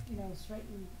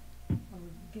 straighten or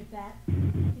get that,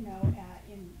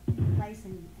 in place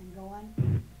and going.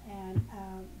 And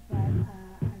but I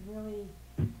really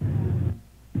would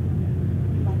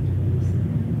like to really see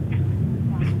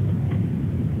them prosper.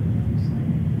 So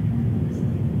I'm gonna say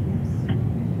yes.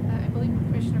 I believe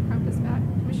Commissioner Crump is back.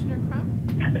 Commissioner Crump?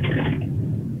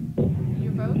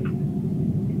 Your vote?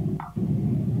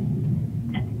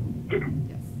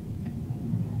 Yes.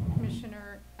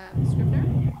 Commissioner Scribner?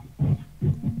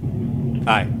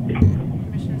 Aye.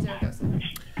 Commissioner Zaragoza?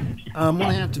 I'm going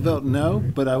to have to vote no,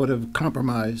 but I would have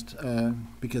compromised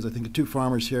because I think the two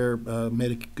farmers here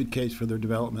made a good case for their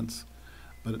developments.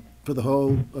 But for the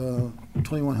whole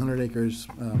 2,100 acres,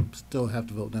 still have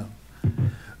to vote no.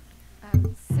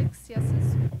 6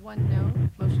 yeses, 1 no,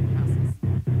 motion passes.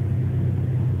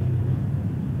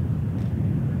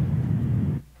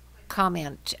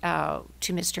 Comment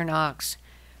to Mr. Knox.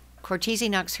 Cortese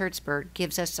Knox Hertzberg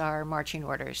gives us our marching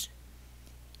orders.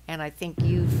 And I think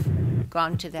you've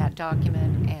gone to that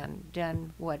document and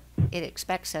done what it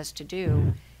expects us to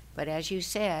do. But as you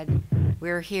said,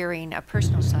 we're hearing a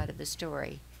personal side of the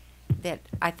story that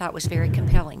I thought was very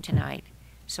compelling tonight.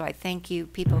 So I thank you,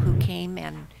 people who came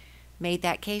and made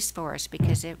that case for us,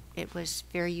 because it was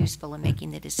very useful in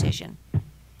making the decision.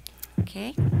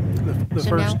 Okay?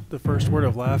 The first word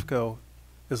of LAFCo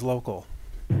is local.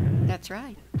 That's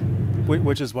right.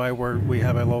 Which is why we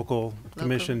have a local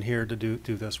commission here to do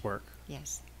this work.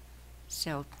 Yes.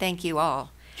 So thank you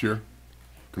all. Chair,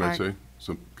 can I say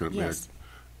something? Yes.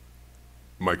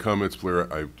 My comments,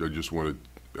 Blair, I just wanted,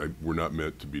 we're not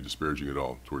meant to be disparaging at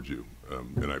all towards you.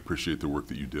 And I appreciate the work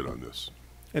that you did on this.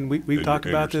 And we've talked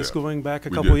about this staff. going back a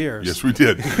We couple did. years. Yes, we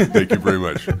did. Thank you very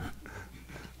much.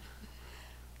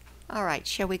 All right,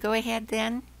 shall we go ahead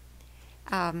then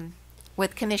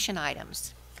with commission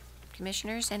items?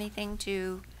 Commissioners, anything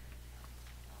to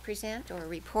present or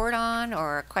report on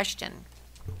or a question?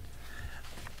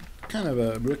 Kind of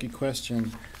a rookie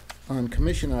question. On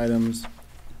commission items,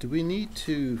 do we need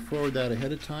to forward that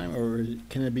ahead of time, or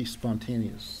can it be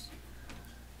spontaneous?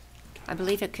 I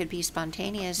believe it could be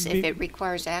spontaneous. If it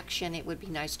requires action, it would be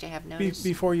nice to have notice.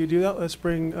 Before you do that, let's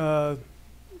bring the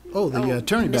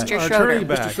attorney back. Mr. our Schroeder. attorney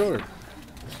back. Mr. Schroeder.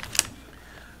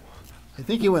 I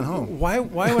think he went home. Why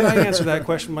would I answer that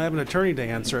question when I have an attorney to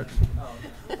answer it?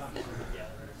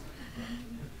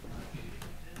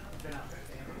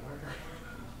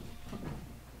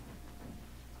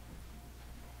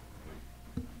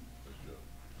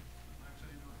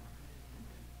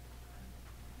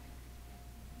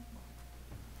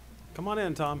 Come on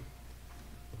in, Tom.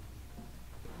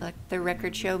 Let the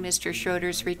record show Mr.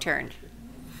 Schroeder's returned.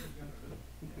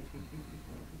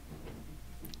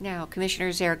 Now,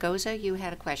 Commissioner Zaragoza, you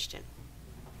had a question.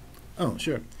 Oh,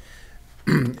 sure.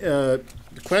 The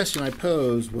question I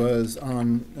posed was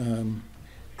on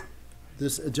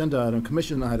this agenda item,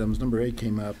 commission items, number 8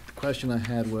 came up. The question I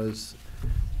had was,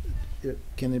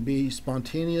 can it be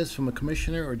spontaneous from a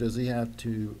commissioner, or does he have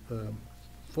to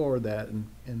forward that and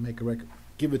make a record,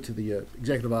 give it to the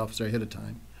executive officer ahead of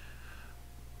time?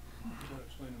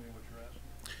 Explain to me what you're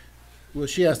asking. Well,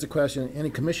 she asked the question, any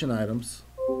commission items,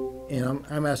 and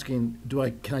I'm asking,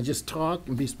 can I just talk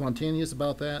and be spontaneous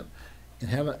about that and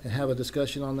have a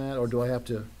discussion on that, or do I have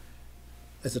to,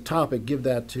 as a topic, give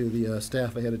that to the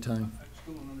staff ahead of time? I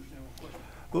still don't understand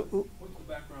what question. What's the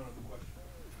background of the question?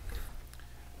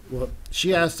 Well,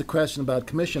 she asked the question about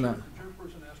commission. The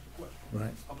chairperson asked a question.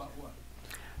 Right. About what?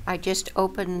 I just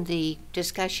opened the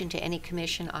discussion to any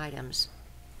commission items.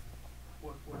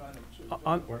 What items?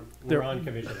 We're on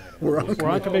commission items. We're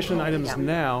on Commission items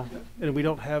now, and we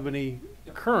don't have any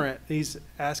current. He's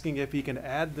asking if he can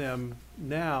add them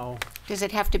now. Does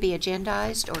it have to be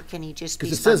agendized, or can he just be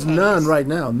Because it says spontaneous? none right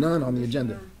now, none on the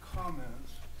agenda. Comments,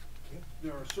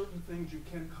 there are certain things you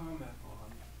can comment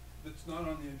on that's not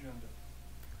on the agenda.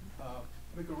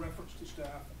 Make a reference to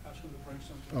staff, ask them to bring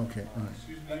something. Okay, all right.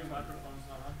 Excuse me, your microphone's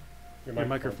not on? Your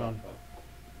microphone.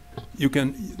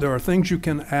 There are things you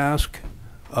can ask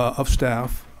of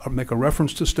staff, or make a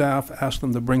reference to staff, ask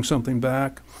them to bring something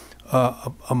back,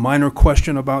 a minor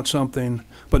question about something,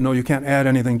 but no, you can't add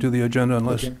anything to the agenda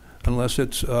unless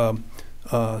it's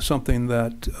something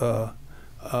that,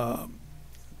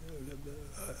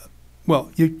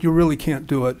 well, you really can't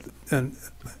do it, and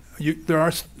there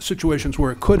are situations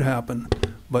where it could happen,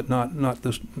 but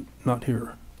not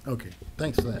here. Okay,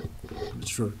 thanks for that, Mr.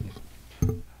 Schroeder.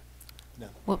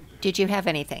 Well, did you have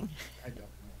anything? I don't.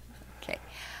 Okay.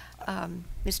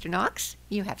 Mr. Knox,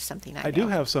 you have something, I know. I do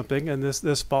have something, and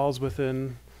this falls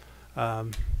within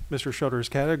Mr. Schroeder's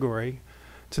category.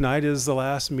 Tonight is the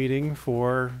last meeting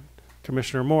for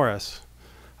Commissioner Morris.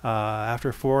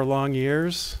 After 4 long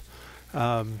years,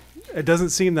 it doesn't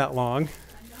seem that long.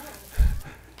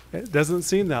 It doesn't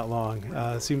seem that long.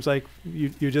 It seems like you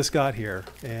just got here.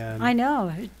 And I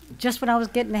know, just when I was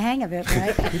getting the hang of it,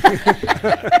 right?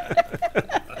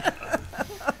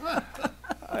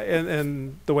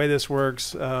 And the way this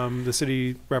works, the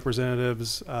city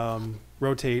representatives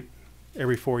rotate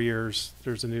every 4 years.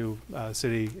 There's a new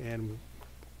city, and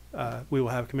we will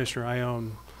have Commissioner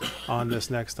Ione on this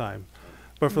next time.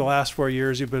 But for the last 4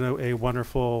 years, you've been a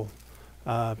wonderful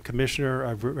Commissioner,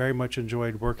 I've very much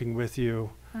enjoyed working with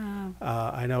you.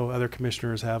 I know other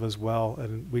commissioners have as well,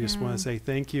 and we just want to say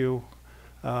thank you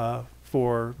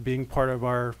for being part of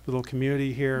our little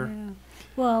community here.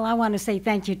 Well, I want to say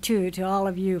thank you too to all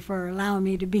of you for allowing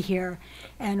me to be here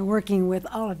and working with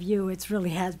all of you. It really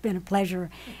has been a pleasure,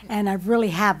 and I really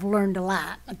have learned a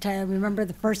lot. I remember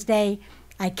the first day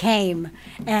I came,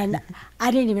 and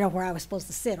I didn't even know where I was supposed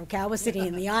to sit. Okay, I was sitting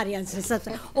in the audience, and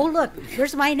said, "Oh look,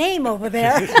 there's my name over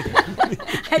there."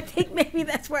 I think maybe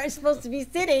that's where I'm supposed to be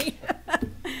sitting.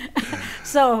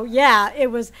 So yeah, it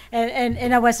was,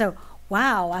 and I was so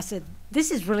wow. I said,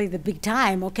 this is really the big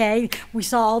time, okay? We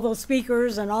saw all those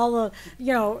speakers and all the,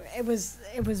 you know, it was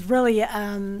really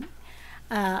an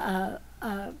eye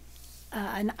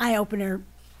opener,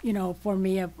 you know, for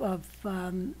me of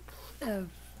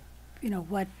you know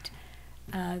what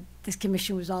this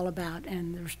commission was all about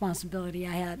and the responsibility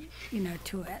I had, you know,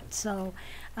 to it. So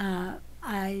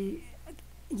you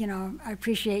know, I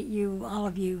appreciate you, all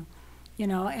of you, you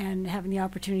know, and having the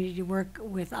opportunity to work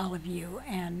with all of you,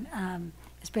 and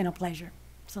it's been a pleasure.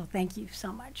 So thank you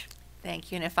so much.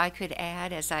 Thank you. And if I could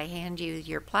add, as I hand you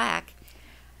your plaque,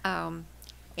 in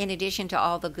addition to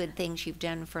all the good things you've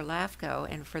done for LAFCo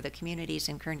and for the communities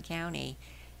in Kern County,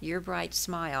 your bright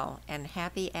smile and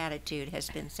happy attitude has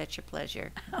been such a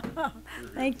pleasure.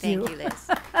 Thank you. Thank you, Liz.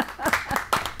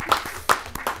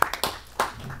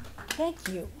 Thank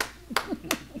you.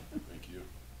 Thank you.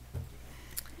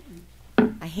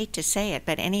 I hate to say it,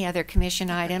 but any other commission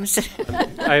items?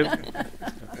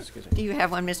 Excuse me. Do you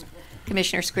have one,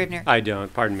 Commissioner Scribner? I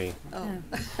don't, pardon me. Oh.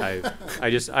 I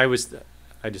just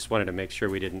wanted to make sure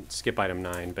we didn't skip item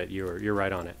 9, but you're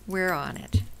right on it. We're on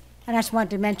it. And I just wanted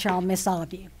to mention I'll miss all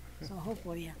of you. So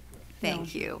hopefully, yeah.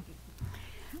 Thank you.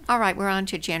 All right, we're on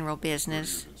to general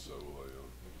business.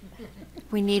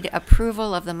 We need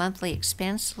approval of the monthly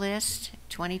expense list,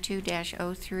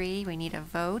 22-03. We need a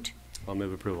vote. I'll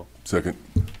move approval. Second.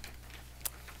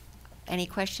 Any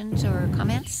questions or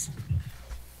comments?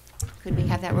 Could we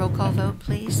have that roll call vote,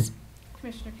 please?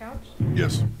 Commissioner Couch?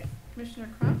 Yes. Commissioner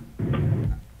Crump?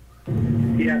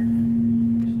 Yes.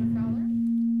 Commissioner Fowler?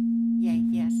 Yay,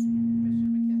 yes.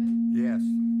 Commissioner McKibben? Yes.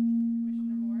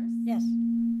 Commissioner Morris? Yes.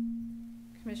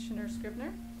 Commissioner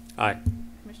Scribner? Aye.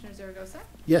 Commissioner Zaragoza?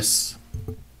 Yes.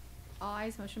 All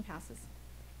ayes, motion passes.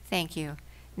 Thank you.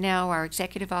 Now, our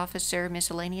executive officer,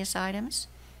 miscellaneous items.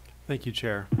 Thank you,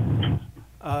 Chair.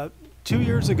 2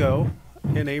 years ago,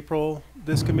 in April,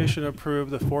 this commission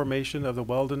approved the formation of the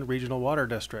Weldon Regional Water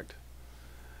District.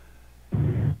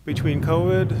 Between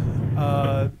COVID,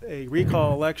 a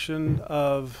recall election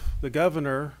of the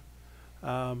governor,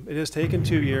 it has taken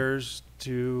 2 years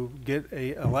to get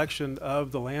an election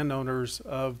of the landowners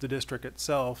of the district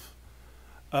itself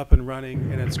up and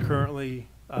running, and it's currently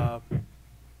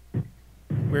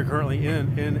we're currently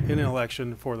in an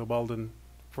election for the Weldon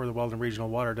Regional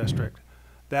Water District.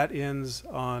 That ends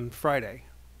on Friday.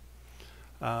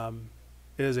 It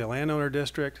is a landowner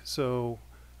district, so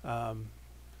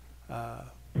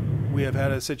we have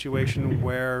had a situation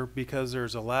where, because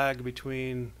there's a lag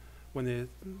between when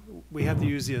we have to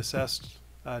use the assessed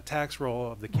tax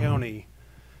roll of the county,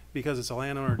 because it's a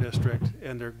landowner district,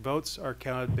 and their votes are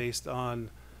counted based on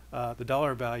the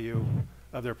dollar value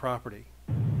of their property.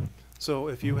 So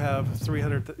if you have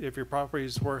if your property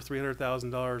is worth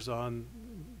 $300,000 on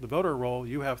the voter roll,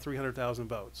 you have 300,000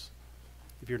 votes.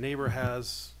 If your neighbor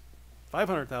has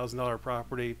 $500,000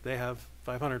 property, they have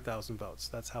 500,000 votes.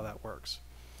 That's how that works.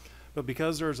 But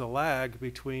because there's a lag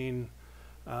between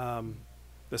the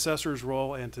assessor's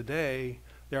roll and today,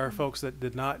 there are folks that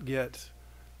did not get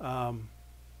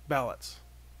ballots.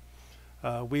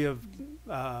 We have,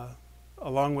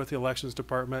 along with the elections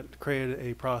department, created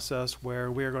a process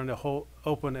where we are going to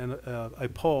open a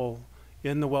poll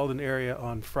in the Weldon area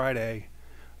on Friday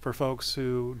for folks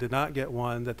who did not get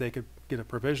one, that they could get a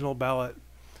provisional ballot,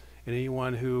 and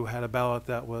anyone who had a ballot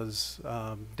that was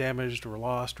damaged or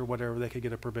lost or whatever, they could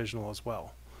get a provisional as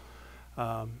well.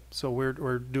 So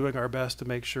we're doing our best to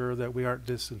make sure that we aren't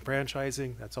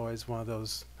disenfranchising. That's always one of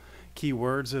those key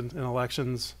words in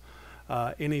elections.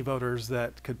 Any voters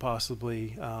that could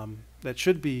possibly, that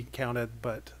should be counted,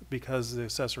 but because the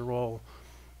assessor roll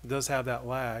does have that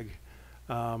lag,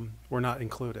 we're not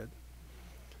included.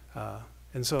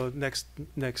 And so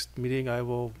next meeting, I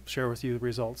will share with you the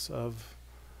results of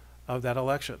that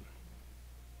election.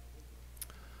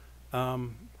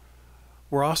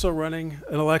 We're also running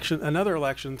another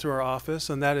election through our office,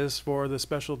 and that is for the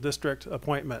special district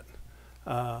appointment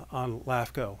on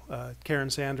LAFCo. Karen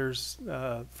Sanders'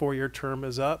 4-year term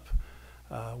is up.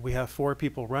 We have 4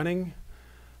 people running.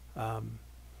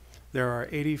 There are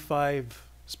 85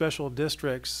 special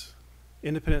districts,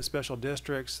 independent special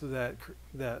districts that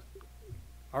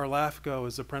our LAFCo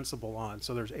is the principal on.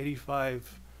 So there's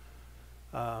 85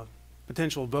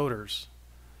 potential voters.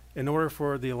 In order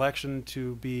for the election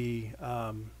to be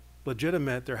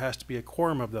legitimate, there has to be a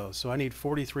quorum of those. So I need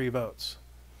 43 votes.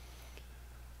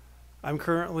 I'm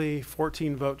currently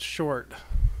 14 votes short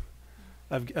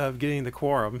of getting the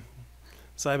quorum.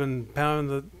 So I've been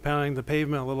pounding the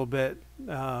pavement a little bit,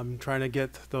 trying to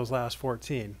get those last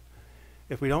 14.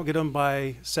 If we don't get them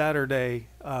by Saturday,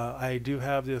 I do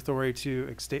have the authority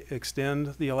to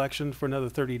extend the election for another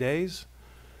 30 days.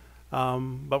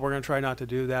 But we're going to try not to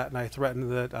do that, and I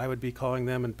threatened that I would be calling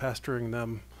them and pestering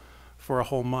them for a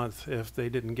whole month if they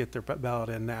didn't get their ballot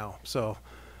in now. So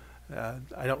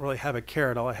I don't really have a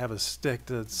carrot. All I have is a stick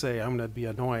to say I'm going to be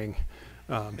annoying.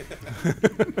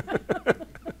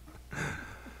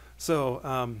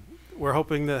 So we're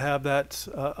hoping to have that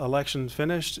election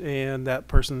finished and that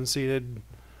person seated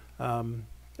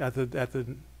at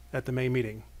the May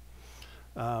meeting.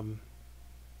 I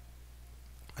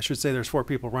should say there's 4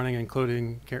 people running,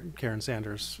 including Kern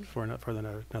Sanders for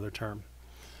another term.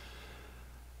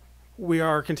 We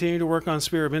are continuing to work on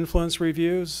sphere of influence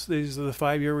reviews. These are the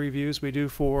 5-year reviews we do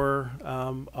for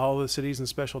all the cities and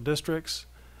special districts.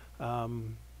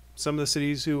 Some of the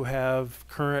cities who have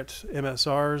current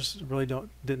MSRs really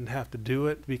didn't have to do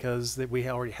it because we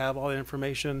already have all the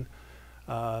information.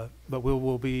 But we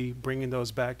will be bringing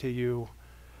those back to you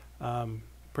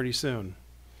pretty soon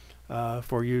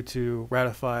for you to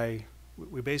ratify.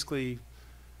 We basically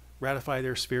ratify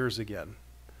their spheres again.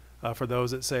 For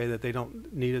those that say that they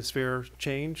don't need a sphere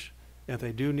change, and if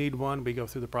they do need one, we go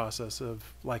through the process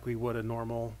of like we would a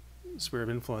normal sphere of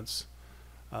influence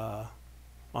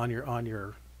on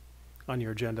your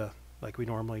agenda, like we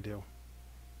normally do.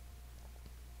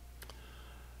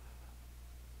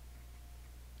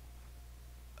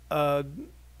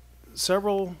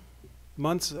 Several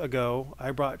months ago, I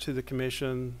brought to the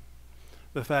commission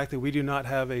the fact that we do not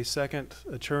have a second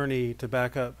attorney to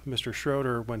back up Mr.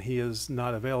 Schroeder when he is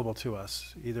not available to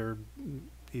us. Either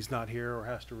he's not here or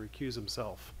has to recuse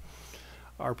himself.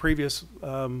 Our previous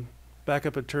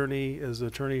backup attorney is the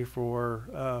attorney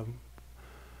for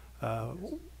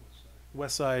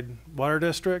West Side Water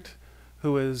District,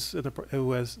 who is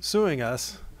suing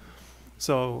us.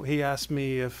 So he asked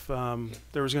me if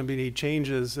there was going to be any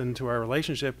changes into our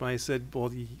relationship, and I said,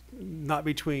 well, not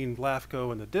between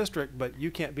LAFCo and the district, but you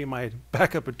can't be my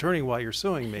backup attorney while you're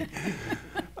suing me.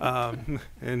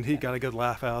 And he got a good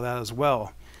laugh out of that as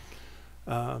well.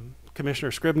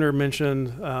 Commissioner Scribner mentioned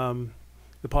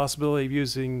the possibility of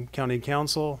using county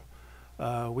council.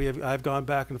 I've gone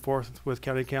back and forth with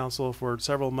county council for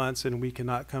several months, and we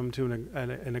cannot come to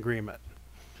an agreement.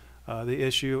 The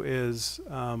issue is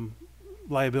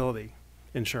liability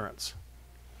insurance.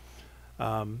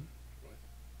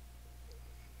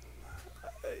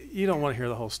 You don't want to hear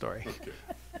the whole story. Okay.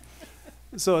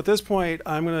 So at this point,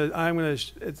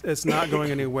 it's not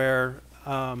going anywhere.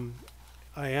 I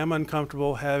am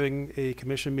uncomfortable having a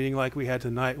commission meeting like we had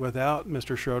tonight without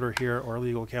Mr. Schroeder here or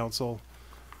legal counsel,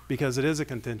 because it is a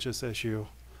contentious issue.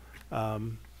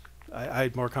 I'm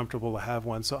more comfortable to have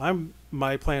one. So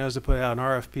my plan is to put out an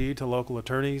RFP to local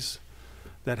attorneys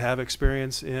that have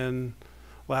experience in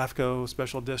LAFCO,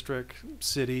 special district,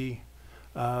 city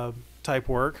type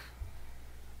work.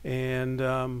 And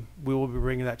we will be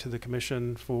bringing that to the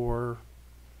commission for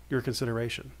your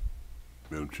consideration.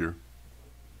 Madam Chair?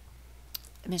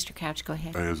 Mr. Couch, go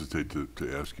ahead. I hesitate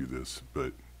to ask you this,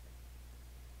 but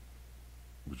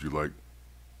would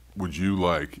you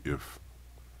like if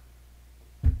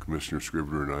Commissioner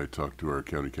Scribner and I talked to our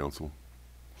county council?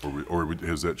 Or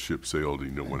has that ship sailed and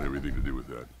you don't want anything to do with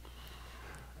that?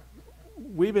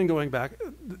 We've been going back.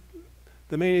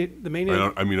 The main.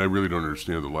 I mean, I really don't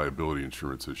understand the liability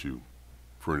insurance issue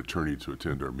for an attorney to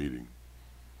attend our meeting.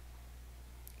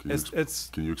 Can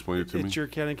you explain it to me? It's your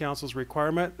county council's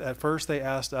requirement. At first, they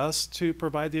asked us to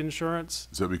provide the insurance.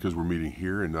 Is that because we're meeting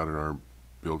here and not in our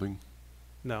building?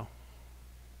 No.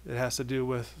 It has to do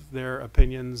with their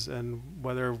opinions and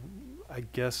whether, I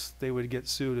guess, they would get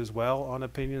sued as well on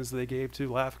opinions they gave to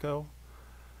LAFCo.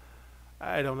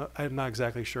 I don't know. I'm not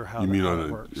exactly sure how that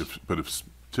works. But if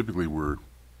typically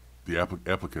the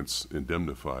applicants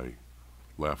indemnify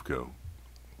LAFCO,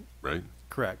 right?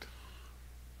 Correct.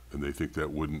 And they think that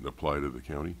wouldn't apply to the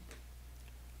county?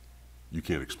 You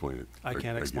can't explain it. I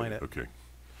can't explain it. Okay.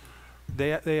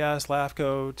 They asked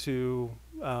LAFCO to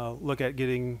look at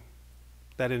getting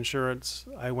that insurance.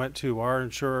 I went to our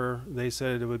insurer. They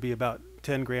said it would be about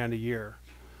 10 grand a year.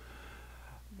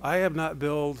 I have not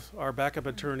billed our backup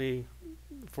attorney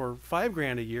for 5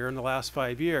 grand a year in the last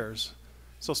 5 years.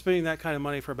 So spending that kind of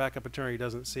money for a backup attorney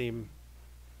doesn't seem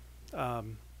a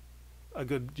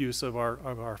good use of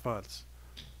our funds.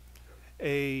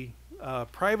 A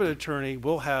private attorney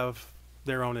will have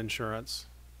their own insurance,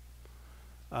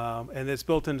 and it's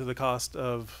built into the cost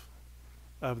of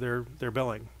their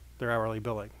billing, their hourly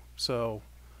billing. So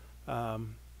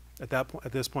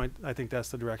at this point, I think that's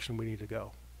the direction we need to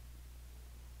go.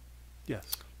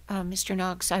 Yes. Mr.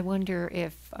 Knox, I wonder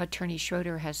if Attorney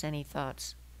Schroeder has any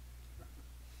thoughts.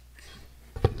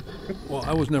 Well,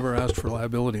 I was never asked for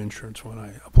liability insurance when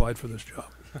I applied for this job.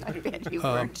 I bet you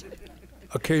weren't.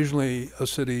 Occasionally, a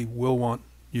city will want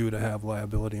you to have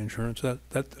liability insurance.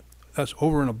 That's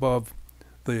over and above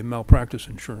the malpractice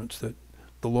insurance that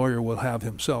the lawyer will have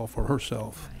himself or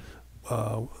herself.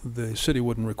 The city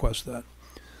wouldn't request that.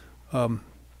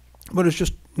 But it's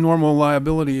just normal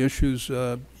liability issues.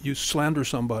 You slander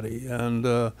somebody,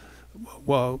 and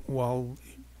while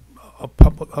a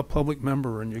public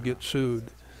member, and you get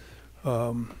sued.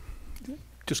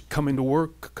 Just coming to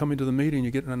work, coming to the meeting, you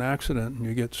get in an accident and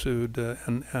you get sued,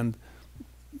 and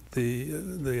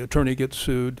the attorney gets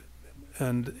sued,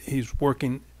 and he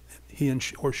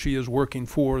or she is working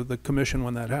for the commission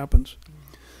when that happens.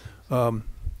 So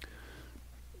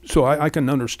I can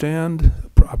understand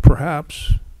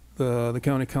perhaps the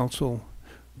county council.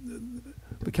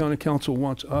 The county council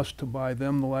wants us to buy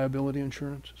them the liability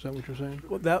insurance. Is that what you're saying?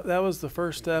 Well, that was the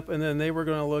first step, and then they were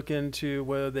going to look into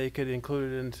whether they could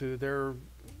include it into their,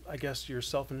 I guess, your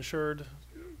self-insured,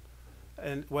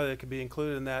 and whether it could be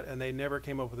included in that, and they never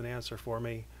came up with an answer for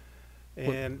me.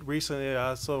 And recently, I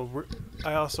also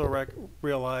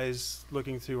realized,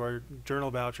 looking through our journal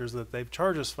vouchers, that they've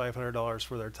charged us $500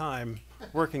 for their time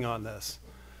working on this.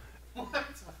 What?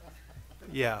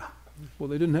 Yeah. Well,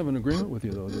 they didn't have an agreement with you,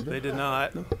 though, did they? They did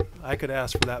not. I could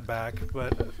ask for that back,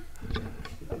 but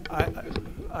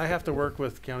I have to work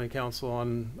with county council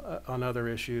on other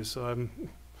issues, so I'm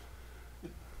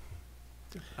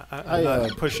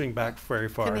not pushing back very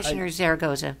far. Commissioner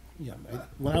Zaragoza. Yeah,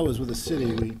 when I was with the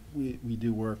city, we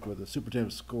do work with the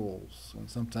superintendent of schools, and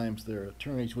sometimes their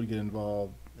attorneys would get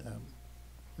involved,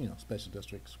 special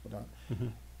districts, whatnot. Mm-hmm.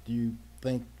 Do you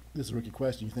think, this is a rookie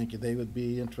question, you think they would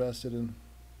be interested in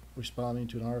responding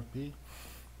to an RFP?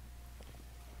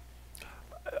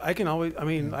 I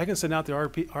can send out the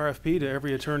RFP to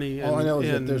every attorney All I know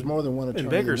is that there's more than one attorney in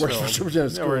that works for Bakersfield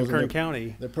superintendent schools, or in and Kern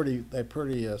County. They're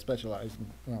pretty specialized.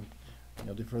 And,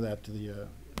 defer that to the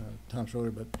Tom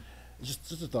Schroeder, but it's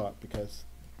just a thought, because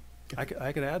I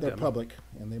could add they're them. public,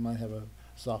 and they might have a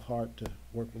soft heart to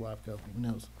work with LAFCo. Who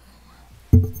knows?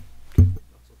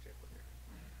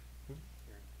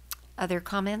 Other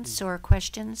comments or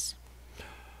questions?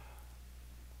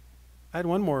 I had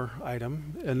one more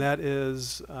item, and that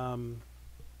is,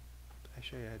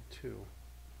 actually I had two.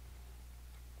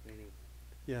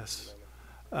 Yes.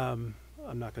 I'm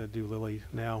not going to do Lily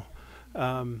now.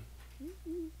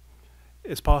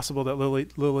 It's possible that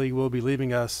Lily will be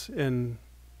leaving us in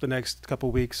the next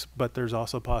couple weeks, but there's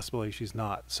also a possibility she's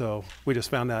not. So we just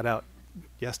found that out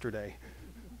yesterday.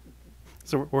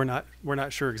 So we're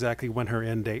not sure exactly when her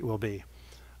end date will be.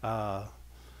 I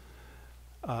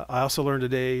also learned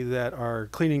today that our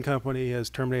cleaning company has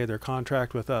terminated their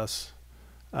contract with us.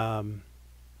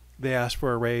 They asked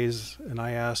for a raise, and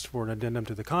I asked for an addendum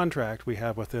to the contract we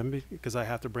have with them, because I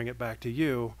have to bring it back to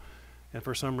you. And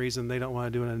for some reason, they don't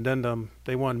want to do an addendum.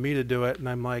 They wanted me to do it, and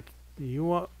I'm like, you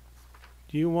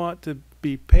want to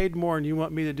be paid more, and you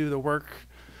want me to do the work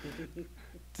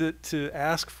to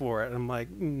ask for it? And I'm like,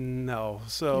 no.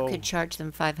 So you could charge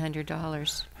them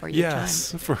 $500 for your time.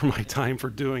 Yes, for my time for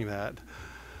doing that.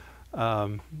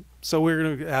 So we're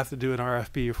going to have to do an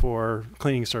RFP for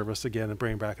cleaning service again and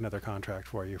bring back another contract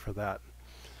for you for that.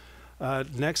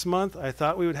 Next month, I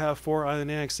thought we would have 4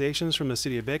 island annexations from the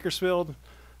city of Bakersfield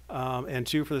and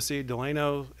 2 for the city of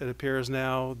Delano. It appears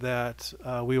now that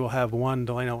we will have 1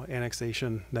 Delano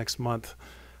annexation next month.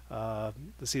 The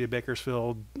city of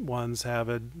Bakersfield ones have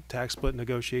a tax split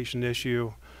negotiation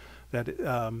issue that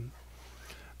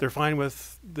they're fine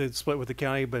with the split with the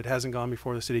county, but it hasn't gone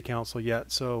before the city council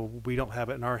yet, so we don't have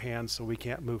it in our hands, so we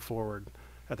can't move forward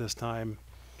at this time.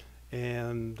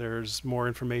 And there's more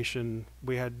information.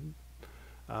 We had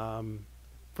for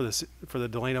the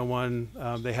Delano one,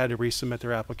 they had to resubmit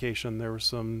their application. There was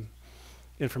some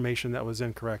information that was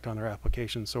incorrect on their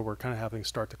application, so we're kind of having to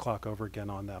start the clock over again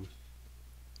on them.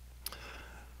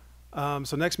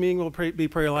 So next meeting will be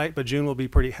pretty light, but June will be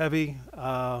pretty heavy.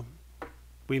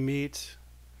 We meet,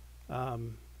 I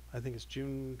think it's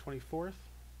June 24th.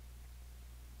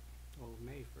 Oh,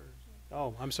 May 1st.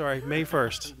 Oh, I'm sorry, May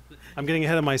 1st. I'm getting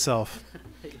ahead of myself.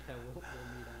 Yeah, we'll meet on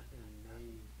in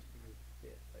May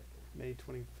 25th, I think. May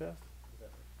 25th?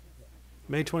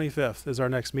 May 25th is our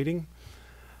next meeting.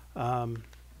 And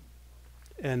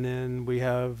then we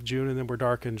have June, and then we're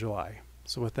dark in July.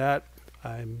 So with that,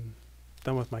 I'm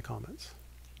done with my comments.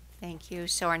 Thank you.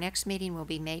 So our next meeting will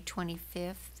be May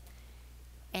 25th.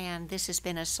 And this has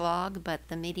been a slog, but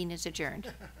the meeting is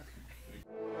adjourned.